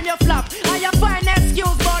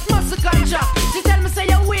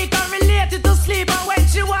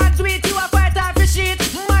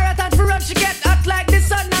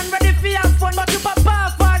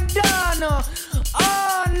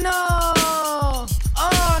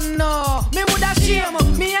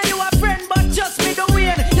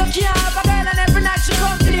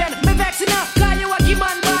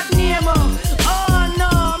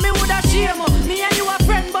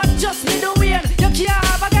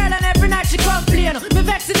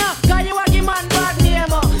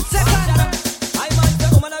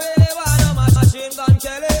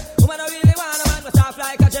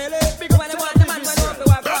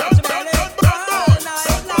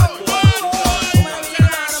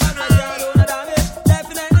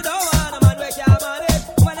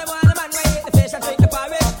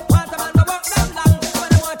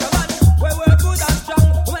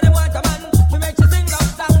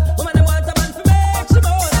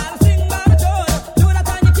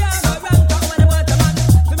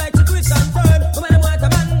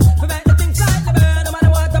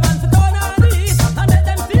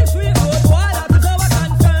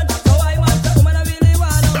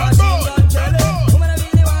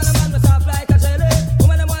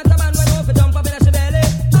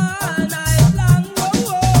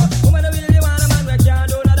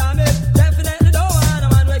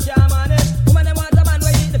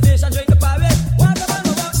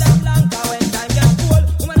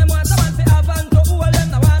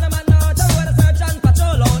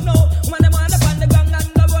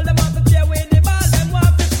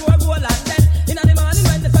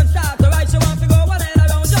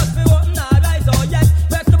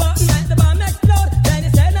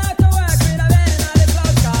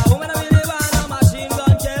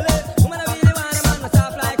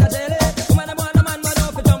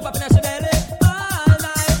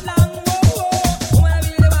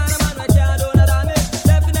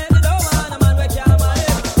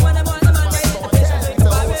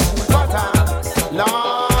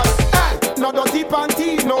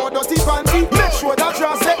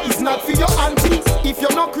not for your auntie. If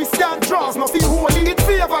you're not Christian, draws no feel holy. It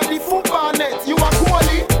favor the football net, you are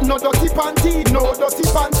holy. No dirty panty, no dirty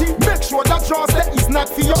panty. Make sure that draws that is not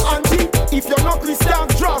for your auntie. If you're not Christian,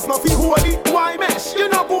 draws no feel holy. Why mesh? You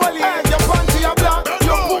know holy. Hey, your panty are black,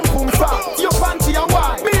 your boom boom fat. Your panty are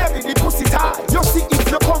white, baby the pussy tight. You see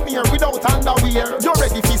if you come here without underwear, you're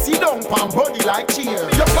ready to sit down, palm body like cheer.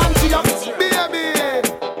 Your panty are baby.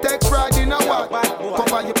 Take pride in a what?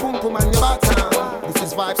 Cover your pum pum and your bottom.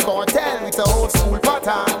 This is Vibes Cartel with a old school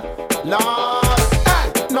pattern. Lord,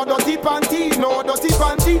 hey, no dirty panty, no dirty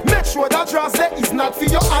panty. Make sure that dress there is not for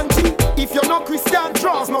your auntie. If you're not Christian,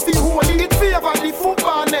 draws no feel holy. It favor the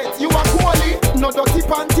football net, you are holy. No dirty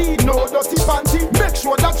panty, no dirty panty. Make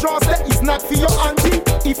sure that dress there is not for your auntie.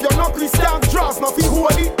 If you're not Christian, draws no feel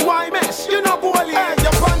holy. Why mesh? You know holy. Hey,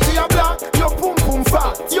 your panty are black, your pum pum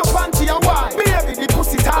fat. Your panty are white, baby the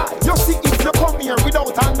pussy tight. You see if you come here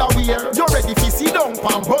without underwear, you're ready to sit down,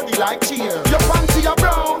 palm body like cheer. Your panty are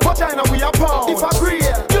brown, vagina we are pound. If I grey,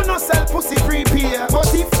 you no sell pussy prepare.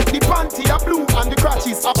 But if the panty are blue and the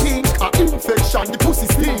crotches are pink, a infection the pussy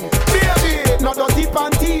stink. Baby, no dirty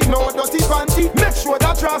panty, no dirty panty. Make sure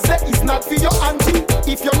that dress there is not for your auntie.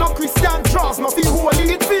 If you're not Christian, draws no feel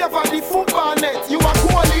holy. It favor the football net, you are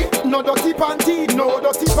holy. No dirty panty, no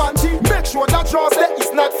dirty panty. Make sure that dress there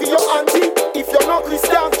is not for your auntie. If you're not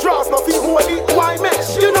Christian, draws no feel holy. Why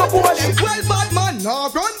mesh? You know holy. Well, bad man, no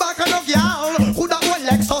run back on no girl. Who that one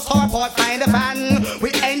Lexus or Ford find a fan?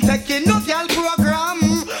 We ain't taking no girl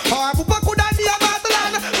program. Or Papa could have be a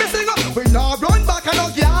Madeline. Missing up, we no run back on no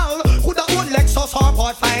girl. Who that one Lexus or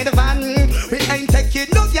Ford find a fan? We ain't taking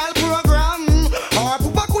no girl program. Or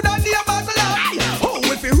Papa could have be a Madeline. Oh,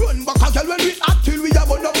 if we run back a girl when we act till we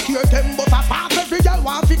have enough care them, but a part every girl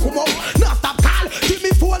want to come up. Now stop call, give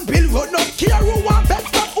me phone bill, run up care who want best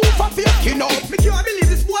from who for faking up. Me can't believe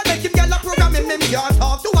this boy make him girl a program in him can't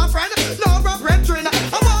talk to a friend. No brethren,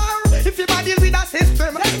 I'm war. If you bad deal with a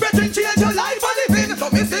system, brethren change your life and live in. So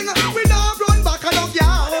me sing, we no run back on no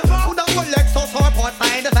girl. Who that one Lexus or Ford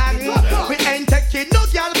find a van? We ain't taking no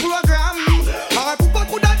girl program. Our papa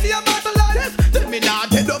could have be a battle line. Tell me not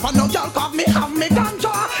dead up and no girl cause me have me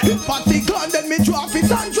ganja. If party gun then me drop it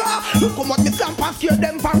Sandra. Look how much me stamp and scare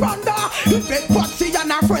them for Rwanda. If it Patsy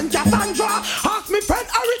and her friend Cassandra. Ask me friend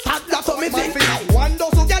Aris that's so me sing. One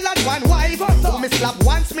dozen girl and one wife. So me slap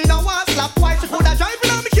once, me now want slap twice. She coulda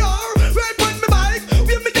driving on me car, ride on me bike.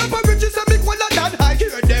 We me jump on bridges and me go on that high.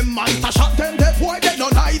 Hear them man to shot them, they boy they no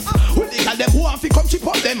nice. When they got them who want fi come chip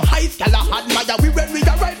up them heights. Gyal a admire we when we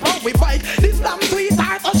a ride on we bike. This damn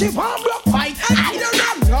sweetheart so she want block fight. I don't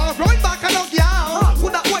know, no run back and no girl. Who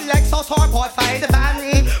that one Lexus or Ford find the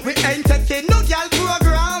van? We ain't taking no girl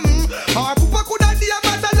program. Our papa coulda be a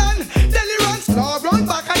Madeline. Delhi runs, no run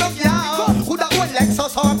back and no girl. Who that one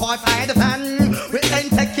Lexus or Ford find the van? We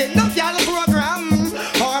ain't taking no girl program.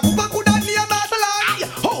 Our papa coulda be a Madeline.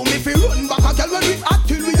 Oh, me fi run back a girl when we act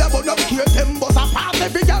till we have enough care them, but a part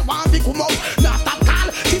every girl want to come up. Now stop call,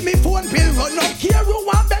 give me phone bill, run up care who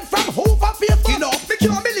want beg from who for faking up. Me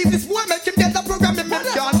can't believe this boy make him get the program. Me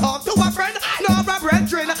can't talk to a friend, no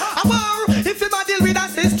brethren. I'm war if you ma deal with a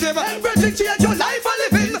system. Brethren change your life and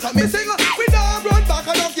live in. So me sing, we don't run back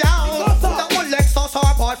on no girl. That one Lexus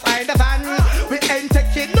or Ford find a van. We ain't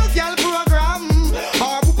taking no girl program.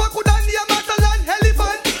 Our papa coulda be a Madeline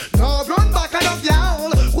elephant. No run back on no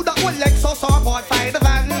girl. Who that one Lexus or Ford find a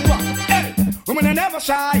van? Hey, women are never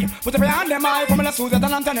shy. Put every hand them high. From the Susan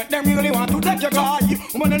and Antoinette, them really want to take your guy.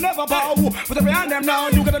 Women are never bow. Put every hand them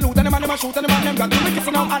down. You gotta loot and them and them a shoot and them and them got to make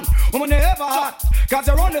it now. And women are never hot. Cause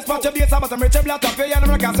you're on this spot, your base about them rich and black. Pay and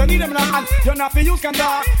them can't so need them now. And you're not for use can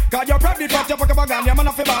talk. Cause you're probably fat, you fuck up a gun. You're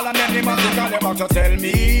not for ball and then they must call them out. So tell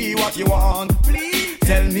me what you want. Please.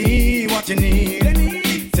 Tell me what you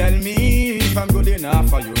need. Tell me if I'm good enough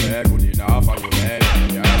for you. Good enough for you.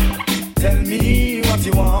 Yeah. Tell me what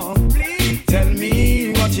you want. Please. Tell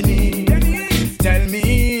me what you need. Tell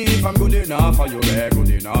me if I'm good enough for you. Good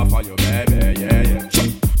enough for you, baby. Yeah.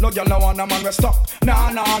 No girl no want a man we stuck. Nah.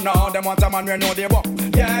 Them want a man we know they walk.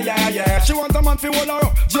 Yeah. She want a man fi hold her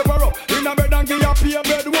up, jab her up in a bed and give her pay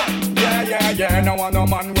bed work. Yeah. No want no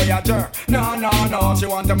man we a jerk. No. She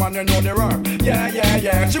want a man we know the work.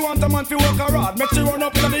 Yeah. She want a man fi work her hard, make she run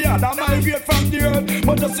up in the yard and migrate from the earth.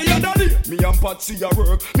 But just see her daddy, me and Patsy a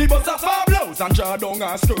work. Me bust a far blouse and draw down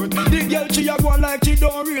her skirt. The girl she a go like she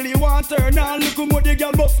don't really want her. Now look how the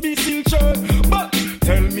girl bust me silk shirt. But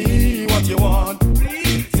tell me what you want,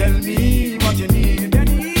 please. Tell me what you need.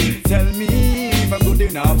 Tell me if I'm good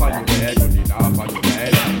enough for you, good enough for you.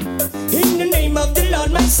 In the name of the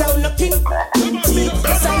Lord, my soul looking.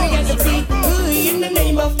 That's how we get the beat. In the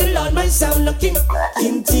name of the Lord, my soul looking.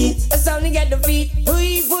 That's how we get the beat.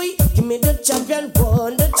 boy, boy. Give me the champion,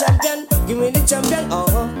 one, the champion. Give me the champion,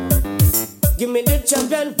 Give me the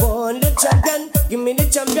champion, one, the champion. Give me the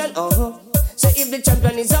champion, So if the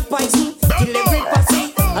champion is a poison, kill every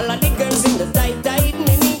posse. All of the girls in the tight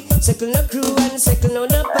mini. Circle the crew and circle on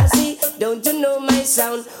the posse. Don't you know my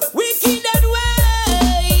sound? Wicked that way.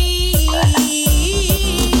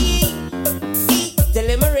 Tell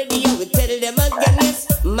them already, I will tell them again, yes.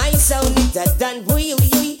 My sound is that done, boy.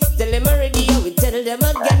 Tell them already, I will tell them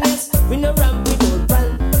again, yes. We no ramp, we don't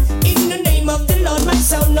pan. In the name of the Lord, my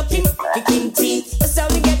sound knocking, kicking teeth. That's how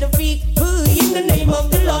we get the feet. Ooh, in the name of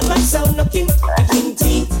the Lord, my sound knocking, kicking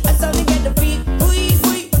teeth. That's how we get the feet.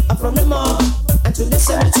 Ooh, I'm from the mall and to the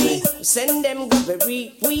cemetery. Send them go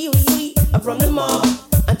berry. I'm from the mall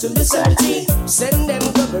and to the cemetery. Send them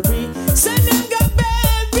go berry. Send them go berry.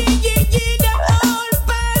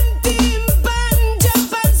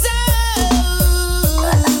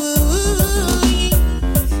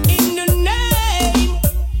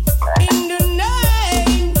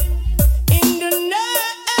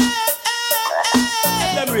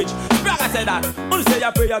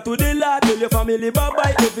 Prayer to the Lord, tell your family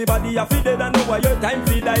bye-bye. Everybody a feed dead and know why your time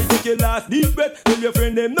feed die. Take your last deep breath, tell your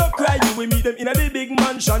friend them not cry. You will meet them in a big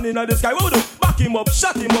mansion in the sky. Whoa, back him up,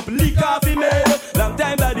 shut him up, lick off him head. Long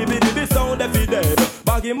time body the sound if he dead.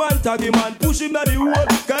 Bag him and tag him and push him to the wall.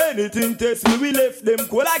 Cause anything test me, we left them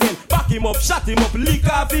cool again. Back him up, shut him up, lick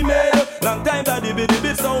off him head. Long time body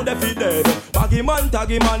the sound if he dead. Bag him and tag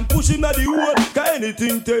him and push him to the wall. Cause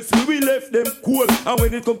anything test me, we left them cool. And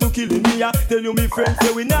when it come to killing me, I tell you me friends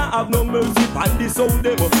say we not have no mercy on the sound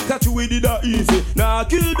them. Catch you we did that easy. Now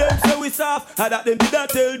kill them say we soft. And that them did that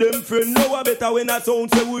tell them friend. Know a better when a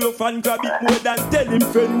sound say we your fan grab it more than tell him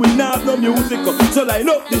friend. We not have no music. So line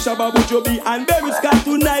up the shabba with your be and very sky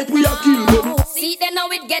tonight we are kill them. See then now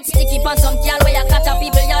it gets sticky on some girl where you catch a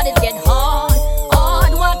people yard it get hard.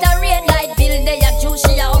 Hard water red light bill they a juice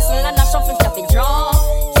she a hustle and a shuffle stuff it draw.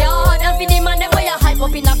 Yard and for them and them where you hype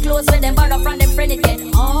up in a clothes when them borrow from them friend it get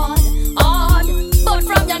hard. Hard. But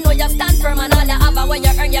from you know you stand firm and all you have a when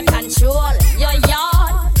you earn your control. Your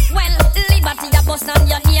yard. Well, liberty a bust and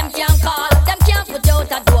your name can't call. Them can't put you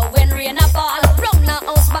out a door when rain a fall. Round a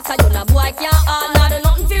house back a you no boy can't all. Now do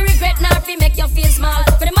nothing fi regret nor fi make you feel small.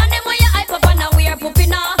 For the man them where you hype up and a wear puppy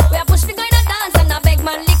now. We a push fi go in a dance and a beg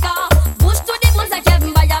man liquor. Push to the bones like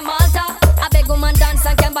Kevin buy a Malta. A beg woman dance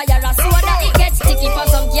and can buy a soda. It gets sticky for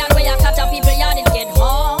some girl where you catch a people yard it get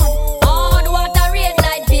hard. Hard water red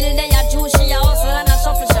light bill they a juice she a hustle and a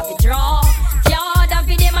shuffle shop it draw. Yard and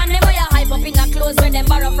fi them and them where you hype up in a clothes when them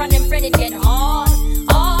borrow from them friend it get hard.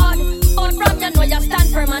 Hard. But from you know you stand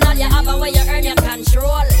firm and all you have a where you earn your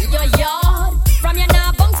control. Your yard. From you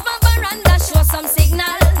now bounce my veranda show some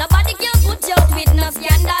signal. Nobody can put you out with no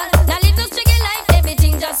scandal. Now live no struggle life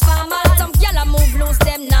everything just formal. Some gyal a move loose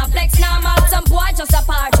them now flex normal. Some boy just a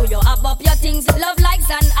part to you up your things. Love likes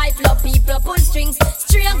and I love people pull strings.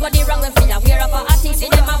 Straight body wrong when feel wear up a thing. See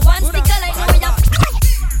them a one sticker like we a.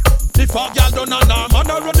 If a girl done a norm and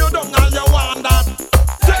a run you down and you want that,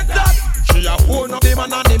 take that. She a own up the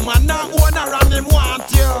man and the man a own her and him want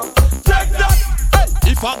you. Take that.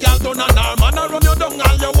 Hey. If a girl done a norm and a run you down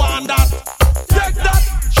and you want that, take that.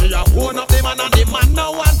 She a own up the man and the man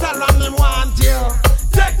no want her and him want you.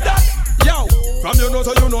 Take that. Yo, from you know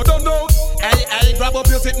so you know don't know. Hey, hey, grab up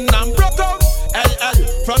your sitting and broke out. Hey,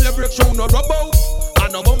 hey, from your break shoe no rub out.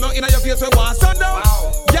 And no bum no inna your face we want sun down.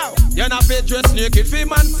 Yo, you not fit dress naked fi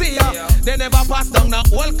man see ya. They never pass down no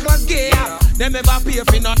old class gear. They never pay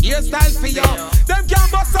for no hairstyle for you. Them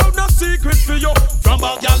can't bust out no secret for you. From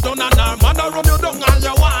a girl down and her man a run you down and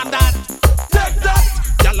you want that. Take that.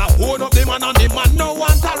 Girl a hold up the man and the man no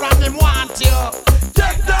want her and him want you.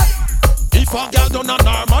 Take that. If a girl down and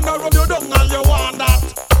her man a run you down and you want that.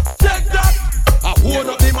 Take that. I hold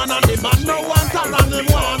up the man and the man no want her and him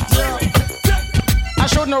want you. I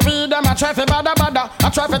should not read them, I try for bada. I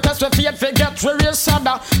try for test with feet, for get real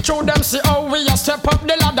sadder. Show them see how we a step up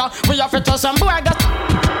the ladder. We have to test some boy got.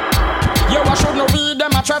 Yo, I should not read them,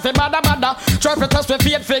 I try for bada. Try for test with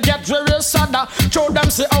feet, for get real sadder. Show them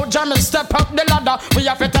see how Jamie step up the ladder. We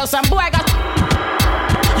have to test some boy got.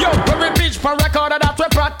 Yo, when we beach for record that we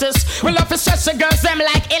practice. We love to stretch the girls them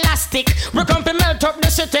like elastic. We come to melt up the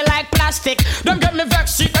city like plastic. Don't get me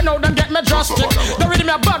vexed, you know, don't get me drastic. Don't read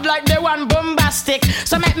me bad like they want bombastic.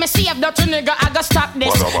 So make me see if that nigga I gotta stop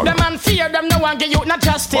this. The man fear them, no one give you no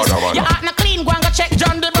justice. You act no clean, go and go check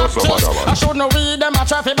John the Baptist. I should no read them, I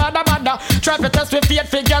try for bada. Try to test with feet,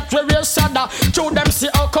 for get we real sadder. Show them see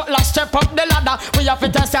how cutlass step up the ladder. We have to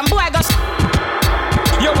test them boy got.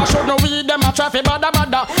 You a should know we them a try fi bada.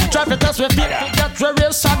 Try fi test with it, fi get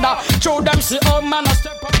real sadder. Show them see how man a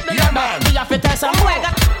step up the ladder. We have to test some boy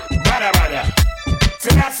got bada. So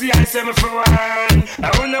that's the I say me for one. I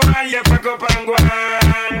wonder why you pack up and go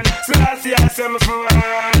on. So that's the I say me for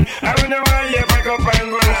one. I wonder why you pack up and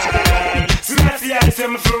go on. So that's the I say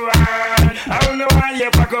me for one. I wonder why you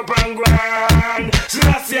pack up and go on. So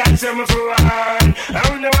that's the I say me for one. I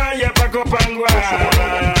wonder why you pack up and go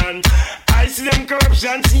on. I see them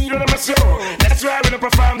corruption, see them a show. That's why when I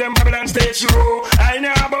perform them Babylon stage show. I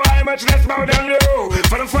know about how much less bow down low.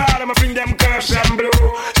 For the father, I think them corruption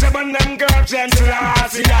blow. So burn them corruption to the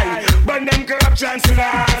RCI. Burn them corruption to the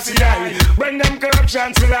RCI. Burn them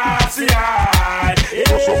corruption to the RCI.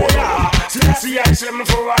 Yeah, so that's the I say me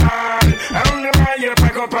for one. I don't know why you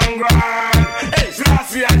pack up and go on. Hey, so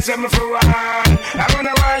that's the I say me for one. I don't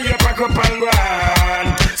know why you pack up and go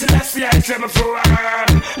on. So that's the I say me for one.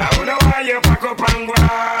 I don't know why you pack up and go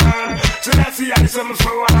on. So that's the I say me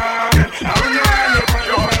for one. I don't know why you pack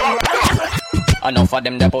up and go on. Enough of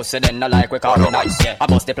them they pussy then no like we call it nice, yeah. I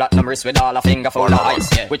bust the platinum wrist with all a finger full of ice,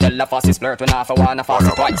 yeah. We tell the fastest flirt when half a one, a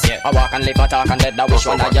fast twice, yeah. I walk and live, I talk and dead, I wish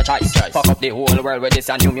one of your choice. Fuck up the whole world with this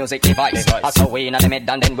a new music device. I saw we in the mid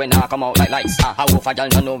and then we knock come out like lights. I wolf a girl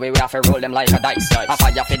no know we have to roll them like a dice. I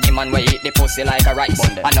fire for the man we eat the pussy like a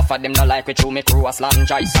rice. Enough of them no like we chew me crew a slam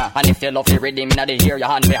choice. And if you love the rhythm inna the ear, your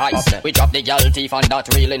hand be heist. We drop the girl teeth and that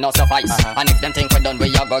really no suffice. And if them think we done, we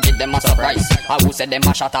a go give them a surprise. I who said them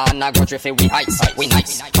a shot and a grudge if we ice. We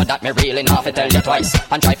nice. But that me really not fi tell you twice.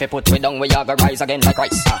 And try fi put we down, we a go rise again like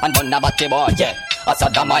Christ. And bun a batty boy, yeah. A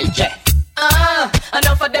sodomite, yeah.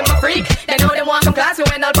 Enough of them a freak. They know them want some class, we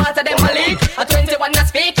when all part of them a leak. A 21 a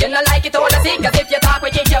speak, you not like it all a seek. Cause if you talk, we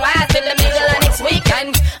kick your ass till the middle of next week.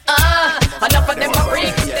 And enough of them a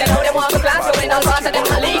freak. They know them want some class, we when all part of them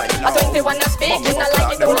a leak. A 21 a speak, you not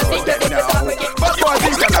like it all a seek. Cause if you talk, we kick your ass. Badboy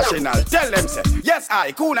International, tell them say, yes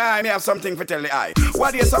I, Kuna I may have something for tell the I.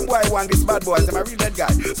 What is some boy want this bad boy, say I'm a real dead guy.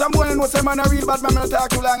 Some boy know say man a real bad man, me talk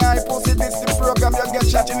too long I pussy this the program just get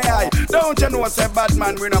shot in the eye. Don't you know say bad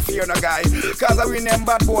man we no fear no guy. Cause we name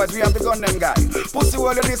bad boys, we have to gun them guy. Pussy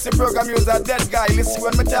all in this program use a dead guy. Listen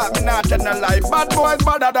when me talk, me not tell no lie. Bad boys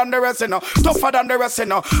badder than the rest, you know. Tougher than the rest, you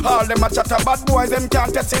know. All them a chatter, bad boys, them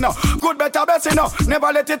can't test, you know. Good better best, you know.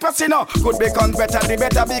 Never let it pass, you know. Good becomes better, the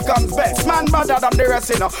better becomes best. Man badder than the rest,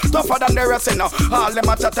 you know. Tougher than the rest, you know. All them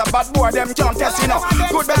a chatter, bad boy, them can't test, you know.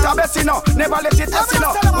 Good better best, you know. Never let it pass, you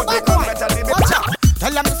know. Good becomes better, the better. Tell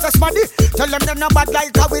them it's a smaddy. Tell them no bad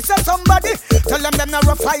like how we say somebody. Tell them no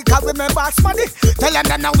rough like how we me boss money. Tell them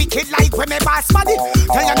no wicked like we me boss money.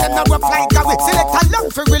 Tell them no rough like how we select a long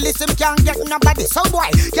for release him can't get nobody. Some boy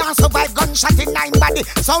can't survive gunshot in 9 body.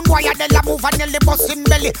 Some boy a dela move and nearly bust in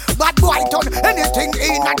belly. Bad boy turn anything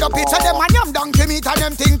in and up it. So them a yam donkey meat and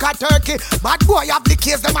them think a turkey. Bad boy have the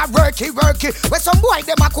case them a worky. Where some boy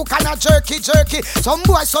them a cook and a jerky. Some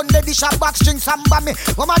boy Sunday dish a box string samba me.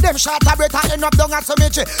 Some of them shot a breath and end up down at some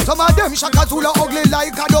of them shakazula ugly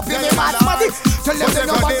like a dope in me mad body. Tell them they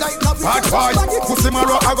no bad like a bad boy, pussy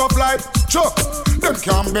marrow I go fly. Sure, them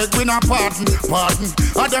can't beg we not pardon.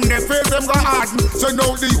 And them they face them go harden. So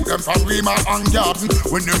now the youth them from Rima and Garden.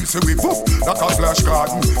 When them say we poof like a flash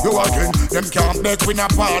garden. You again, them can't beg we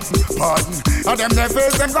not pardon. And them they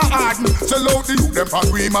face them go harden. So now the youth them from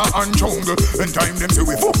Rima and Jungle. In time them say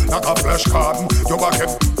we poof like a flash garden. You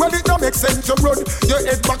again, well it don't make sense to run. Your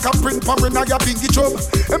head back a print for me now your pinky chub.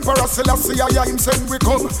 Emperor Selassie I him send we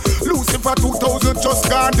come. Lucifer 2000 just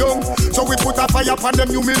gone down. So we put a fire upon them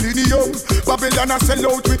new millennium. Babylon a sell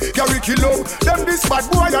out we carry kill up. Them this bad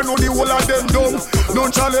boy I know the whole of them dumb.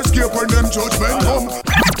 None shall escape when them judgment come.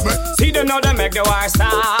 See them now they make the war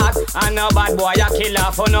start. And no bad boy a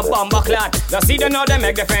killer for no bomber clot. Just see them now they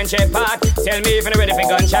make the friendship part. Tell me if you ready for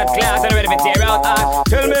gunshot class and ready for tear out heart.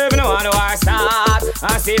 Tell me if you want the war start.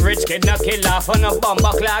 And see if rich kid no killer for no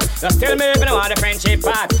bomber clot. Just tell me if you want the friendship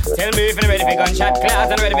part. Tell me if you ready for gunshot class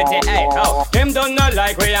and ready for tear. Hey, oh, them don't not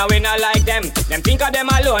like we and we not like them. Them think of them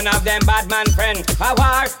alone of them bad man friend. A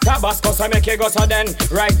war, tabasco so make you go so then.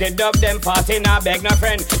 Right the dub them party now beg no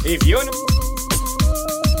friend. If you know.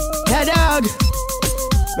 Yeah, dog.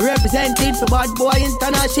 Representing for Badboy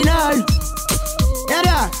International. Yeah,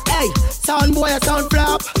 dog. Hey, sound boy, a sound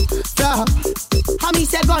flop. I me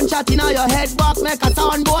say gunshot in your head, back make a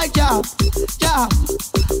sound boy jump.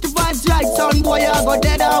 The vibes right, sound boy, I go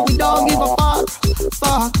dead out. We don't give a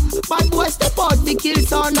fuck. Bad boy step out, the kill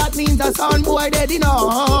sound. That means a sound boy dead, you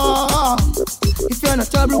know. If you're not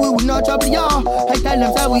trouble, we will not trouble you. I tell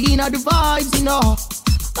them that we in the vibes, you know.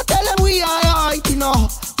 I tell them we are right, you know.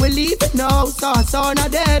 We leave it now, so son are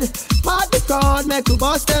dead. But the God make you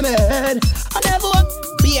bust them head. I never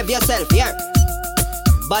behave yourself, yeah.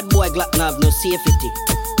 Bad boy Glock have no safety.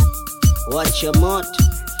 Watch your mouth,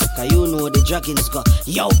 cause you know the dragons go.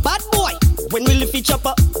 Yo, bad boy, when we lift each up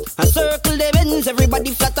and circle the bends,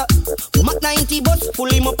 everybody flatter. Mac 90 bus, full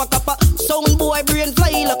him up a copper. Sound boy brain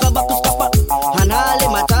fly like a buckle stopper. And all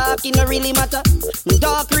them attack, it no really matter.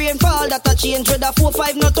 Dark rain fall, that a change with a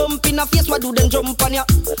 4-5 no thump in a face. What do them jump on ya?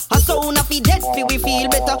 A sound of it dead, fi we feel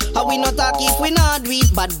better. How we not talk if we not do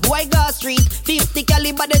it. Bad boy gas street, 50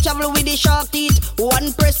 caliber they travel with the shark teeth.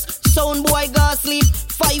 One press, sound boy gas sleep.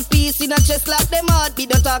 5 piece in a chest like them heart. We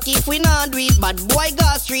don't talk if we not do it. Bad boy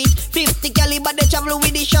gas street, 50 caliber they travel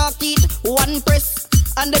with the shark teeth. One press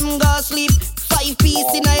and them gas sleep. 5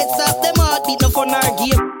 piece in a head slap them heart. Beat no fun our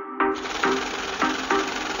game.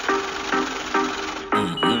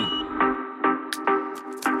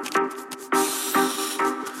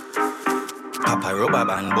 Papa rubber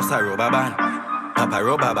band, bossa rubber band. Papa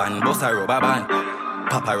rubber band, bossa rubber band.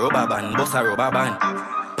 Papa rubber band, bossa rubber band.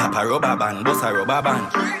 Papa rubber band, bossa rubber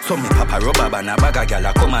band. So me papa rubber band, a bag a gal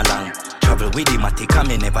a come along. Travel with the matic and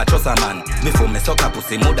me never trust a man. Before me suck a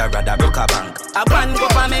pussy, mother rather broke a bank. A band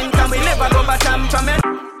government and we never go back from it.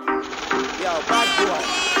 Yo, bad boy.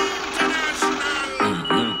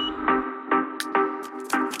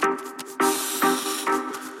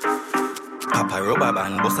 Papa rubber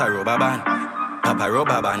band, bossa rubber band. Papa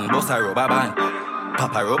rubber band, bossa rubber band.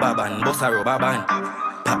 Papa rubber band, bossa rubber band.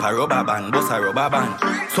 Papa rubber band, bossa rubber band.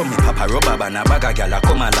 So me papa rubber band, a bag a gal a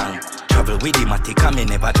come along. Travel with the matic and me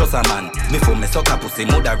never trust a man. Before me suck a pussy,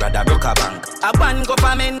 mother rather broke a bank. A band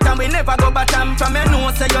government and we never go back from you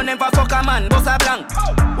know say you never fuck a man, boss a blank.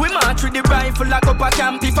 We march with the rifle like up a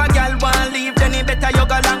camp. If a gal want leave, then it better you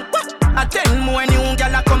go long. A 10 more new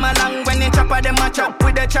gal a come along. When they chop a them a chop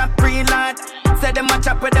with the chop green lad. Say them a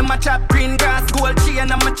chop with them a chop green grass. Gold chain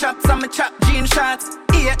and my chops and my chop jean shots.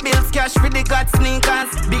 8 bills cash for the god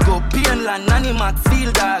sneakers. Big up Painland, Animax,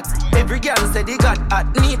 Field Dogs. Every girl say they got hot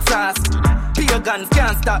meat sauce. Pagans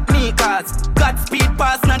can't stop me cause Godspeed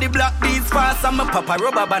pass now the block these fast. I'm a papa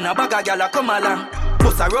rubber band a bag a gal a come along.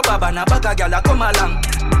 Bust a rubber band a bag a gal a come along.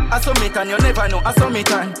 I submit and you never know, I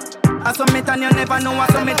submit and I submit and you never know, I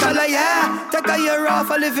submit and yeah, take a year off,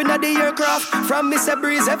 I live in the aircraft. From Mr.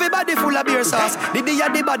 Breeze, everybody full of beer sauce. The day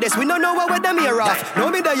of the baddest, we don't know what them here off. No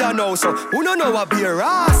me that you know, so who don't know what beer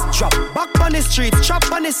ass. Drop back on the street,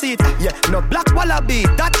 chop on the seat. Yeah, no black wallaby,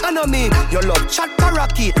 that I know me. You love chat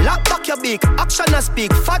parakeet, lock back your beak. Action a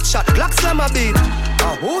speak, fat shot, Glock slam a beat.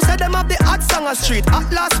 Who said them have the hot song a street?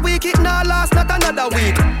 At last week, it now last, not another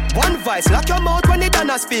week. One vice, lock your mouth when it done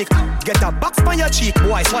a speak. Get a box on your cheek,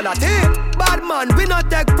 boy, swallow it. Bad man, we not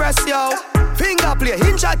take press, yo. Finger play,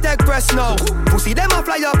 hinge a take press now. Pussy them a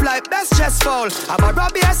fly up like best chest fall. I'm a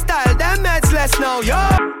Robbie style, them meds less now, yo.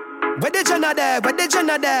 Where the Jenna there, where the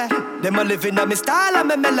Jenna there? Them a living on me style and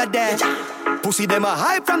me melody. Pussy them a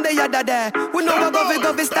hype from the yada there. We know a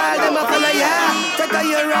govy style, them a fella, yeah. Take a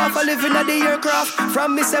year off, I live in the aircraft.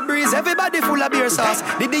 From Mr. Breeze, everybody full of beer sauce.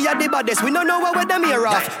 The day of the baddest, we don't know what them here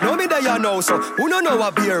off. No me that you know, so who don't know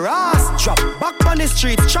what beer ass. Drop back on the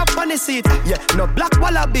street, chop on the seat. Yeah, no black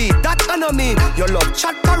wallaby, that I know me. You love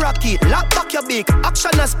chat parakeet, lock back your beak.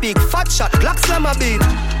 Action a speak, fat shot, Glock slam a beat.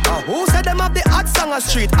 Who said them have the hot song a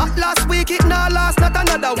street? At last week, it now last, not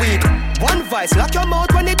another week. One vice, lock your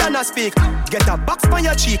mouth when it done a speak. Get a box on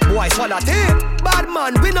your cheek, boy, swallow it. Bad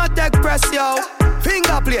man, we not take press, yo.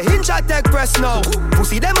 Finger play, hinge a take press now.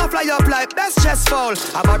 Pussy them a fly up like best chest fall.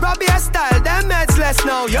 I'm a Robbie style, them meds less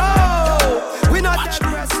now, yo. We not take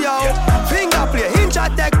press, yo. Finger play, hinge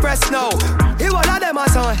a take press now. He one of them a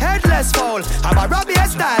some headless fall. I'm a Robbie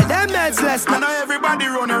style, them meds less now. I know everybody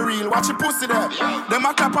run a reel, watch your pussy there. Them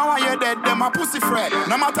a clap and when you're dead, them a pussy fret.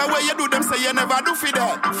 No matter where you do, them say you never do for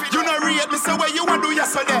that. You know rate me, say where you want do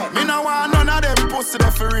yesterday. Me no want none of them pussy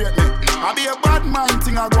there for rate me. I be a bad mind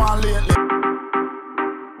thing I go on lately.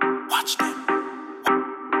 Watch them.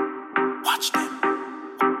 Watch them.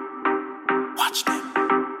 Watch them.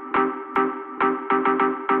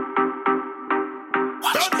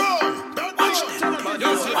 Watch them.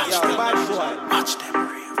 Watch them.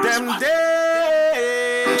 Them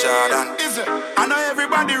days. Jordan. Is it? I know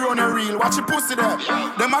everybody run a reel. Watch your pussy there.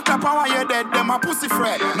 Them a clap and when you're dead, them a pussy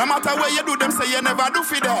fret. No matter where you do, them say you never do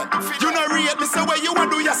for that. You know rate me, say where you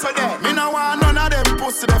want do yesterday. Me no want none of them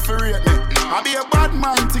pussy there for rate me. I be a bad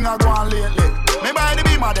mind thing I go on lately. Me by the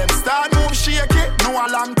beam of them start move shaky. No a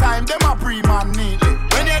long time, them a pre-man neatly.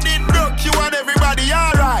 When you did broke, you and everybody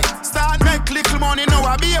alright. Start make little money, now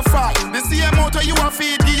I be a fight. The same motor you a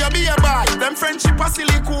feed, give you be a buy. Them friendship a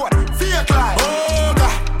silly code, fake life. Oh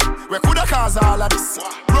God, we coulda cause all of this.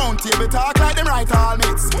 Round table talk like them right. right all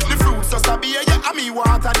mix. The fruits just a beer, yeah, and me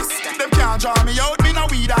water this. Them can't draw me out, me no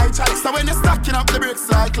weed I chalice. So when you're stacking up the bricks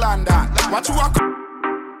like London, watch you walk.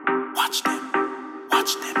 Watch them,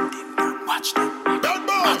 ding dong, watch them.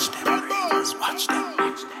 Watch them, watch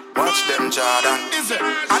them. Watch them, Jordan. Is it?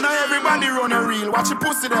 I know everybody run a reel. Watch your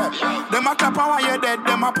pussy there. Them a clap and while you're dead.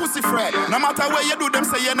 Them a pussy fret. No matter where you do, them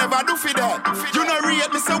say you never do for that. You know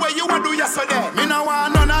rate me, say where you want do yesterday. Me no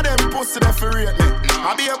want none of them pussy there for rate me.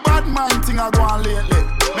 I be a bad mind thing I go on lately.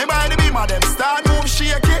 Me by the beam of them start move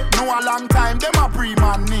shake it. No a long time, them a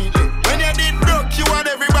pre-man need it. When you did broke, you and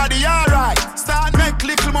everybody alright. Start make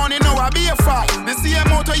little money, now I be a fight. The same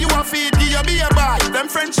motor you a feed, give you be a buy. Them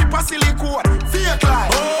friendship a silly code, fake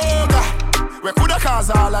life. Oh God, we coulda cause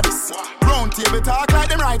all of this. Round table talk like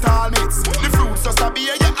them right all mates. The fruits just a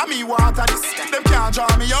beer, yeah, and me water this. Them can't draw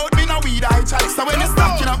me out, me no weed I chalice. So when you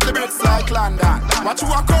stacking up the bricks like London, watch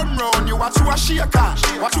you a come round, you watch you a shake on.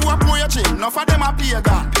 Watch you a pour your chin, enough of them a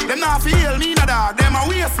pagan. Them not feel me no dog, them a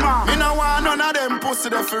waste man. Me no want none of them pussy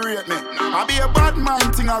there for rate me. I be a bad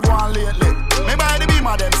mind thing I go on lately. Me by the beam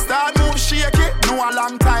of them start move shake it. No a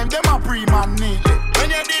long time, them a pre-man need it. When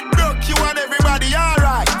you did broke, you and everybody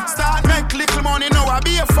alright. Start make little money, now I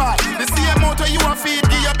be a fight. The same motor you a feed,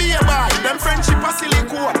 give you be a buy. Them friendship a silly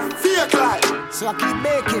code, fake life. So I keep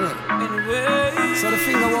making it. Anyway. So the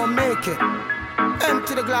finger won't make it.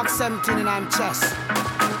 Empty the Glock 17 in I'm chest.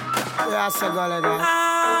 Yeah, I say go like that.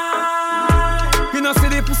 You know see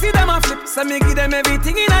the pussy them a flip. So me give them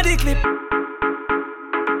everything in a the clip.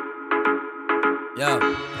 Yo.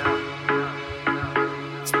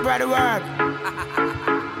 Spread the word.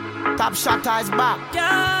 Top shot is back.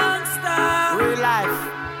 Gangsta. Real life.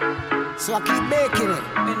 So I keep making it.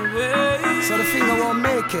 Anyway. So the finger won't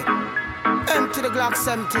make it. Empty the Glock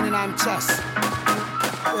 17 in I'm chest.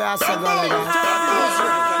 Yeah, I say go like that.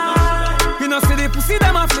 You know see the pussy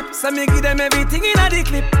them a flip. So me give them everything in a the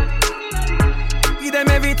clip. Give them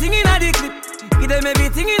everything in a the clip. Give them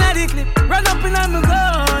everything in a the clip. Run up in on the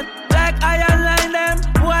gun. Like iron line them.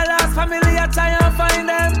 Who I lost family I try and find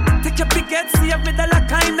them. Take your picket, see if me the lock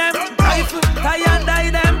kind them. Rifle, tie and die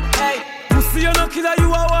them. Hey, pussy you no killer,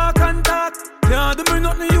 you a walk and talk. Can't do me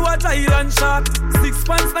nothing, you a giant shark. 6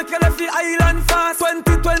 pants make you left the island fast.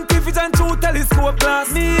 2020 vision through telescope glass.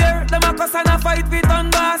 Me here, them a cuss and a fight with on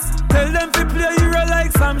gas. Tell them to play hero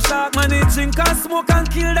like some shark. Man, they drink and smoke and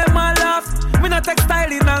kill them all laugh. Me not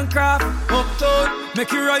textiling and craft. Uptown,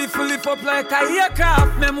 make your rifle lift up like a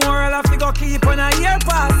aircraft. Memorial of go keep on a year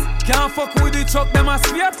pass. Can't fuck with the truck, them a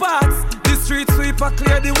spare parts. The street sweeper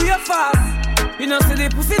clear the way fast. You know see the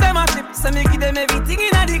pussy them a flip. So me give them everything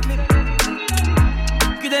in a the clip.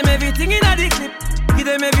 Give them everything in a the clip. Give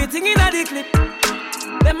them everything in a the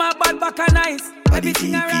clip. Them a bad back and nice.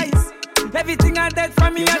 Everything a rise. Everything a dead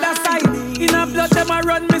from me other side. In a blood them a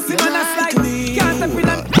run, missing on a slide. Can't step in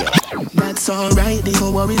a... That's alright,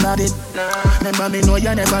 don't worry about it. Remember me know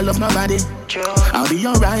you never love nobody. I'll be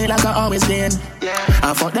alright like I always been.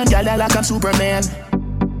 I fuck them gyal like I'm Superman.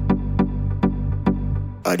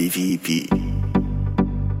 Or the VP.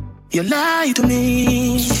 You lie to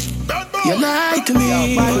me. You lie to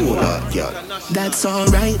me. That's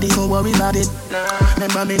alright, don't worry about it.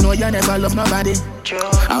 Remember me know you never love nobody.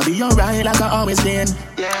 I'll be alright like I always been.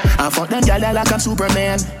 I fuck them gyal like I'm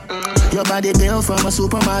Superman. Your body built from a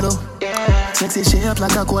supermodel. Sexy shape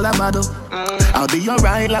like a cola bottle. I'll be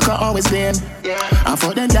alright like I always been. I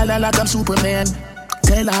fuck them gyal like I'm Superman.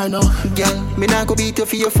 Tell her no. Girl, me not go beat you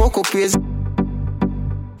for your fuck up ways.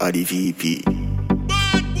 Or the VP.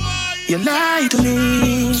 You lie to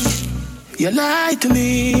me. You lie to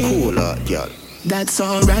me. Cool out, girl. That's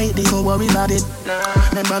alright, don't worry about it.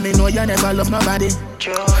 Remember me know you never love nobody.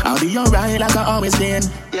 I'll be alright like I always been.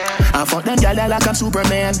 I fuck them gyal like I'm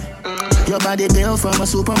Superman. Your body built from a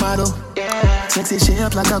supermodel. Sexy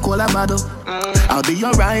shape like a cola bottle. I'll be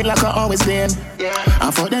alright like I always been. I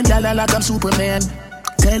fuck them gyal like I'm Superman.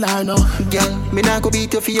 Tell her no. Girl, me not go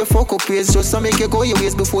beat you for your fuck up ways. Just to make you go your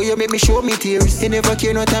ways before you make me show me tears. You never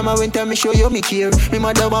care no time I went and me show you me care. Me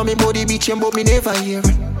mother want me body bitchin' but me never hear.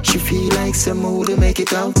 She feel like some mood to make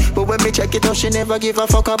it out. But when me check it out, she never give a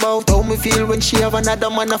fuck about how me feel when she have another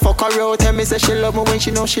man a fuck her out. Tell me say she love me when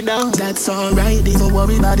she know she down. That's alright, don't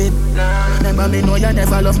worry about it. Remember me know you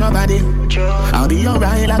never love nobody. I'll be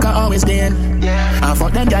alright like I always been. I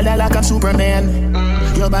fuck them gyal like I'm Superman.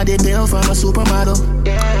 Your body built from a supermodel.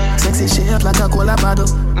 Sexy shape like a cola bottle.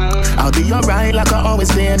 I'll be alright like I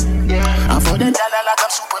always been. I fuck them gyal like I'm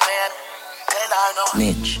Superman. Tell her no.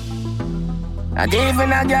 Mitch. And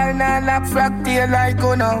even a girl nah lock frack tail like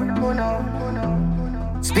Uno.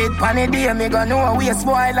 Spit pan the day, me gon' know a waste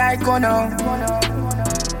boy like Uno.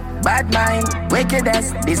 Bad mind,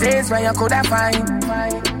 wickedness, disease where you coulda find.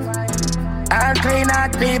 All clean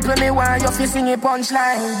out people, me want you fi sing a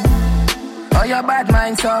punchline. Oh, your bad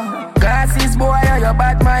mind, so glasses, boy, oh, your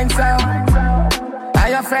bad mind, so are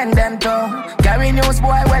your friend, them, too. Carry news,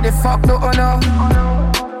 boy, where the fuck do you know?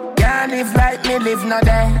 Can't live like me, live no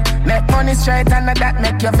day. Make money straight and that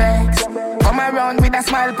make you vex. Come around with a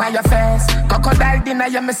smile on your face. Crocodile dinner,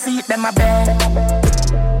 you me see them a bed.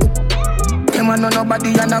 Them a know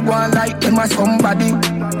nobody and a go on like them a somebody.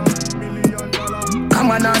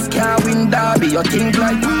 Come on, ask can't win derby, you think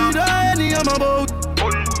like we die any I'm about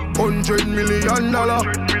 $100 million.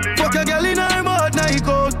 Fuck a girl in her mouth, now he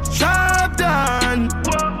goes sharp down.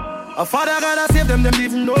 A father gotta save them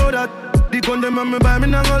even know that. The gun them on me buy me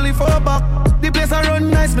now only for back. The place I run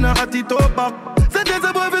nice, me now hot it up back. Say there's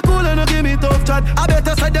a boy fi cool and no give me tough chat. I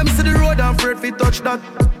better side them see the road and afraid fi touch that.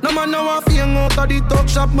 No man now want fi hang out of the talk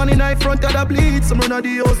shop. Man in the front of the bleed, some run of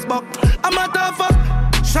the house back. I'm a tough fuck.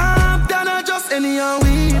 Sharp down or just any and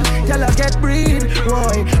weed. Y'all get breed,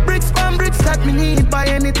 boy. Bricks from bricks that me need. Buy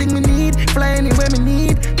anything me need, fly anywhere me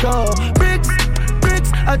need. Go bricks,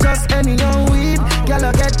 or just any and weed.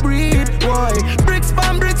 Y'all get breed, boy. Bricks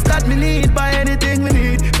from bricks that me need. Buy anything me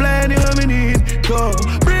need, fly anywhere me need. Go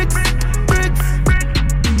bricks.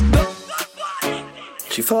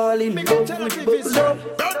 She fall in love with love.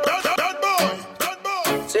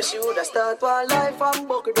 Say she woulda start one life from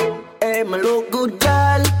buckle down. Hey, my look good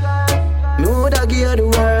girl, me woulda give her the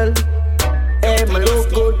world. Hey, my look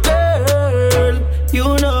good girl,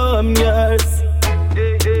 you know I'm yours.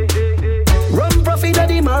 Run profit of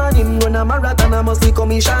the morning, run a marathon, I must be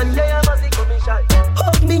commission.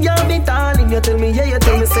 Hug me, yeah, me darling, you tell me, yeah, you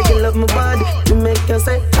tell me, say you love my body. You make you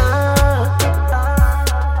say,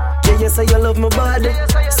 you say you love my body,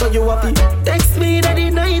 so you happy. Text me that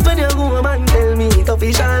night when you go home and tell me it's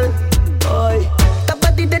official. Boy, the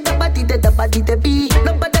body the beat.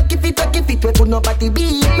 Nobody give it, we could nobody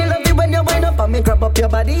beat. Me love you when you wind up and me grab up your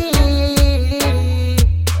body.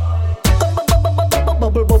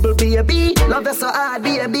 Bubble, baby. Love you so hard,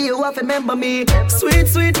 baby, you have to remember me.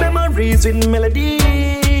 Sweet memories with melody.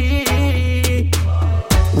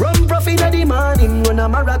 Run profit of the morning, run a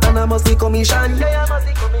marathon, I must be commission.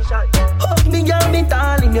 Hug me, yeah, me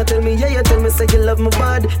darling, you tell me, yeah, you tell me, say you love my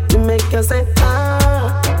body. You make you say,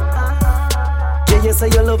 yeah, you say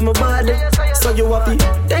you love my body, so you happy.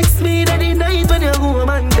 Text me that night when you go home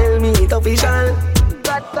and tell me it's official.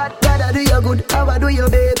 Gotta do you good, how I do your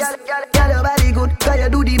babes. Got your body good, cause you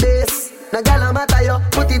do the best. Now girl, I'm at you,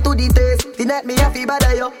 put it to the taste. Tonight me happy,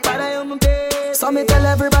 bada you my babe. So me tell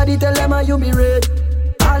everybody, tell them how you be red.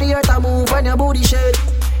 All the earth I move when your booty shake.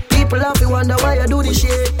 People have to wonder why you do this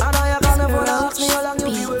shit. I know you gonna ask me how long you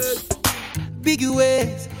be wait. Big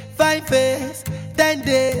ways, fine face, 10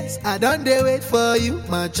 days. I don't dare wait for you,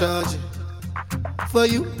 my charge. For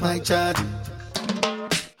you, my charge.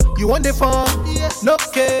 You want the phone? Yes. No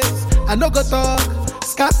case. I no go talk.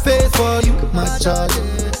 Scarface for you, my charge.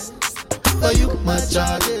 For you, my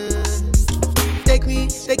charge. Take me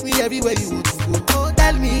everywhere you want to go.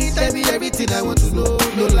 Tell me everything I want to know.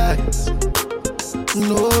 No lies,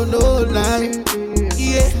 no lie.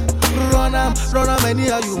 Yeah, run am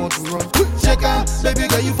anyhow you want to run. Check out, baby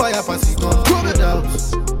girl, you fire pass it gun.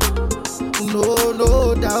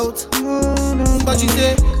 No doubt. But you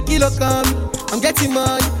say, kilo come, I'm getting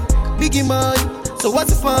money, biggie money. So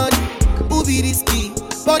what's the fun? Who be risky?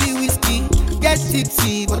 Body whiskey, get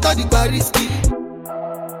tipsy, but all the bar risky.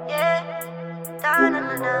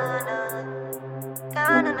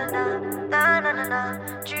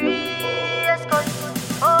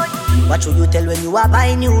 What should you tell when you are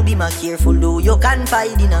buying you? Be more careful, though you can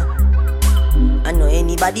find dinner. I know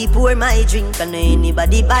anybody pour my drink, I know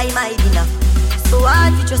anybody buy my dinner. So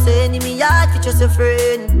hard for just your enemy, hard for just your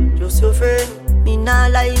friend. Just your friend. Me nah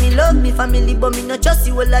lie, me love me family, but me not trust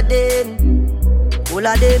you all of them. All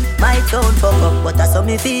of them might sound fuck up, but that's how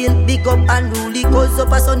me feel. Big up and rule, cause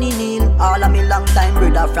up a sunny kneel. All of me long time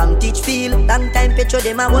brother from Teachfield. Long time petro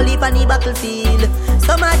them a whole heap on the battlefield.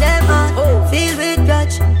 Some of them are filled with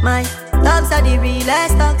grudge. My dogs are the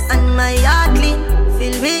realest dogs, and my heart clean,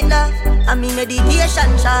 filled with love. And me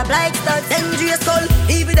medication sharp like studs. Dangerous skull,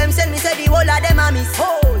 even them send me say the whole of them a miss.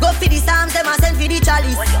 Go for the Psalms, them a send for the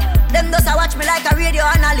chalice. Them does a watch me like a radio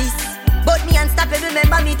analyst. But me unstoppable,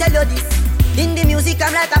 remember me tell you this. In the music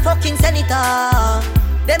I'm like a fucking senator.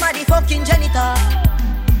 Them are the fucking janitor.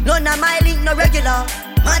 None of my link no regular.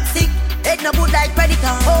 Mad sick, head no good like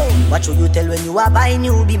predator. What should you tell when you are buying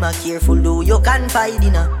you? Be more careful, though you can find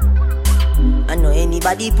dinner. I know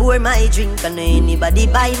anybody pour my drink, I know anybody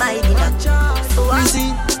buy my dinner. So I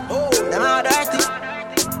see, them are dirty.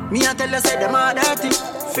 Me I tell you say them are dirty.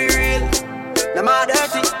 for real. Them are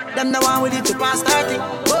dirty, them the one with it to pass 30.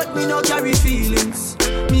 But me no carry feelings.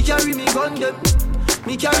 Me carry me gun them.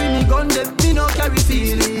 Me carry me gun them. Me no carry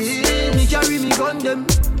feelings. Me carry me gun them.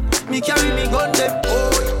 Me carry me gun them.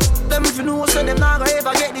 Oh, them if you know so them not gonna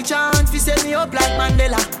ever get the chance to set me up like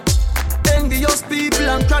Mandela. Envious people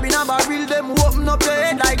and crabbing a barrel, them open up your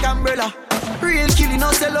head like umbrella. Real killing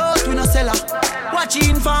no sell out, we no sell her.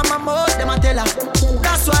 Watching for my mouth, them a tell her.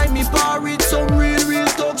 That's why me par with some real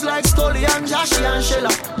thugs like Stolly and Joshy and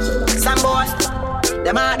Shella. Some boy,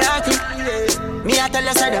 them are dirty. Me a tell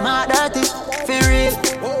you say them are dirty. For real,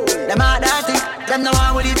 them are dirty. Them no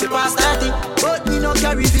one with it to pass 30. But me no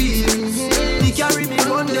carry feelings. Me carry me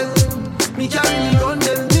gun them. Me carry me gun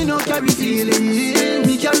them. Me no carry feelings.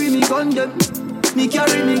 Me carry me gun them. Me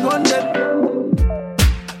carry me gun them.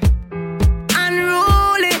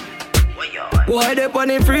 Why they on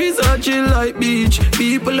the freezer chill like beach?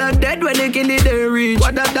 People are dead when they kill it they reach.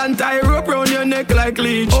 What that done tie rope round your neck like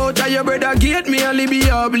leech? Out of your brother gate me only be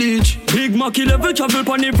a bleach. Big Mackie level travel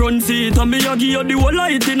on the front seat. And me a give you the whole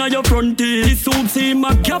light in your front teeth. This soup see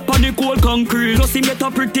my gap on the cold concrete. Plus he met a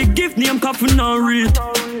pretty gift name coffin and read.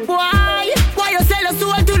 Why you sell a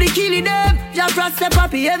soul to the killing them? Just frost the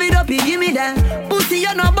puppy, heavy dopey, give me them. Pussy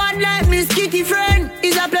you no bad like me skitty friend.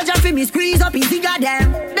 It's a pleasure for me squeeze up his cigar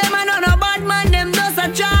them. Them a no bad man, them just a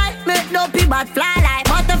try. Make dopey but fly like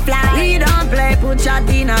butterfly. We don't play, put shot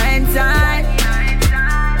in a inside.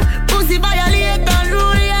 Pussy violate and rule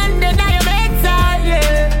and then die your bedside,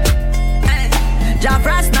 yeah. Just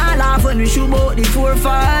frost now laugh when we shoot out the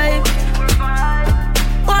 4-5.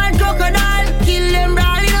 One crocodile, kill them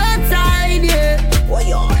brawling outside, yeah. What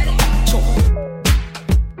you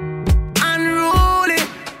unruly.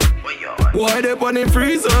 Why they on the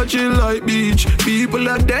freezer chill like beach? People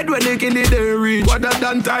are dead when they kill it they reach. What that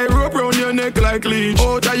done tie rope round your neck like leech?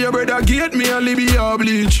 Out of your brother gate me only be a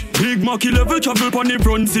bleach. Big Mackie level travel on the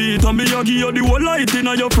front seat. And me a give you the whole light in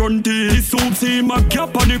your front teeth. This soup see my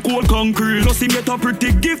gap on the cold concrete. Plus he get a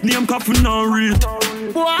pretty gift name coffin and read.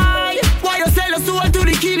 Why you sell a soul to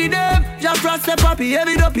the killing them? Just frost the puppy,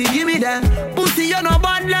 heavy dopey, give me them. Pussy you no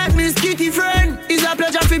bad like me skitty friend. It's a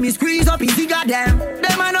pleasure for me squeeze up his cigar them.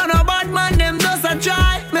 Them a no bad man, them just a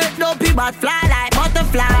try. Make dopey but fly like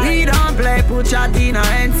butterfly. We don't play, put shot in a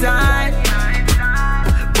inside.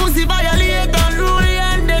 Pussy violate and rule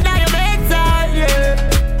and then die your bedside,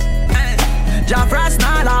 yeah. Just frost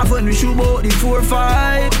now laugh when we shoot out the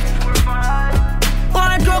 4-5.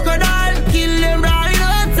 One crocodile, kill them right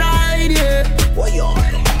outside, yeah. What you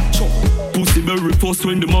Pussy very first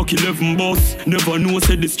when the Mark 11 boss. Never know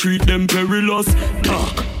said the street them perilous.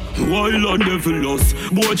 Dark, wild and devilious.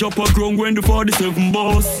 Boy drop a ground when the 47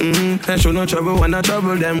 boss. I show no trouble when I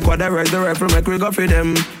trouble them. Quad I rise the rifle make we go for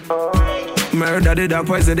them. Murder the dog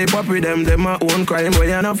poison they pop with them. Them my own crime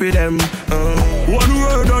boy enough for them. One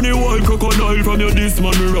word on the wild crocodile. From your this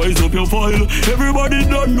man we rise up your file. Everybody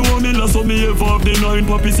don't know me last so me ever have the 9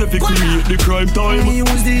 puppies if it create the crime time. Me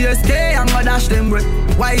use the SK and go dash them with.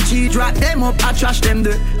 YG drop them up I trash them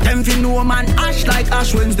there. Them fi know man ash like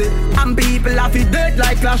Ash Wednesday. And people have it dead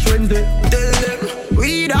like Clash Wednesday.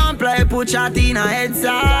 We don't play put shot in a head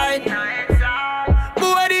side.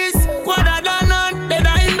 Boy this what I done on dead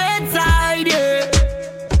in bedside, yeah.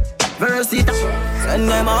 Versatile. Send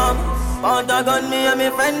them on. Mount a gun, me and me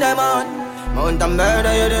friend them on. Mount a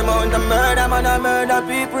murder, you the mount a murder. Man a murder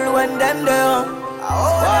people when them there.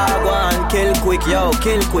 Go on, kill quick, yo,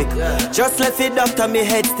 kill quick. Just left it doctor, me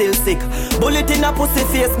head still sick. Bullet in a pussy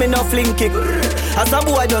face, me no fling kick. As a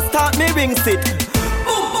boy just start me ring sit.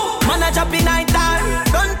 Man a chop in night time.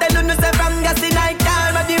 Don't tell you no say from gas in night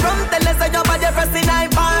time. But the rum tell us your body press in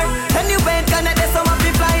night bar. Anyway, it connect this so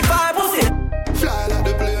happy fly far. Pussy fly like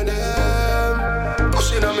the plane them.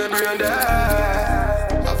 Pushing on me brain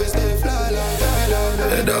there. Obviously fly like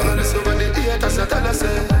that. Don't listen when the haters a tell us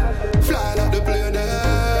say fly like the plane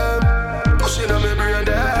them. Pushing on me brain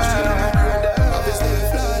there. Obviously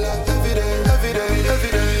fly like every day.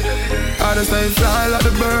 I just say fly like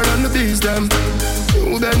the bird and the bees them.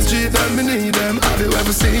 New them street and me need them. Have you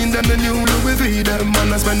ever seen them? The new Louis V them.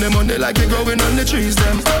 Man I spend them money like they growing on the trees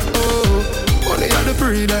them. Money at the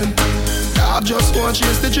pre them. I just want to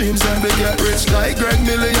chase the dreams and they get rich like Greg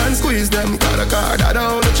Million, squeeze them. Got a car that I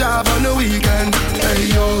only job on the weekend.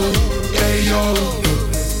 Hey yo,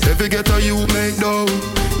 if you get a you make dough.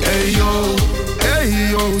 Hey yo,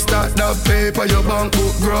 start that paper, your bank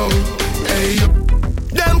book grow. Hey yo,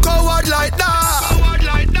 them coward like that,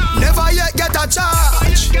 never yet get a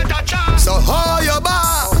charge. So hold your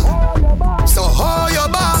bar,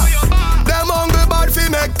 them hungry bad fi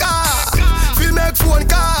make car, fi make phone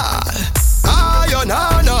call. You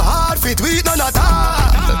know no hard fit, we none at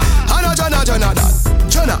all.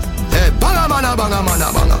 banga, man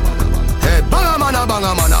a banga. Hey, banga, man a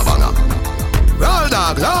banga, man a banga. Roll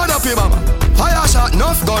dog, load up your banga. Fire shot,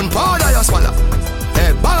 enough gun, powder you swallow.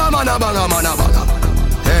 Hey, banga, man a banga, man a banga.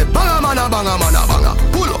 Hey, banga, man a banga, man a banga.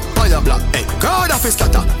 Pull up, fire black. Hey, crowd of his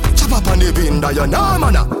scatter. Chop up on the bin, that you know,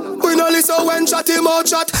 man a. We no listen when shot him out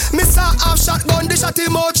shot. Miss a half shot gun, the shot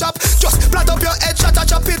him out chop. Just flat up your head shot,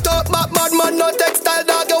 chop it up. Bad man, no textile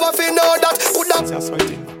dog, you have to know that. Put up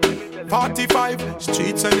 45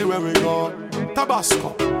 streets anywhere we go.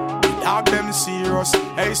 Tabasco, dog them serious.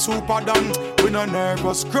 Hey super done, we no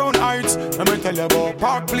nervous. Crown Heights, let me tell you about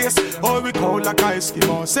Park Place. Oh we call like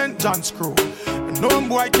Eskimo, St. John's Crew. No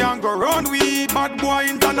boy can't go round we Badboy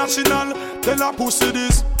International. Tell a pussy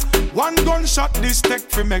this. One gunshot this tech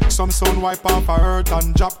fi make some sound wipe off a hurt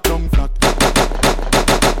and drop down flat.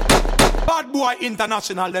 Badboy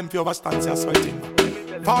International, them pure stances are sweating.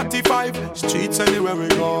 45 streets anywhere we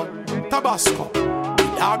go. Tabasco,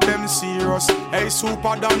 dog them serious. Hey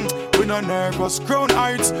super done, we no nervous. Crown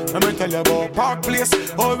Heights, let me tell you about Park Place.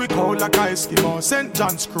 Oh we call like Eskimo, St.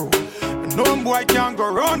 John's Crew. No boy can't go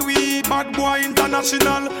round we Badboy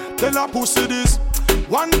International. Tell a pussy this.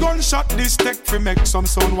 One gunshot this tech fi make some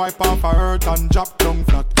sound wipe off a hurt and drop down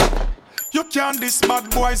flat. You can't diss bad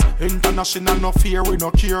boys international, no fear, we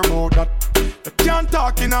no care about that. You can't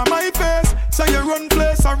talk in my face, say you run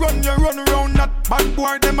place, I run, you run around that. Bad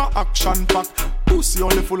boy, them a action pack, pussy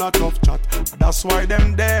only full of tough chat. That's why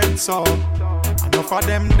them dead so, enough of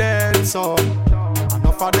them dead so,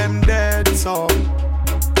 enough of them dead so.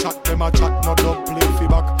 Chat them a chat, not up play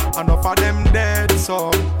feedback. Enough of them dead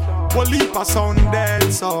so. Well, leap a sound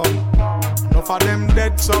dead, so enough of them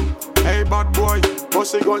dead, so hey, bad boy,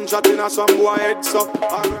 bust a gunshot in a some boy head, so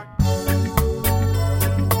alright.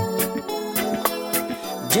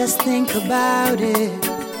 Just think about it.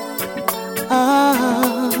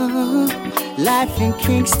 Oh, life in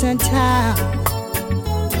Kingston town.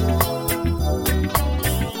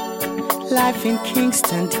 Life in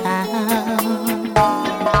Kingston town.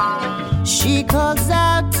 She calls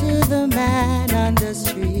out to the man on the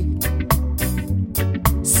street.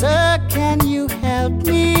 Sir, can you help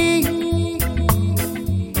me?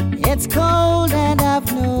 It's cold and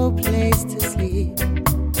I've no place to sleep.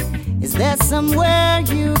 Is there somewhere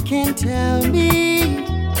you can tell me?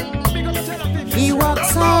 He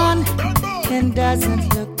walks on and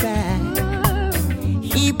doesn't look back.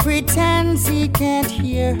 He pretends he can't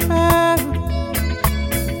hear her.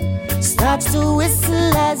 Starts to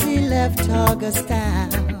whistle as he left Augustine.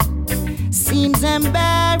 Seems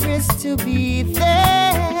embarrassed to be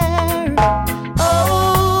there.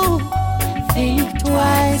 Oh, think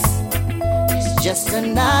twice. It's just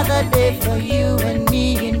another day for you and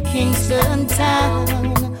me in Kingston town.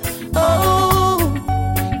 Oh,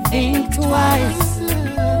 think twice.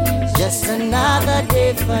 It's just another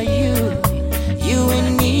day for you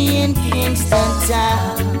and me in Kingston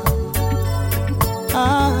town.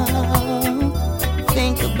 Oh,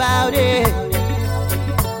 think about it.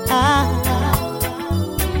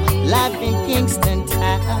 Life in Kingston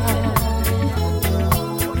town.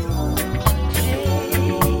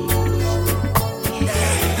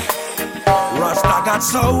 Rasta got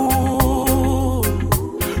soul,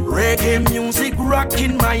 reggae music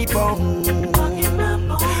rocking my bone.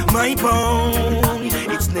 My bone,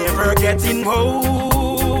 it's never getting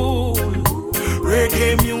old.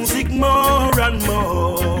 Reggae music more and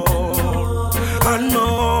more and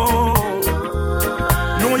more.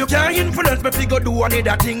 No, you can't influence me, figure do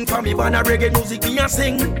another thing for me. But reggae music me a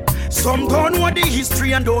sing. Some don't know the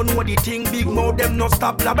history and don't know the thing. Big mouth them no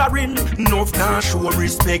stop blabbering. Enough now show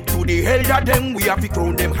respect to the elder them. We have to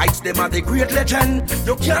crown them heights them as the great legend.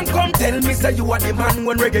 You can't come tell me say you are the man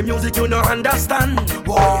when reggae music you no understand.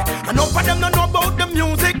 Boy, enough of them don't know about the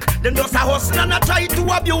music. Them just a hustle and a try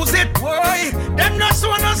to abuse it. Boy, them just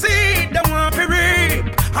wanna see it. Them want to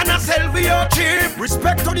reap and a sell for your cheap.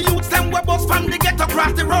 Respect to the youths them we bust from the ghetto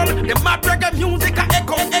across the road. Them mad reggae music a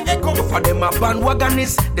echo, echo. For them a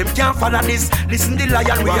bandwagonists, them can't follow this. Listen the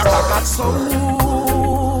lion we are got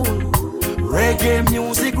soul. Reggae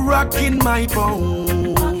music rocking my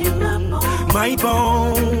bone. My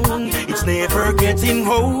bone, it's never getting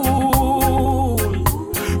old.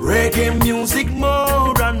 Reggae music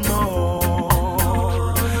more and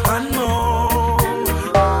more and more.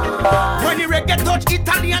 When the reggae touch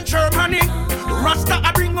Italy and Germany, Rasta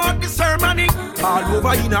I bring out the ceremony. All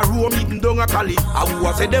over in a room, eating down a Cali. I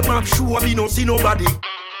was say them have sure me no see nobody.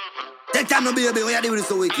 Take time no baby, why you doing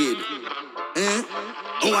so wicked? Eh?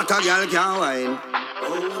 Oh, what a girl can wine.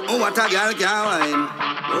 Oh, what a girl can wine.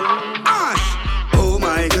 Ash! Oh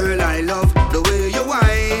my girl, I love the way you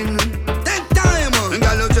whine. Take time,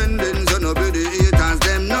 girl, no trending, so no beauty haters,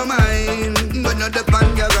 them no mind. But no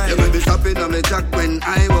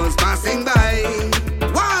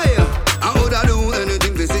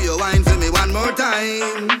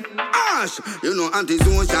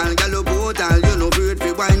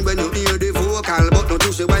No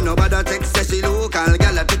too she when nobody text say she local.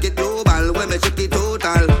 Girl I take it global when me check it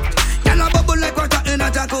total. Girl a bubble like water in a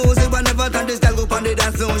jacuzzi. Whenever time this girl go on the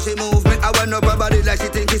dance floor she move me. I wind up her body like she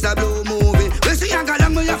think it's a blue movie. When she a girl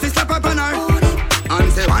me have to slap up on her.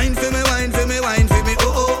 And say wine for me, wine for me, wine for me.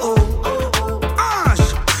 Oh oh oh.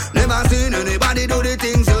 Ash, never seen anybody do the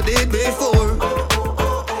things you did before.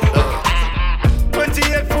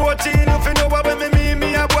 28-14, if you know what when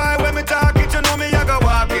me a boy when me talk it, you know me I go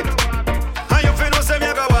walk it. And you feel no say me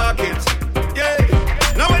I go walk it. Yeah.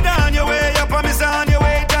 Now we're down your way up and me on your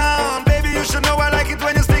way down. Baby, you should know I like it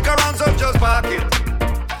when you stick around, so just park it.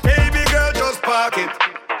 Baby girl, just park it.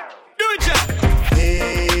 Do it, Jack.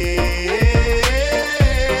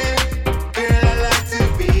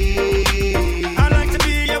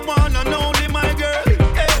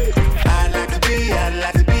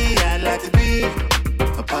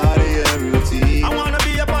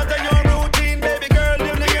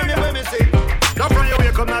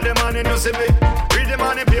 You see me, read the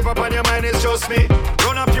money paper on your mind, it's just me.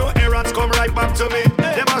 Run up your errands, come right back to me.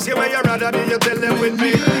 Them ask you where you rather be, you tell them with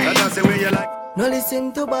me. And that's the way you like. No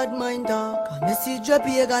listen to bad mind talk, a message a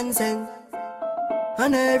pagan send.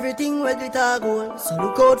 And everything where glitter gold, so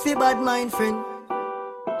look out for bad mind friend.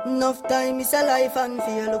 Enough time is a life and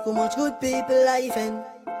fear, look how much good people life in.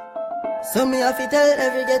 So me have to tell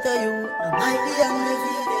every ghetto you, I might be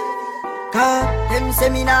undefeated. Cause them say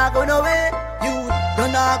me nah go nowhere, you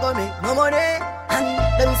don't nah go make no money. And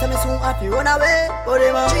them say me soon have to run away, but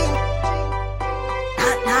them a dream.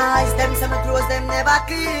 Not nice, them say me clothes them never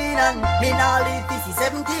clean. And me nah live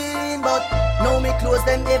 50-17, but now me clothes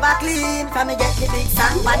them never clean. For me get the big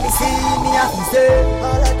song on the scene, me have to say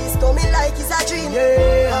all of this coming like it's a dream.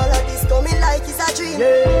 Yeah. All of this coming like it's a dream.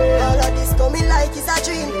 Yeah. All of this coming like it's a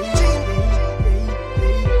dream.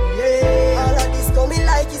 All of this coming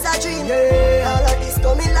like it's a dream. Yeah. All of this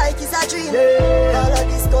coming like it's a dream. Yeah. All of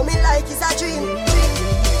this coming like it's a dream.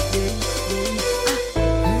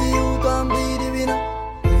 You can be the winner.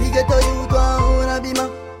 We get to you to wanna be ma.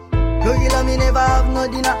 Girl, me never have no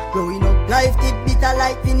dinner. Growing up, life did bitter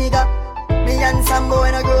like vinegar. Me and some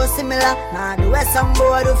boy no grow similar. Nah, the way some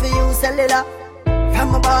boy do for you cellular.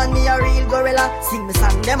 From a born me a real gorilla. Sing me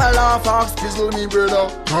song, them a laugh off. Kizzle me brother.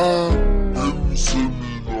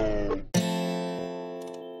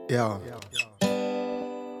 Yeah.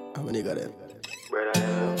 How many got them?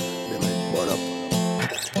 They might burn up.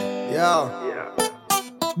 Yeah.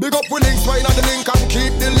 Big up we links, wine on the link and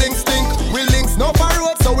keep the links stink. We links no for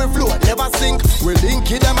road, so we float, never sink. We link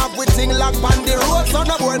them up with thing lock on the road. So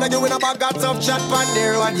no boy no give in a bag of tough chat on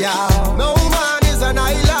the road, yeah. No man is an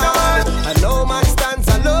island, and no man stands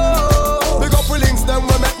alone. Big up we links, them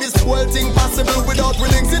we make this whole thing possible. Without we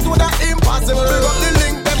links, it would have impossible. Big up the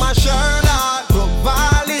link, them a Sherlock, Brook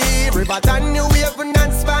Valley, Riverton, New Haven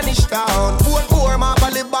and Spanish Town. Fort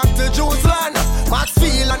Mapally back to Jerusalem.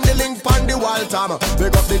 Maxfield and the link on the wall time.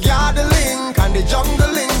 Big up the garden link and the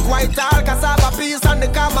jungle link. White tall, cassava peas and the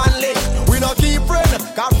common link. We no keep friend,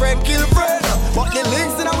 cause friend kill friend. But the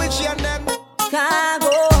links in which and them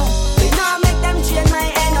Cargo. We now make them change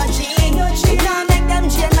my energy. We now make them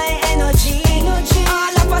change my energy.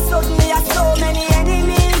 All of a sudden we have so many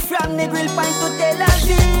enemies. From the grill point to Tel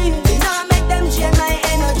Aviv. We now make them change my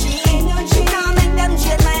energy. We now make them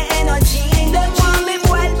change my energy. They want me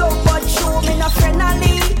wild up, but show me no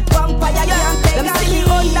friendly. Vampire can't take them see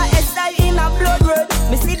me under SI in a blood red.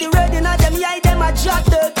 Me see the red in a them eye, them a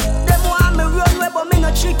jotted. Them want me run way, but me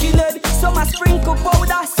no tricky head. Some a sprinkle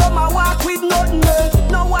powder, some a walk with nothing.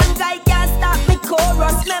 No one guy can stop me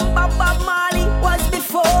chorus. Remember Bob Marley was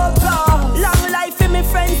before God. Long life for me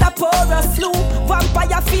friends a porous flu.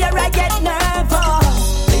 Vampire fear I get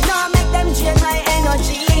nervous. We now make them change my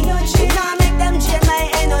energy. We now make them change my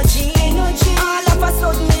energy. All of a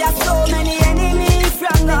sudden we have so many enemies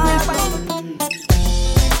from the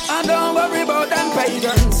I don't worry about them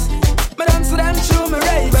pagans. Me dance to them through me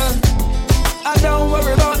raven. I don't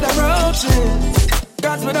worry about them roaches,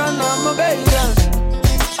 cause me don't know my baby.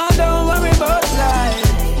 I don't worry about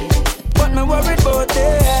life, but me worried about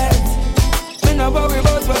death. Me no worry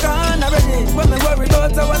about what gone already, but me worry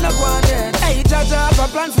about I wanna go on dead. Hey, Jaja have a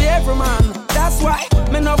plan for every man. That's why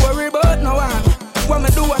me no worry about no one. What me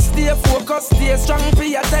do is stay focused, stay strong,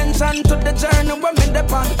 pay attention to the journey when me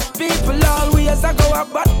depend. People always a go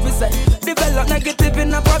up, but we say develop negative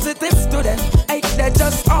in a positive student. Hey, they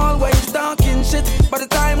just always talking shit, but the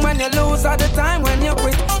time when you lose or the time when you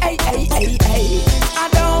quit. Hey, hey, hey, hey, I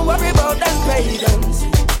don't worry about them pagans.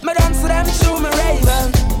 Me dance to them through me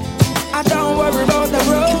raven. I don't worry about the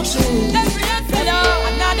roaches.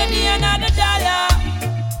 Another day, another dollar.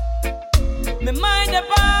 Me mind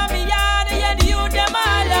upon me yard, yeah, the youth them all.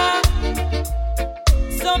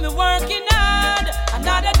 So me working hard,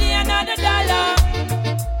 another day, another dollar.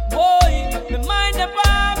 Boy, me mind the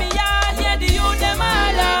bar, me yeah, the youth them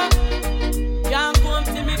holla. Can't come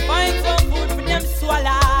to me find some food for them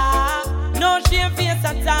swallow. No shame face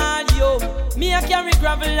at all, yo. Me I carry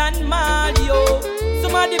gravel and mud, yo.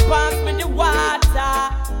 Somebody pass me the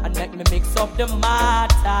water and make me mix up the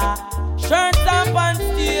matter. Shirts and pants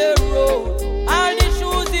stay road, all the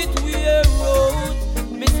shoes it wear road.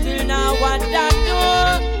 Me still now want that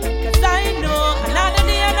door, cause I know another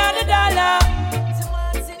day, another dollar.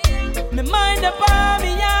 Me mind the palm, me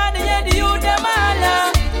yard, yeah, the youth them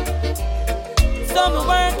holla. So me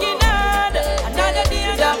working hard, another day,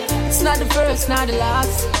 another. It's not the first, not the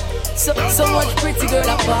last. So much pretty girl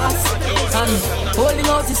I pass, and holding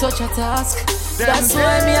out is such a task. That's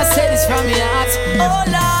why me I say this from my heart. Oh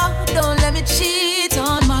Lord, don't let me cheat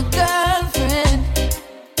on my girlfriend,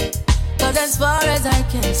 cause as far as I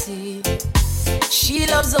can see, she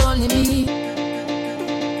loves only me.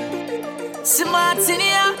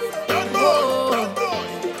 Martinia, oh,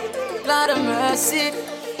 Lord of mercy.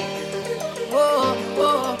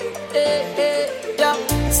 Oh, hey, yeah.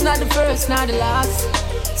 It's not the first, not the last.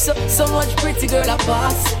 So much pretty girl I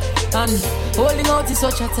pass, and holding out is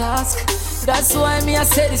such a task. That's why me I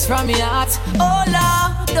say this from my heart. Oh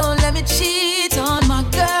Lord, don't let me cheat on my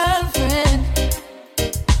girlfriend,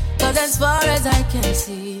 cause as far as I can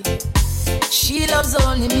see, she loves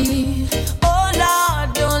only me. Oh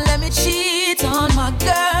Lord, don't let me cheat on my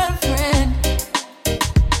girlfriend.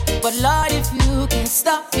 But Lord, if you can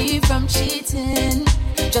stop me from cheating,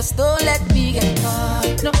 just don't let me get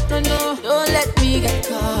caught. No, don't let me get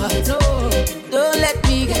caught. No, don't let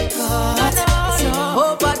me get caught. No,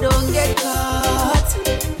 hope I don't get caught.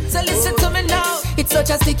 So listen to me now. It's such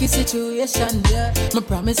a sticky situation, yeah. Me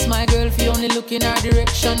promise my girl if you only look in her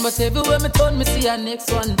direction, but everywhere me turn, me see her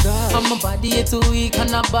next one. And my body is too weak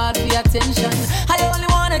and not bad for attention. I only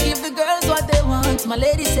wanna give the girls what they want. My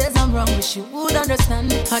lady says I'm wrong, but she would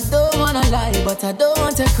understand. I don't wanna lie, but I don't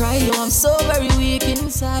want to cry. Yo, I'm so very weak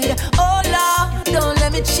inside. Oh Lord, don't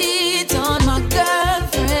let me cheat on my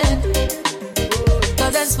girlfriend,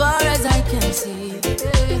 cause as far as I can see,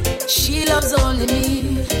 she loves only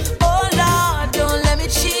me. Oh Lord, don't let me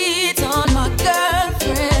cheat on my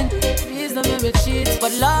girlfriend. Please don't let me cheat.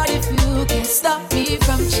 But Lord, if you can stop me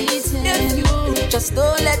from cheating, just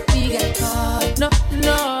don't let me get caught. No,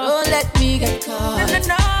 don't let me get caught.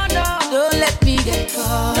 No, don't let me get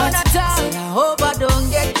caught. No, not at all. Said I hope I don't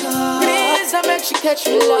get caught. Please don't make she catch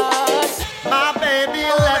me, Lord. My baby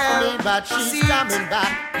left me, but she's coming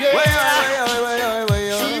back. Yeah,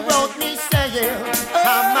 she wrote me saying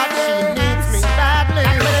how much she needs me badly.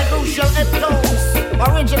 With a crucial episode,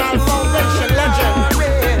 original foundation legend,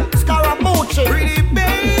 Scaramucci, pretty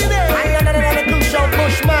baby, and another crucial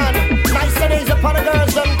Bushman. Nice days upon the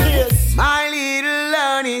girls and kiss. My little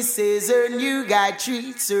Lonnie says her new guy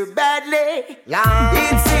treats her badly.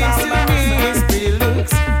 It seems to me his pretty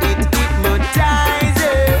looks, it hypnotizes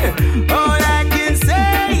her. All I can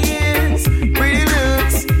say is pretty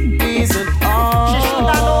looks isn't all. She should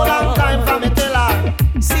have known long time from me tell her.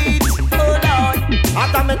 See it, oh Lord.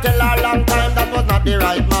 After me tell her long time that was not the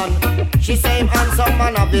right man. She say him handsome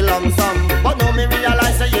man a be lump sum, but now me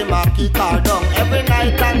realize say him a kick her down. Every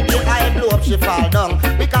night until I blow up she fall down,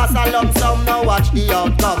 because I lump sum now watch the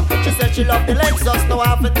outcome. She said she love the Lexus, now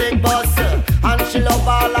have to take bus, and she love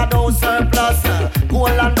all of those surplus.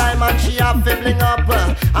 Gold and diamond she have to bling up,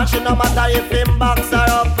 and she no matter if him box her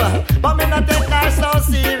up. But me not take her so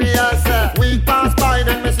serious. Week pass by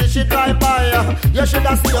then me see she drive by. You should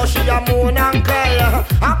have seen how she a moan and cry.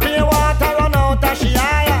 I pay water run out and she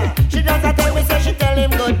higher. She just a tell me say she tell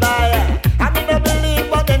him goodbye. I me no believe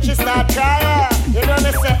but then she start crying. You know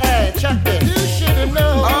me say hey check this. You shouldn't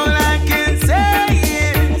know. All I can say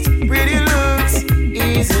is pretty looks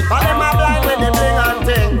easy. But them a blind with the bling and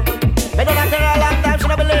thing. Me don't tell her a long time she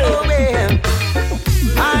don't believe. Oh man,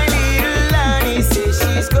 my little Lonnie says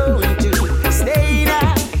she's going to stay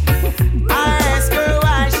there. I ask her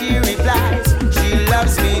why, she replies she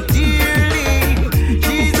loves me dearly.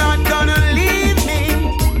 She's not gonna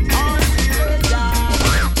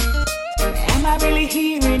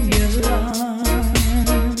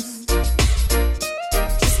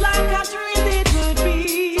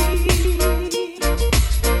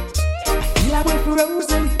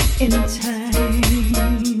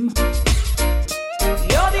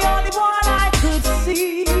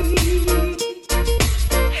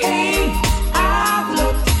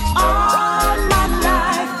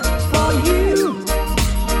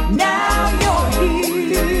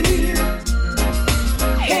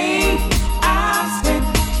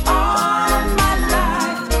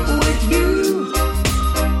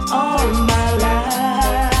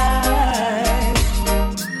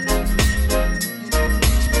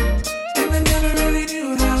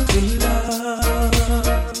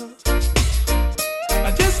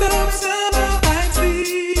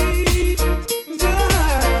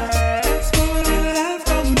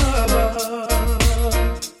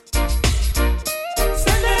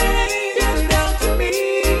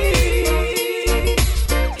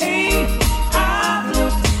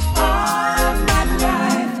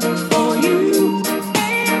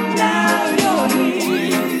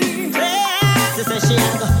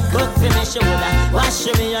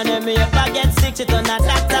she turn a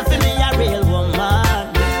doctor for me, a real woman.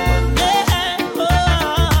 Yeah,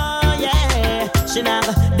 oh yeah. She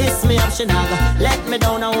never diss me up, she never let me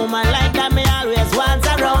down. A woman like that me always want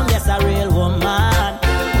around. Yes, a real woman.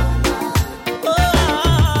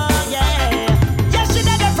 Oh yeah. Yes, she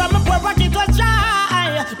did it from a poor pocket was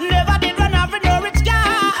dry. Never did run off with no rich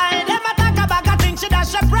guy. Them a talk about a thing she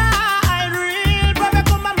dash a pride. Real perfect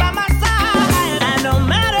woman by my side. And no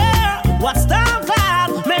matter what's down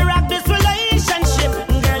cloud, may rock this relationship.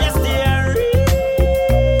 Girl, you stay real.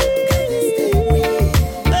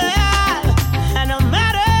 And no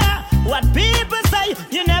matter what people say,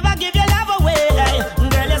 you never give your love away.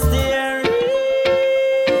 Girl, you stay real.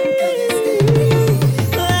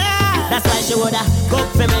 That's why she woulda cook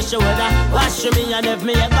for me, she woulda wash for me, and if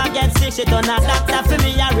me ever get sick, she turn a doctor for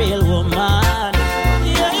me, a real woman.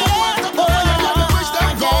 Yeah, yeah. Oh, yeah.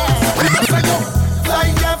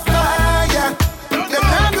 Fire, fire. Them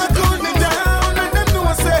never cool me down, and them know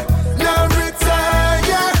I say, now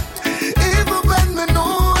retire. Even when me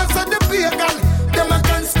know I said the pagan, them a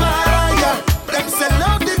conspire. Them sell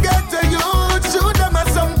out to get to you, shoot them as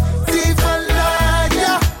some thief and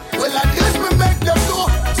liar. Well, at least me make them know.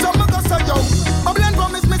 Some of us are young. A blend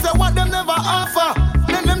promise me say what them never offer.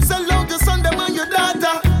 Then them sell out to son them and your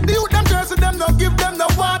daughter. The youth them thirsty, them no give them no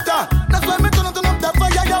water. That's why me turn up that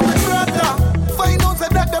fire, yeah, with brother. Find out say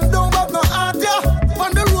that them don't have no heart, yeah.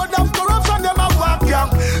 On the road of corruption, them a walk, yeah.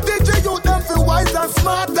 DJ youth them feel wise and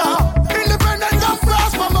smarter. Independent and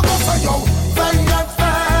prosper, me go say yo. Find that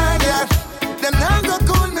fire. Them now go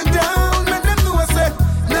cool me down, and them know I say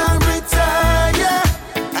now retire.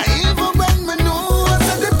 And even when me know I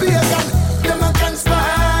say the pagan, them a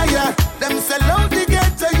conspire. Them sell out to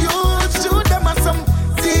get to you, shoot them as some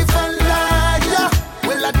thief and liar.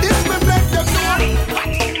 Well, at this me make them know.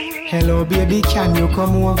 Hello baby, can you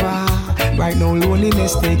come over? Right now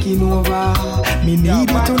loneliness taking over. Me need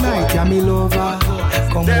you tonight, yeah, me lover.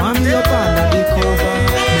 Come warm me up under the cover.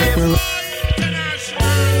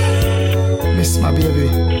 Miss my baby.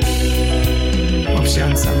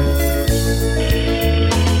 Option sorry.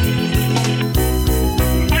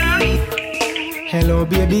 Hello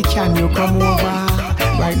baby, can you come over?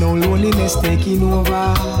 Right now loneliness taking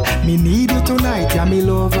over. Me need you tonight, yeah, me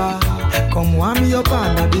lover. Come warm me up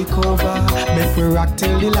under the cover. Make we rock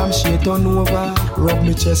till the lampshade turn over. Rub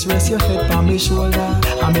me chest, rest your head on my shoulder.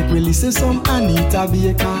 And make we listen some Anita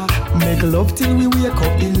Baker. Make love till we wake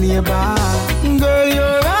up the neighbor. Girl,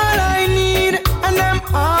 you're all I need, and I'm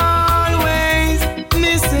always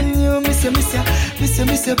missing you. Miss you, miss you, miss you,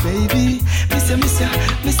 miss you, baby. Miss you, miss you,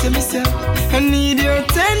 miss you, miss you. I need your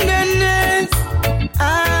tenderness.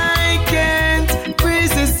 I can't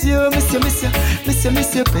resist you. Miss you, miss you, miss you,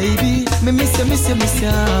 miss you, baby. Me miss you, miss you, miss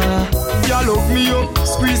you. You love me up,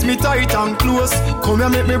 squeeze me tight and close. Come here,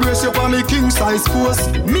 make me brace you for me king size force.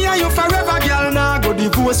 Me and you forever, girl, now go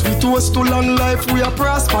divorce. We toast to long life, we are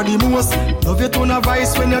prosper the most. Love you to a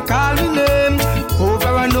voice when you call me name.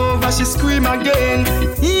 Over and over, she scream again.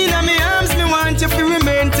 In me arms, me want you to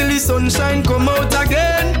remain till the sunshine come out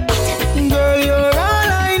again. Girl, you're all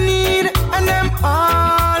I need, and I'm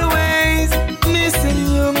always missing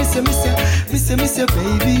you. Miss you, miss you, miss you, miss you,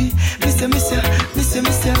 baby. Miss you, miss you, miss you,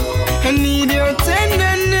 miss you. I need your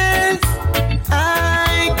tenderness.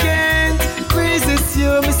 I can't resist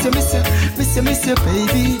you. Miss you, miss you, miss you, miss you,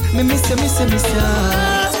 baby. Me miss you, miss you, miss you.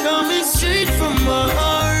 Coming straight from my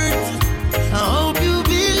heart. I hope you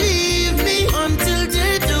believe me until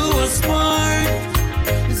they do us part.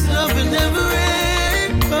 This love will never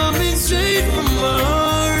end. Coming straight from my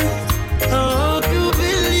heart. I hope you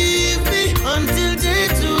believe me until they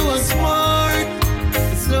do us part.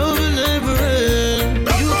 This love will never end.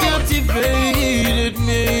 You captivated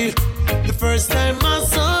me the first time I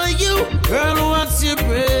saw you. Girl, what's your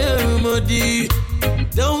remedy?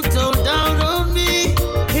 Don't doubt on me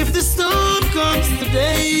if the storm comes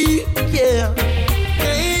today. Yeah,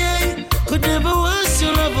 hey, could never wash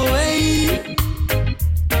your love away.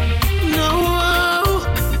 No,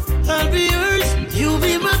 I'll be yours. You'll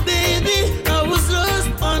be my baby. I was lost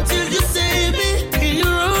until you saved me. In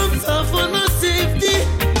your arms, I found my safety.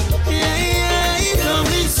 Yeah,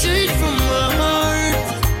 coming straight from my heart.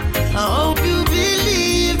 I hope you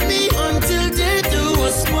believe me until they do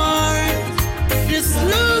us part. This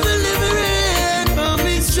love will never end.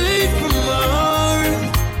 Coming straight from my heart.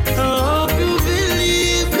 I hope you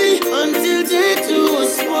believe me until they do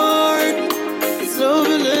us part. This love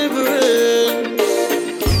will never end.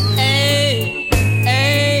 Hey,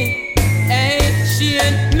 hey, hey, she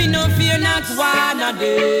ain't me no fear not one of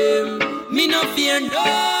them. Me no fear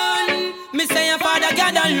none. Me say your father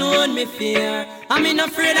God alone me fear. I'm in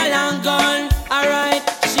afraid of long gone. Alright,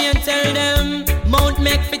 she can't tell them. Mount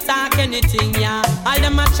make fit talk anything, yeah. All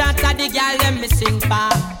them a chat at the girl, them me sing for.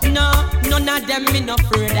 No, none of them me no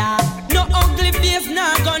further. No ugly face,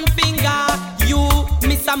 no gun finger. You,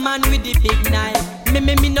 miss a man with the big knife.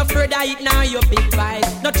 Me no further it now your big bite.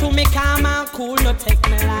 No true me calm and cool, no take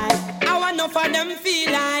me life. I want enough of them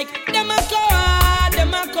feel like them a go hard,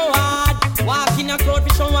 them a go hard. Walk in a crowd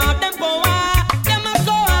fi show off them power. Them a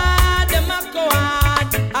go hard, them a go hard.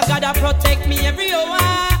 I gotta protect me every hour.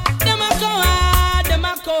 Them a go hard, them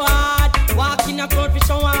a go hard. Walk in a crowd fi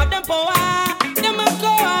show off them power. Them a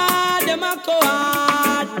go hard, them a go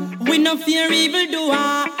hard. We no fear evil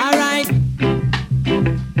doer, alright.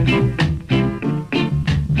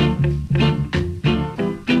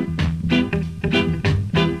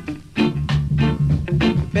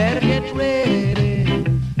 Better get ready,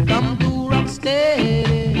 come to rock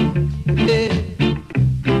steady. Yeah.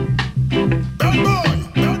 Badboy,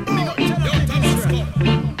 yo tabasco.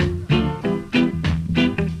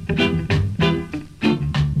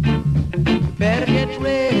 Better get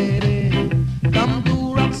ready, come to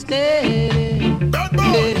rock steady.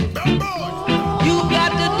 Badboy, you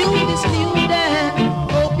got to do this new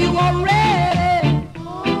dance. Hope you are ready.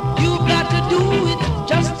 You got to do it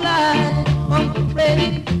just like Uncle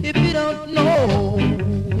Freddy. If you don't know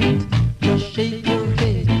it, just shake your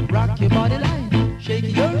head, rock your body line,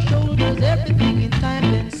 shake your shoulders, everything in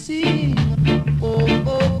time, then sing. Oh,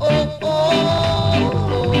 oh, oh, oh,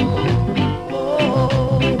 oh,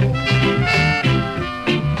 oh.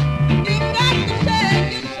 You got to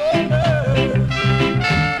shake your shoulders.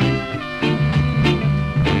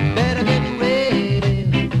 Better get ready,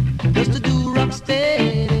 just to do rock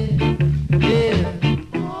steady. Yeah.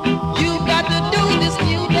 You got to do this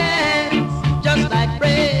new dance, just like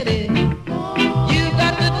Freddy. You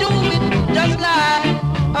got to do it just like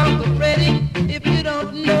Uncle Freddy. If you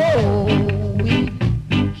don't know it,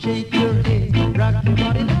 shake your head, rock your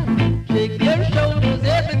body line, shake your shoulders,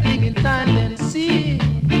 everything in time, then sing.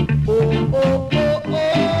 Oh, oh, oh, oh,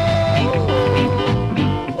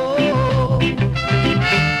 oh, oh.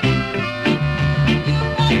 You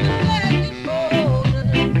got to let it go.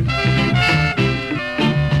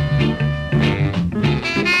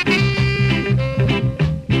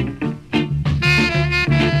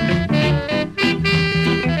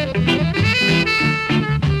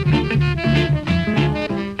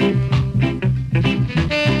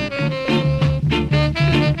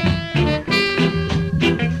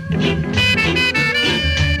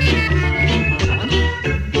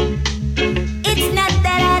 It's not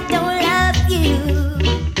that I don't love you.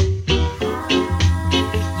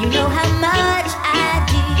 You know how much I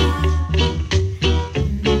do.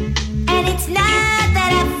 And it's not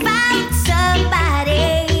that I found somebody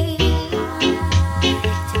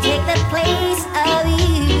to take the place of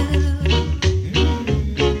you.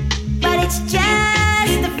 But it's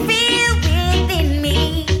just the feel within me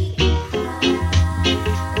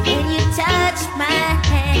when you touch my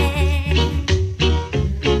hand.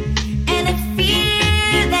 And a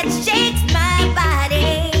fear that shakes my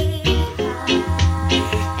body,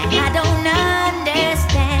 and I don't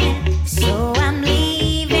understand, so I'm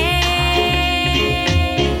leaving.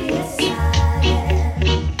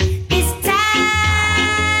 This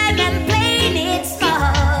time I'm playing it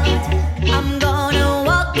smart. I'm gonna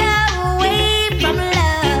walk away from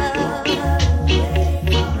love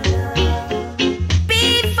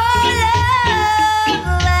before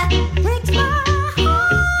love breaks my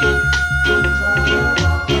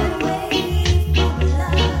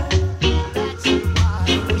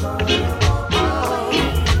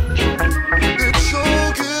It's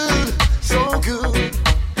so good,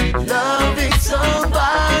 loving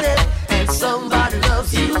somebody, and somebody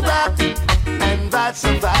loves you back, and that's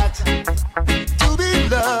a fact. To be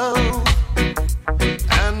loved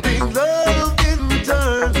and being loved in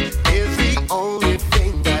return is the only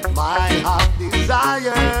thing that my heart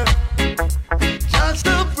desires. Just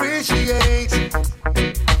appreciate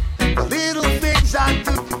the little things I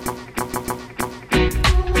do.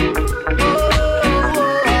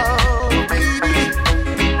 Baby,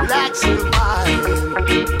 relax your mind.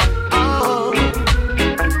 Oh,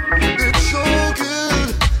 it's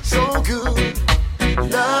so good,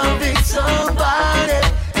 loving somebody,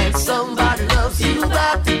 and somebody loves you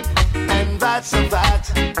back, and that's a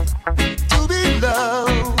fact. To be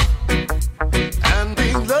loved and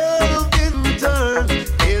being loved in return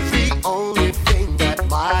is the only thing that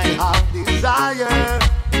my heart desires.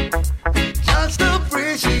 Just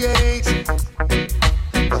appreciate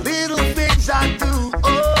the little things I do.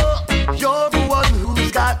 Oh, you're the one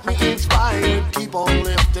who's got me inspired. Keep on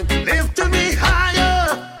lifting me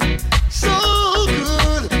higher. So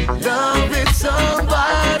good, loving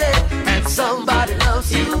somebody,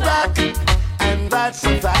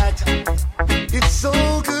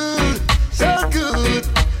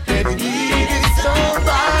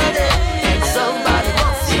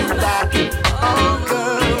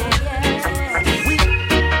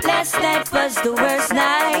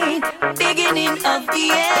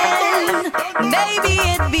 Baby,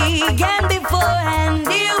 it began before, and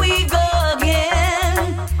here we go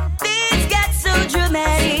again. Things got so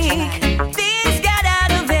dramatic, things got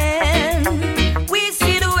out of hand. We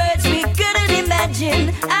see the words we couldn't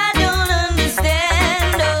imagine. I don't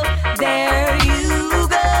understand. Oh, there you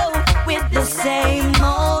go with the same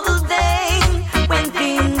old thing. When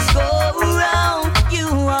things go wrong, you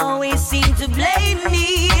always seem to blame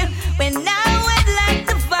me. When now I'd like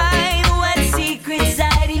to find what secrets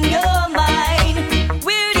hide in your mind.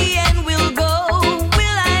 Where the end will go,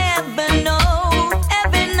 will I ever know?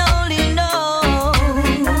 Heaven only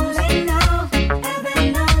knows.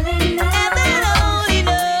 Heaven only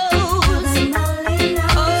knows.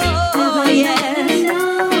 Oh,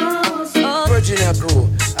 yes. Virginia crew,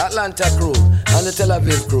 Atlanta crew, and the Tel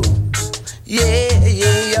Aviv crew. Yeah,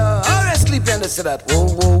 yeah, yeah. All right, sleep and say that. Whoa,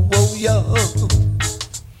 whoa, whoa, yo.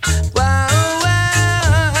 Wow,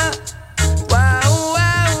 wow, wow,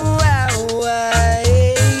 wow, wow, wow,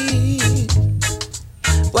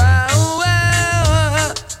 wow,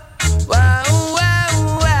 wow, wow,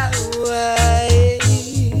 wow.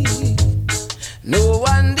 No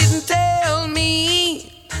one didn't tell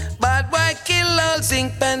me, bad boy kill all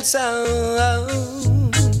zinc pen sound.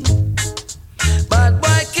 Bad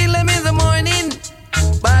boy kill him in the morning,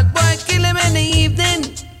 bad boy kill him in the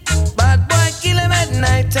evening, bad boy kill him at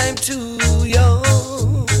night time too, yo.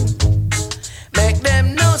 Make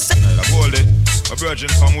them know say I hold it, a virgin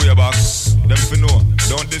from way back. Them fi know,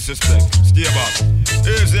 don't disrespect, stay back.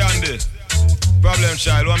 Easy on this, problem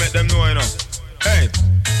child, what make them know, you know. Hey,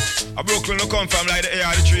 a Brooklyn no come from like the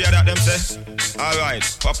air, the tree that them say. Alright,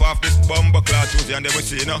 pop off this bumper cloud Tuesday and they will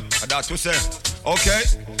see, you know, that to say. Okay?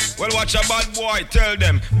 Well, watch a bad boy, tell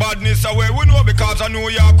them badness away. We know because I know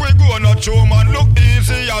York we go not show man. Look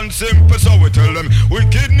easy and simple, so we tell them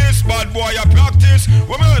wickedness, bad boy, I practice.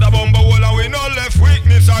 We murder bumper hole and we no left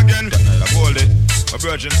weakness again. I hold it, a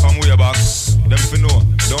virgin from way back. Them fi know,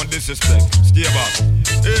 don't disrespect, stay back.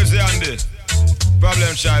 Easy on this,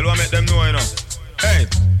 problem child, what make them know, you know. Hey,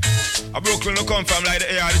 a Brooklyn no come from like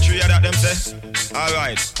the air, the tree that them say.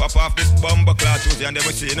 Alright, pop off this bumper cloud Tuesday and they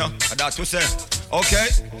will see, you know, that to say. Okay?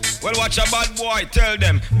 Well, watch a bad boy, tell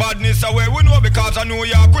them badness away. We know because I know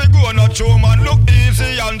York we go not show man. Look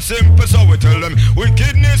easy and simple, so we tell them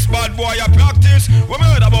wickedness, bad boy, I practice. We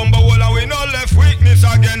murder bumper hole and we no left weakness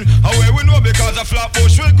again. Away we know because a flat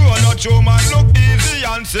bush we go not show man. Look easy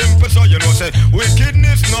and simple, so you know say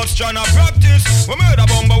wickedness, not strong a practice. We murder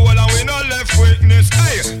bumper hole and we no left weakness.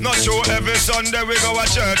 Hey, not show every Sunday we go to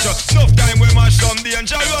church. Enough time we mash some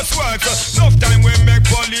dangerous works. Enough time we make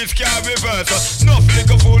police car reverse. Enough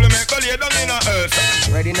little fool we make a lay down in a earth.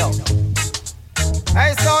 Ready now.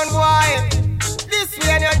 Hey son boy, this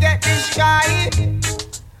way you get this guy.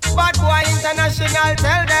 Badboy International,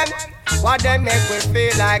 tell them what them make we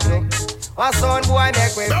feel like no. What son boy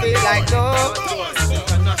make we feel like no.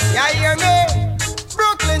 You hear me?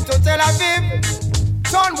 Brooklyn to Tel Aviv.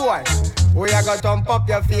 Son boy, we are gonna thump up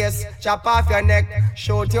your face, chop off your neck,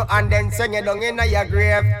 shoot you and then send you down in your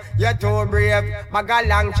grave. You're too brave, maga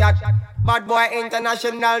long chat. Badboy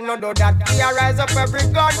International, no do that. We rise up every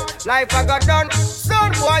gun, life I got done.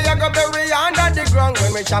 Son boy, you go bury under the ground.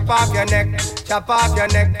 When we chop off your neck, chop off your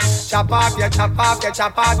neck, chop off your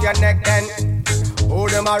neck. Then who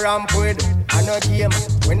them a ramp with? I know game.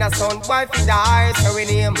 When a son boy feed the eyes, so we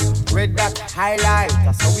name. Red that highlight,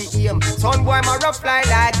 that's how we aim. Son boy ma rough fly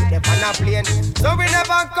like they on a plane. So we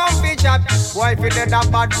never come fi chat. Boy fi dead a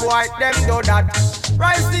bad boy, them do that.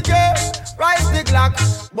 Rise the gate, rise the clock,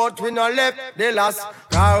 but we no left the last.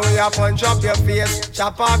 Now we a punch up your face,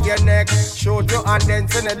 chop off your neck, shoot you and then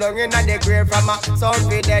send it down in the grave from a son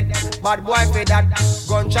fi dead. Bad boy fi that.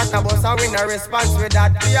 Gunshot a bust and we no response with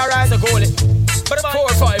that. We a rise. So go it. 4 or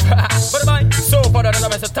 5. But bye. So far than a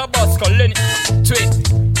tabasco, Lenny. Tweet.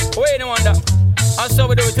 Wait no wonder. And so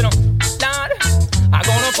we do it, you know. Lord, I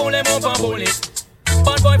gonna pull them up and pull it.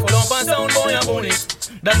 Bad boy full up and sound boy and pull it.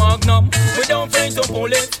 The magnum, we don't afraid to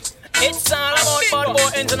pull it. It's all about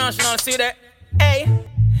Badboy International, see that? Hey.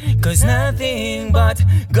 Cause nothing but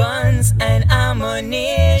guns and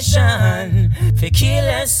ammunition. For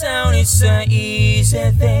killer sound, it's a easy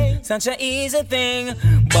thing. Such a easy thing.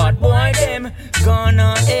 But boy, them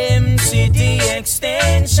gonna empty the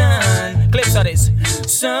extension. Clips of this.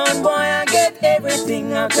 Sound boy, I get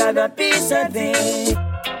everything. I got a piece of thing.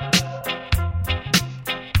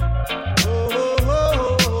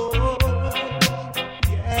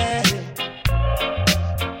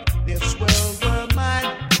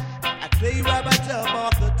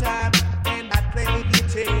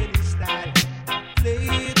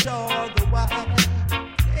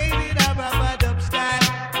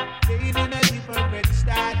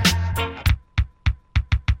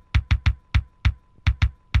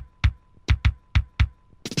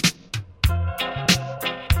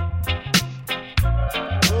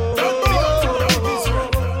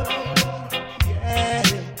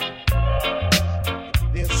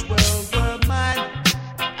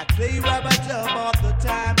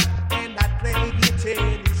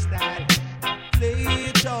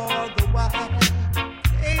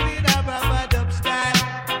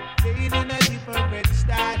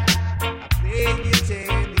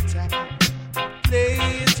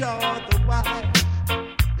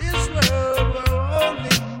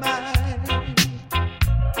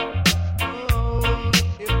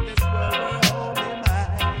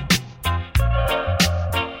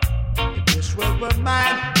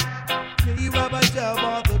 Superman. Play rubber dub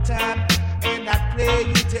all the time, and I play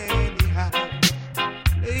it anyhow.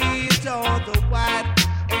 Play it all the while,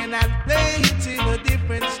 and I play it in a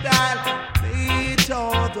different style. Play it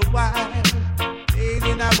all the while, play it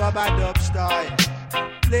in a rubber dub style.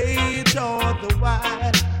 Play it all the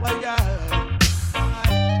while,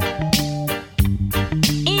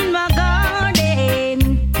 In my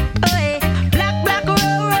garden, oh yeah, black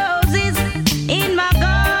roses in my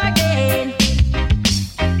garden.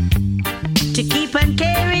 To keep and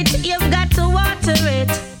care it, you've got to water it.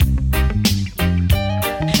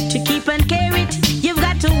 To keep and care it, you've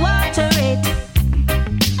got to water it.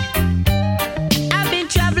 I've been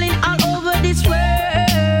traveling all over this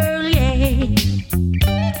world, yeah.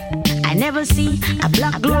 I never see a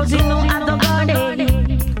black rose in no other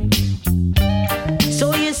garden.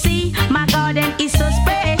 So you see, my garden is so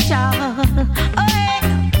special. Oh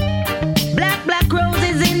yeah, black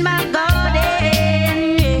roses in my garden.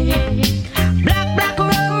 Yeah. Black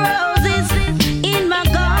roses in my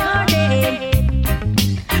garden.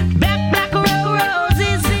 Black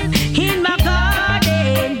roses in my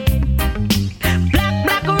garden.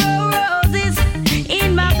 Black roses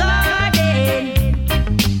in my garden.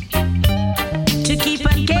 To keep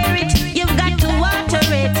and care it, you've got to water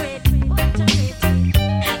it.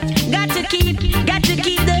 Got to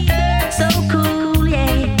keep the earth so cool,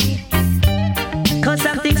 yeah. 'Cause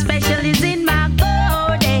something special is in my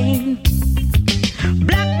garden.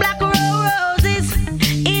 Black roses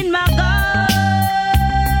in my garden.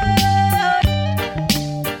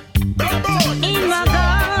 In my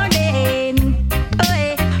garden. Oh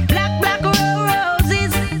yeah, black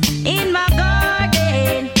roses in my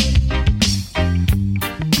garden.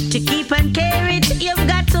 To keep and care it, you've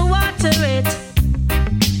got to water it.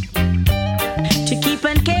 To keep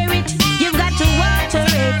and care it, you've got to water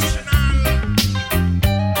it.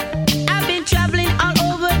 I've been traveling all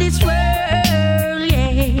over this world,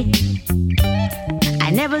 yeah. I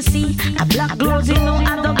never see a black rose in no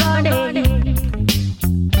other garden.